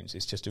iTunes.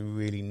 It's just a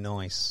really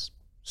nice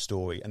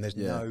story, and there's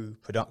no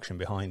production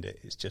behind it.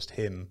 It's just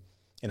him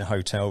in a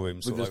hotel room,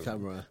 with his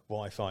camera,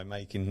 Wi-Fi,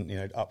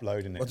 making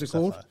uploading it. What's it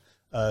called?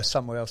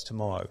 Somewhere Else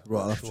Tomorrow.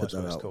 Right, I'm sure that's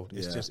what it's called.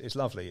 Yeah. It's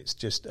lovely. It's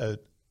just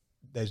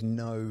there's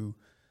no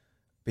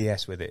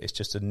BS with it. It's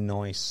just a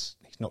nice.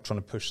 He's not trying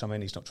to push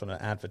something. He's not trying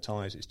to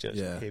advertise. It's just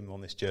him on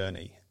this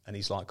journey, and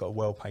he's like got a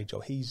well-paid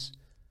job. I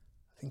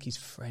think he's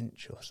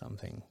French or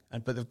something.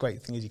 But the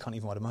great thing is he can't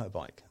even ride a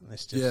motorbike. And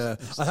it's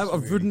just,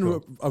 I've rode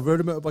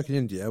a motorbike in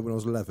India when I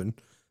was 11.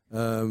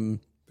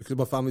 Because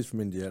my family's from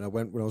India, and I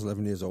went when I was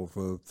 11 years old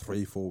for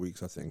 3-4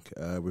 weeks, I think,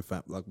 with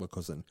my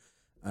cousin.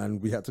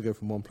 And we had to go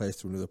from one place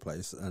to another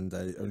place, and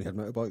they only had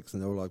motorbikes,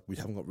 and they were like, "We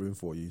haven't got room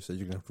for you, so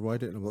you're going to have to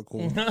ride it." And I'm like,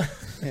 "Cool."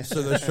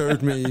 So they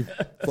showed me,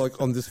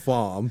 like, on this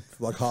farm,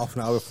 for like half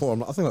an hour before.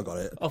 I'm like, "I think I got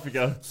it." Off you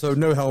go. So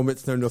no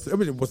helmets, no nothing. I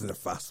mean, it wasn't a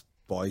fast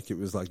bike. It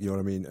was like, you know what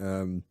I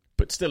mean?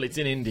 But still, it's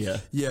in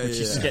India, which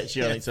is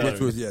sketchy on its own. Which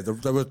was,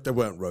 there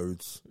weren't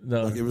roads.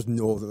 No. Like, it was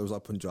northern. There was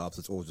like Punjab, so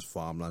it's all just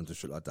farmland and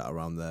shit like that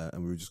around there.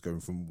 And we were just going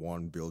from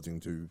one building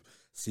to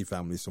see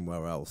family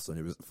somewhere else, and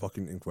it was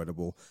fucking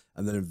incredible.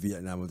 And then in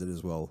Vietnam I did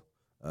as well.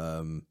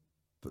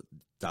 But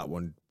that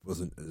one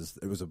wasn't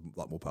it was a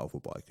lot more powerful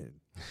bike.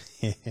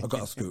 I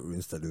got a scooter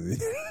instead of the...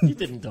 You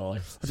didn't die.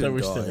 So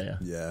we're still here.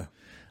 Yeah.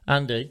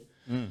 Andy,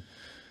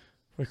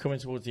 we're coming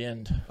towards the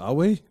end. Are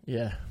we?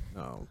 Yeah.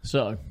 Oh.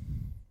 So,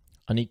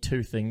 I need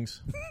 2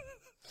 things.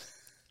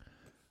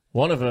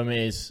 One of them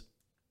is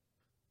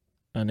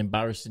an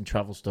embarrassing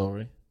travel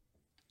story.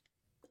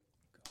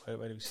 Where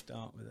do we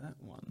start with that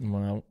one?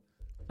 Well,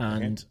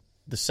 and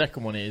the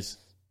second one is...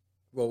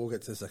 Well, we'll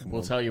get to the second one.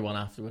 We'll tell you one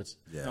afterwards.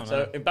 Yeah.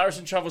 So,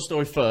 embarrassing travel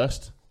story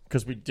first,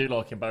 because we do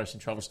like embarrassing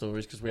travel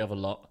stories, because we have a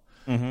lot.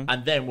 Mm-hmm.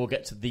 And then we'll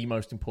get to the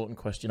most important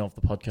question of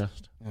the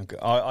podcast. Okay.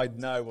 I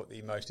know what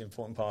the most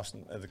important part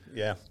of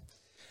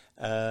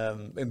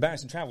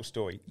embarrassing travel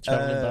story.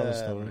 Travel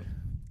embarrassing story.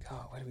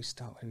 God, where do we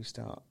start?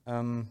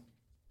 We're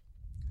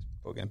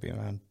going to be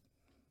around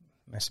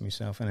messing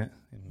myself in it.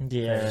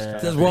 Yeah.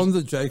 There's one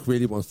that Jake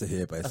really wants to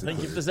hear, basically. I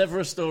think if there's ever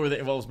a story that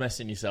involves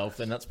messing yourself,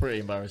 then that's pretty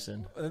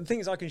embarrassing. The thing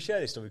is, I can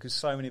share this story because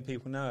so many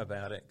people know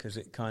about it, because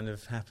it kind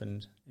of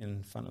happened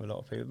in front of a lot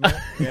of people.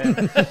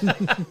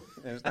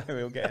 There's no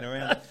real getting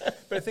around it.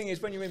 But the thing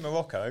is, when you're in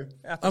Morocco,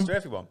 it happens to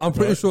everyone. I'm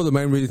pretty sure the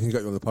main reason you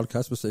got you on the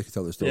podcast was so you could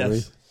tell the story.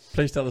 Yes.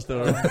 Please tell the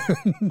story.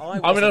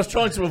 I was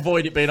trying to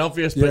avoid it being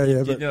obvious, but,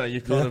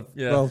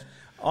 Well,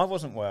 I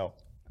wasn't well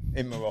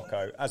in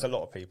Morocco, as a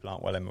lot of people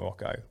aren't well in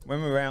Morocco.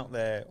 When we were out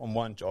there on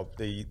one job,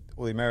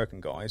 all the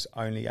American guys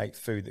only ate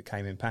food that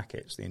came in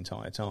packets the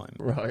entire time.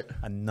 Right.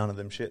 And none of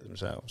them shit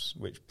themselves,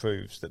 which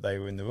proves that they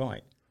were in the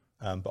right.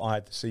 But I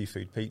had the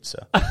seafood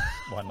pizza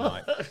one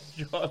night.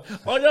 God.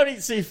 I don't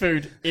eat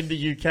seafood in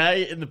the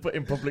UK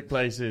in public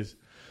places.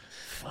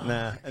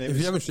 Nah. If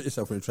you haven't shit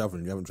yourself when you're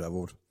travelling, you haven't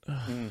travelled. So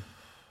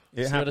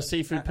you had a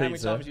seafood pizza. How many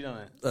times have you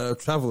done it?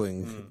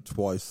 Travelling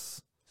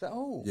twice.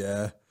 Oh.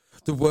 Yeah.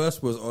 The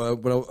worst was, I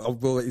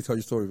will let you tell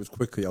your story, but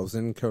quickly. I was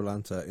in Koh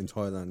Lanta in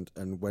Thailand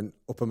and went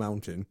up a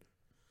mountain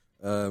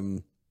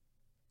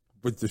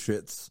with the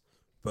shits,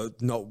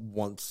 but not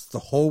once. The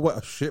whole way,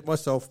 I shit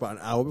myself about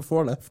an hour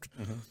before I left.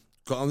 Mm-hmm.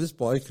 Got on this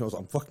bike and I was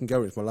like, I'm fucking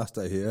going. It's my last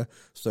day here.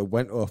 So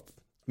went up,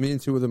 me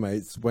and 2 other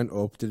mates went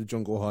up, did a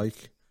jungle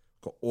hike,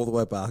 got all the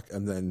way back,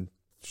 and then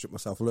shit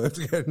myself a load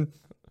again.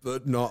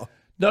 But not...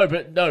 No,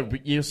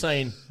 but you're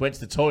saying went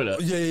to the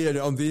toilet.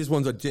 Yeah. On these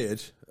ones I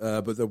did,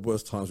 but there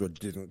was times where I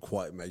didn't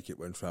quite make it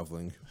when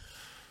travelling.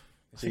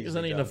 I think there's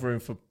only enough room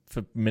for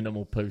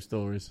minimal poo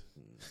stories.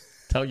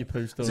 Tell your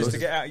poo stories. Just to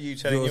get out of you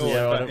telling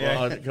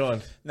yours. Go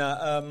on.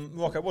 No,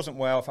 Morocco wasn't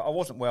well. I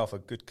wasn't well for a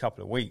good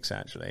couple of weeks,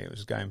 actually. It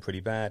was going pretty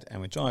bad. And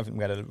we're driving.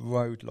 We had a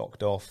road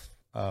locked off.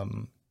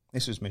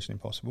 This was Mission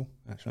Impossible,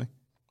 actually,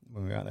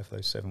 when we were out there for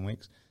those 7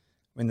 weeks.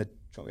 In the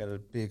truck, we had a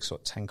big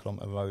sort of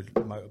 10-kilometre road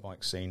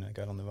motorbike scene. I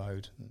go on the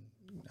road,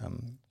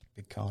 and,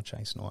 big car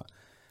chase and all that.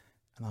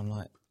 And I'm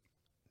like,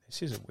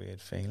 this is a weird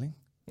feeling.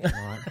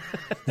 Right.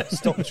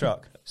 Stop the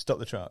truck.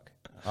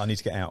 I need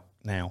to get out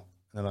now.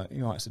 And they're like,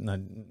 you all right? I said,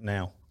 no,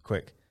 now,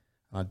 quick.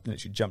 And I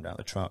literally jumped out of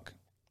the truck,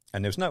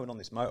 and there was no one on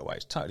this motorway.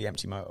 It's a totally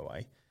empty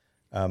motorway.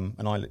 And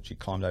I literally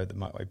climbed over the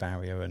motorway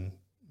barrier and,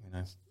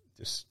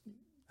 just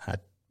had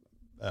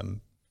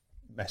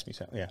messed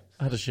myself. Yeah.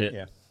 Had a shit.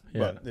 Yeah.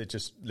 Well, they're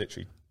just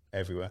literally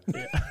everywhere.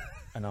 Yeah.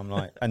 And I'm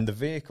like, and the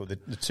vehicle, the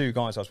two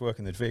guys I was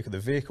working in the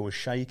vehicle was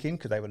shaking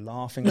because they were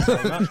laughing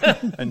so much.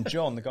 And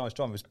John, the guy who's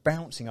driving, was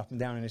bouncing up and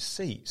down in his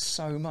seat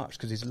so much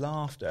because his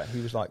laughter,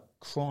 he was like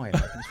crying.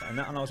 And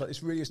I was like,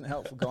 this really isn't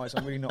helpful, guys.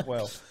 I'm really not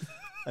well.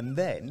 And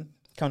then,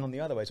 coming on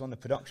the other way, so one of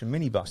the production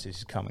minibuses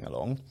is coming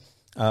along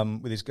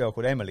with this girl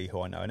called Emily,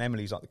 who I know. And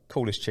Emily's like the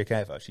coolest chick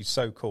ever. She's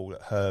so cool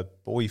that her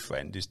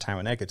boyfriend is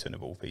Taron Egerton,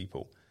 of all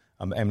people.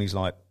 Emily's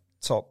like,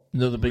 top.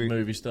 Another big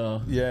movie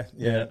star. Yeah.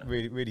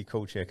 Really, really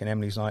cool chick. And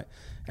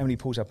Emily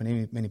pulls up in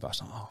a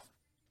minibus. Like, oh,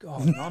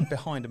 God. And I'm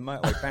behind a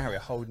motorway barrier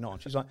holding on.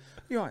 She's like,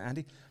 you all right,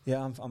 Andy?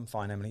 Yeah, I'm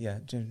fine, Emily. Yeah.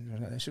 She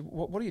said,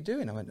 what are you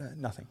doing? I went,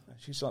 nothing.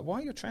 She's like, why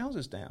are your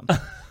trousers down? And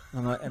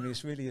I'm like, Emily,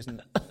 this really isn't.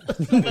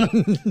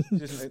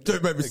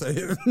 Don't make me say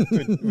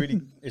it.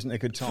 Really isn't a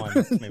good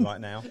time for me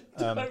right now.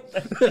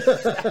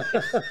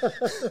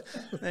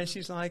 Then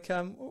she's like,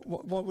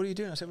 what are you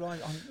doing? I said, well,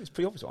 it's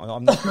pretty obvious.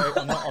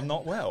 I'm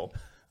not well.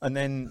 And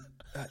then,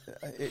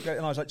 and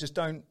I was like, just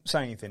don't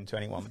say anything to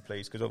anyone,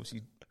 please, because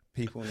obviously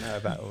people know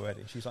about it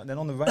already. She's like, then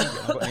on the radio,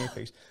 I've got an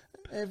earpiece.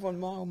 Everyone,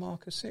 mile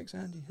marker 6,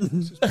 Andy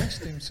has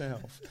pissed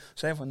himself.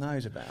 So everyone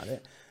knows about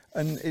it.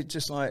 And it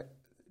just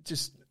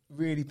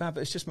really bad.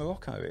 But it's just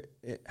Morocco.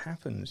 It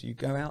happens. You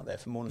go out there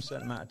for more than a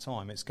certain amount of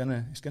time, it's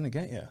gonna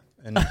get you.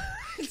 And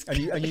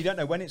you don't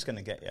know when it's going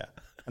to get you.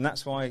 And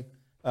that's why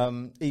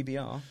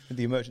EBR,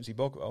 the emergency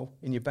bog roll,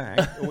 in your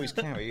bag, always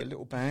carry a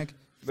little bag,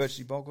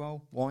 emergency bog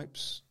roll,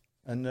 wipes,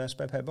 and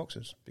spare pair of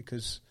boxers,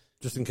 because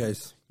just in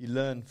case you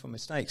learn from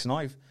mistakes. And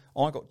I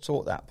got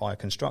taught that by a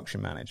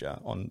construction manager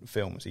on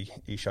films.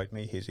 He showed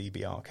me his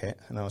EBR kit,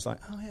 and I was like,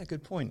 oh yeah,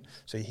 good point.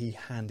 So he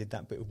handed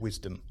that bit of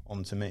wisdom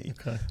onto me,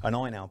 and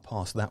I now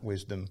pass that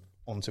wisdom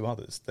on to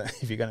others. That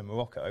if you go to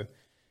Morocco,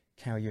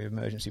 carry your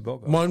emergency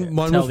bog roll. Mine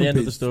was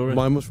the story.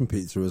 Mine was from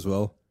pizza as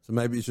well. So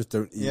maybe it's just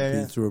don't eat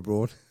pizza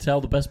abroad.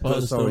 Tell the best part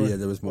of the story. Yeah,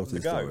 there was more to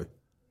the story.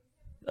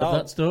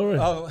 That story.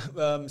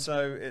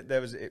 So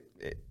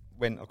it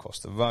went across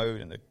the road,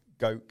 and the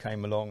goat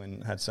came along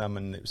and had some,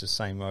 and it was the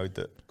same road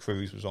that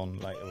Cruz was on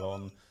later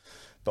on.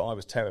 But I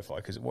was terrified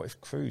because what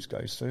if Cruz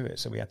goes through it?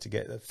 So we had to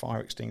get the fire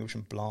extinguisher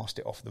and blast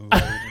it off the road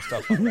and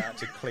stuff like that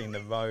to clean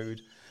the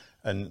road.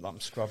 And I'm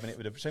scrubbing it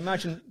with a... So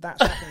imagine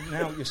that's happening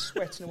now. You're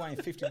sweating away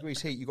in 50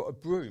 degrees heat. You've got a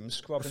broom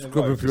scrubbing the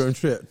road. Your own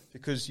shit.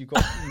 Because you've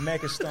got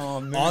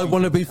megastar... I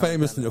want to be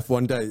famous enough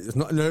one day. It's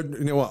not.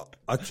 You know what?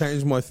 I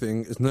changed my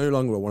thing. It's no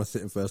longer I want to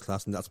sit in first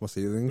class and that's my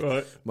ceiling.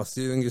 Right. My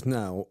ceiling is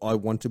now I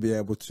want to be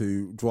able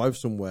to drive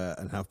somewhere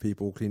and have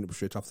people clean up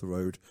shit off the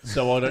road.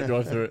 So I don't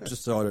drive through it.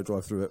 Just so I don't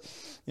drive through it.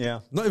 Yeah.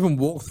 Not even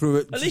walk through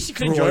it. At least you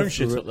clean your own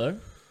shit up, though.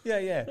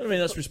 Yeah. I mean,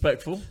 that's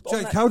respectful.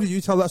 Jake, how do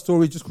you tell that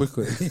story just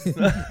quickly?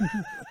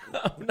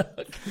 Oh, no.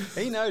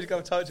 He knows.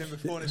 I've told him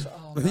before. And it's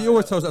like, he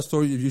always tells that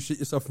story of you shit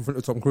yourself in front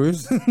of Tom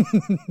Cruise.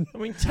 I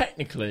mean,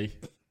 technically,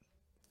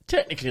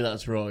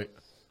 that's right.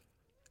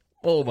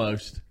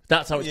 Almost.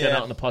 That's how it's going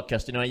out on the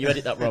podcast. You know, you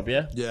edit that, Rob,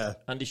 yeah? Yeah.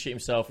 Andy shit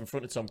himself in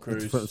front of Tom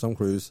Cruise. In front of Tom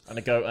Cruise. And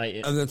a goat ate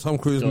it. And then Tom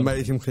Cruise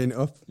made him clean it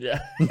up. Yeah.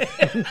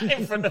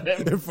 In front of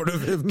him. In front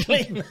of him.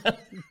 Clean that.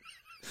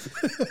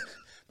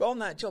 But on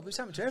that job, it's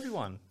happened to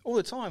everyone all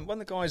the time. One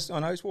of the guys I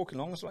know is walking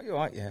along. I was like, "You're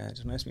right, yeah."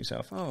 Just messed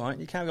myself. All right,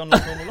 you carry on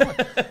like normal life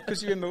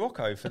because you're in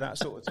Morocco for that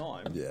sort of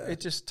time. Yeah.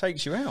 It just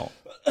takes you out.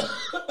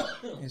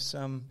 It's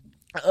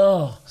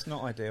it's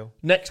not ideal.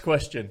 Next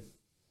question,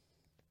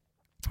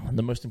 and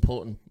the most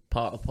important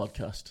part of the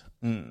podcast.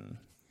 And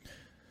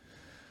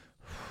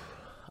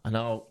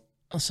I'll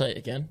say it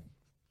again.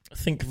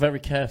 Think very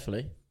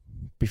carefully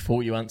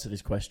before you answer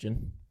this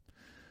question.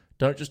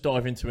 Don't just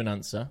dive into an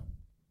answer.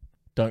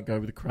 Don't go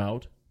with the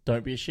crowd.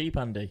 Don't be a sheep,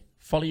 Andy.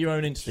 Follow your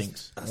own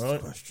instincts. Ask the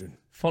question.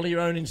 Follow your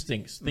own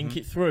instincts. Think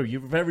it through.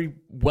 You're a very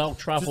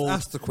well-travelled,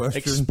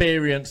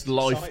 experienced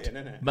life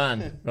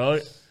man,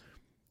 right?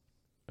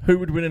 Who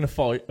would win in a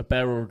fight, a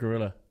bear or a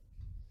gorilla?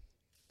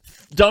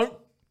 Don't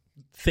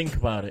think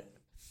about it.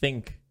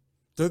 Think.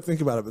 Don't think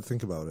about it, but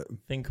think about it.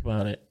 Think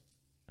about it.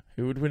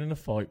 Who would win in a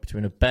fight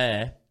between a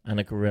bear and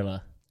a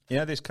gorilla? You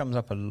know, this comes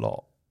up a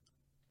lot.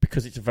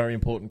 Because it's a very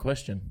important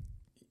question.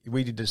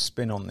 We did a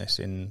spin on this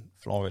in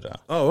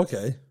Florida. Oh,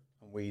 okay.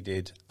 We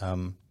did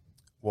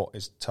what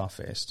is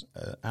toughest,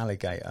 an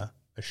alligator,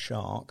 a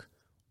shark,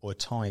 or a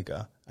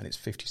tiger, and it's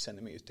 50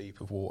 centimetres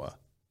deep of water.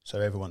 So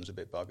everyone's a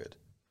bit buggered.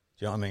 Do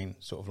you know what I mean?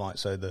 Sort of like,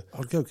 so the...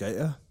 I'll go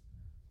gator.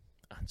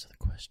 Answer the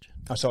question.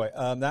 Oh, sorry.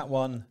 That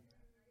one,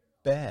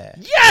 bear.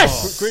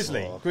 Yes!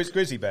 Grizzly.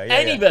 Grizzly bear, yeah.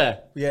 Any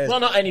bear. Yeah.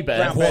 Well, not any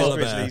bear. Brown bears,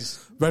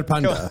 grizzlies. Red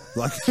panda.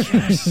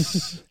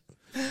 Yes!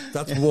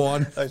 That's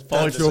one.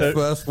 That's your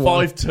first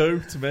one.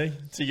 5-2 to me,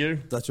 to you.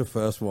 That's your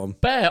first one.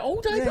 Bear,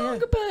 all day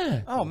long, a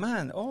bear. Oh,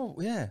 man. Oh,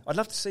 yeah. I'd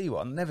love to see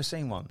one. Never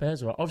seen one.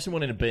 Bears are right. I've seen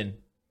one in a bin.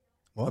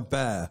 A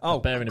bear. A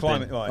bear in a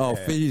bin. Right,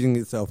 feeding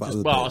itself out of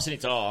the bin. Well, I seen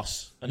its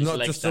arse. And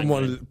not just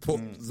someone put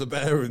the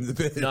bear in the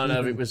bin.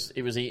 No, it was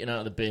eating out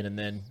of the bin, and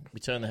then we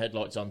turned the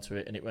headlights onto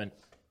it, and it went.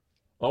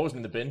 I wasn't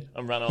in the bin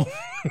and ran off.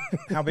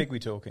 How big are we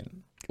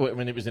talking?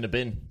 When it was in a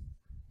bin.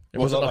 It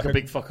wasn't like a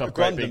big fuck up. A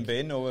Grundon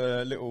bin or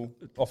a little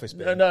office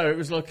bin? No, it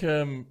was like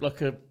a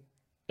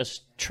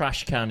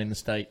trash can in the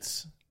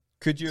States.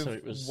 Could you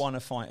have won a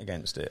fight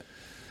against it?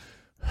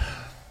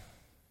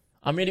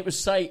 I mean, it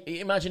was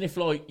imagine if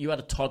like you had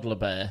a toddler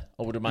bear.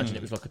 I would imagine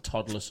it was like a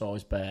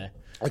toddler-sized bear.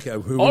 Okay, I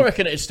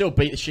reckon it'd still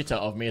beat the shit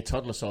out of me, a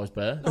toddler-sized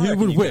bear. Who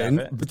would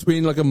win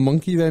between like a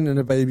monkey then and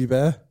a baby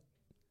bear?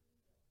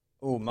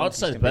 Oh, I'd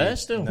say the bear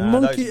still.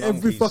 Monkey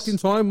every fucking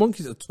time.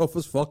 Monkeys are tough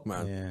as fuck,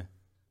 man. Yeah.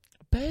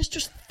 Bear's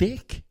just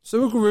thick.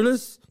 So are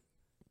gorillas.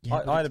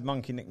 Yeah, I had a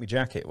monkey nick my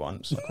jacket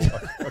once.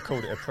 I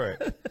called it a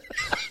prick.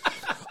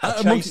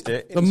 I chased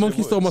it. The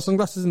monkey stole my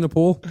sunglasses in the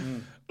pool.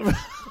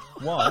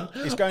 One,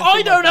 it's going.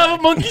 I don't have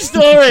a monkey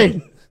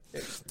story.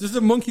 There's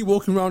a monkey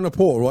walking around the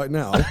pool right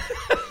now.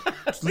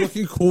 It's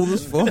looking cool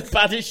as fuck.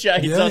 Baddest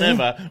shades on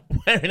ever.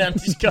 Wearing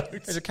anti-coats.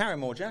 It was a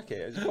Carrymore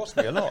jacket. It cost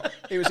me a lot.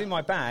 It was in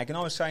my bag, and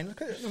I was saying,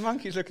 "Look at the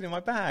monkey's looking in my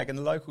bag," and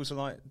the locals are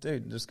like,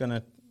 "Dude, just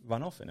gonna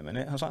run off in a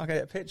minute." I was like, "I'll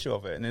get a picture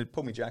of it," and they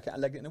pulled me jacket, I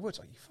legged it in the woods.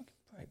 Like, you fucking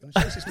break.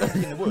 I was this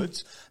monkey in the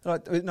woods.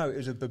 Like, no, it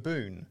was a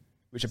baboon,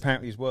 which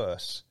apparently is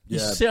worse. You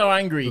see how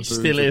angry he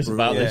still is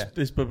about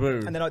this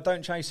baboon. And then I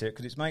don't chase it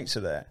because its mates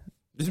are there.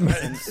 His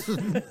mates.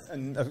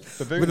 And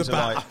baboons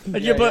are like...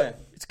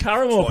 it's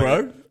Carrymore,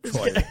 bro.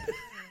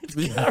 It's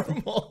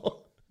Carrymore.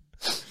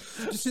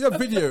 Did you see that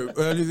video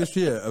earlier this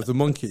year of the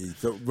monkey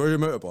that rode a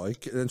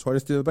motorbike and then tried to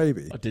steal a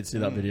baby? I did see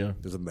that video.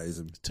 It was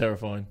amazing. It's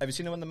terrifying. Have you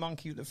seen the one the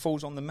monkey that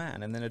falls on the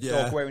man and then a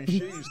dog wearing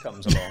shoes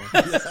comes along?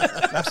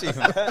 That's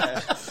even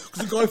better. Because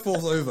the guy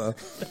falls over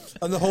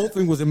and the whole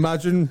thing was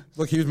imagine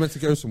like he was meant to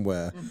go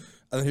somewhere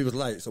and then he was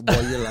late. So why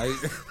are you late?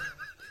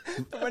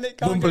 When it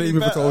can't get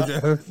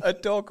better, a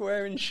dog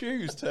wearing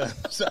shoes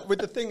turns up with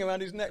the thing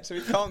around his neck so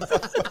he can't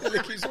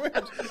lick his wound.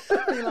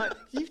 And you're like,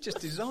 you've just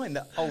designed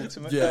the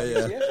ultimate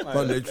WTF,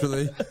 but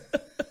literally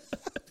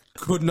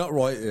could not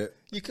write it.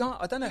 You can't.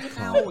 I don't know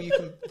how you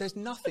can. There's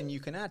nothing you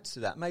can add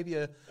to that. Maybe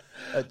a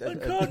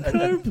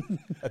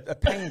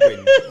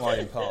penguin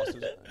riding past.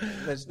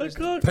 There's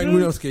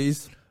penguin on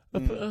skis.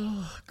 Have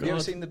you ever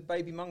seen the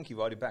baby monkey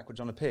riding backwards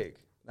on a pig?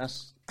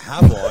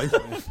 Have I?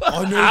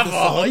 I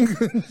know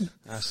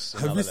the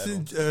song. Have you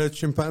seen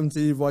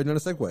chimpanzee riding on a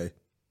Segway?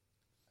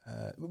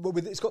 Well,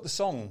 it's got the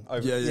song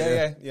over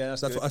it. Yeah.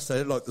 That's what I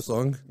said, like the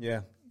song.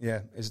 Yeah.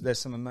 There's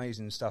some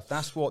amazing stuff.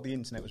 That's what the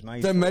internet was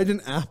made for. They made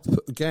an app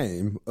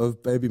game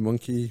of baby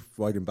monkey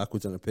riding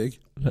backwards on a pig.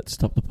 Let's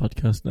stop the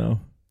podcast now.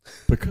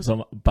 Because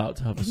I'm about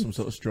to have some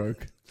sort of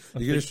stroke. I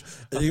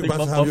think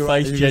my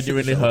face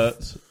genuinely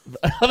hurts.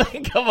 I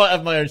think I might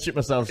have my own shit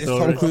myself story.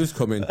 Is Tom Cruise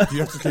coming? Do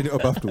you have to clean it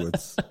up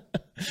afterwards?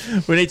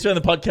 We need to end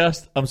the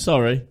podcast. I'm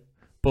sorry,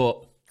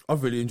 but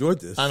I've really enjoyed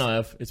this. And I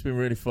have. It's been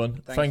really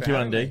fun. Thank you,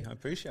 Andy. Me. I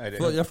appreciate it. I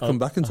feel like you have to come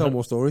back and tell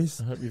more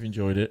stories. I hope you've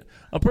enjoyed it.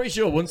 I'm pretty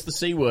sure once the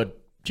C word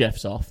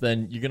Jeff's off,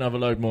 then you're going to have a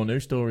load more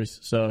news stories.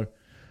 So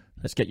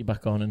let's get you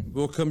back on. And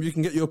we'll come. You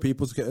can get your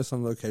people to get us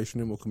on location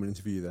and we'll come and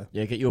interview you there.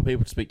 Yeah, get your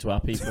people to speak to our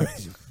people.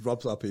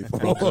 Rob's our people.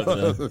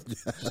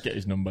 Just get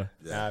his number.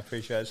 Yeah, I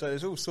appreciate it. So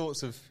there's all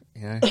sorts of,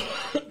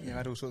 you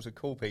had all sorts of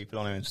cool people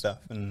on it and stuff.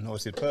 And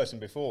obviously the person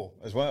before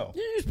as well.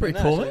 Yeah, it's pretty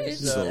cool.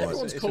 It's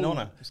an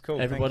honour. It's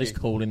cool. Everybody's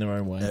cool in their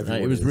own way.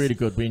 It was really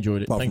good. We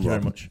enjoyed it. Thank you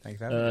very much. Thank you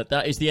for having me.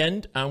 That is the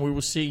end, and we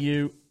will see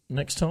you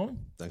next time.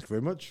 Thank you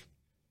very much.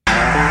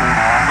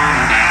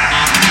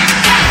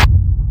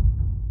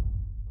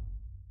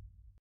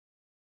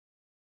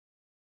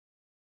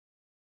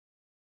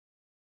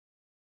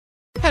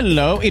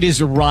 Hello, it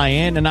is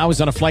Ryan, and I was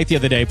on a flight the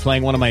other day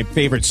playing one of my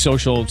favorite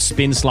social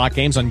spin slot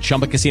games on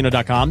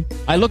ChumbaCasino.com.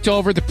 I looked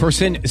over at the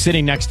person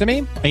sitting next to me,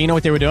 and you know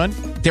what they were doing?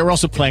 They were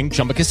also playing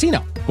Chumba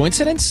Casino.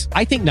 Coincidence?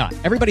 I think not.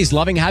 Everybody's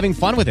loving having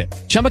fun with it.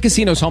 Chumba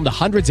Casino is home to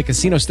hundreds of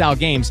casino-style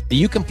games that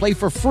you can play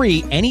for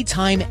free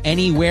anytime,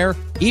 anywhere,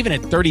 even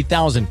at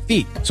 30,000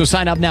 feet. So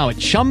sign up now at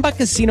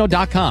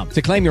ChumbaCasino.com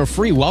to claim your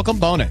free welcome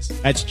bonus.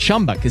 That's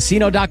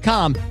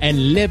ChumbaCasino.com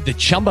and live the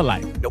Chumba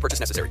life. No purchase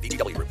necessary.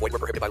 VGW. Void where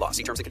prohibited by law.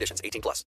 See terms and conditions. 18+.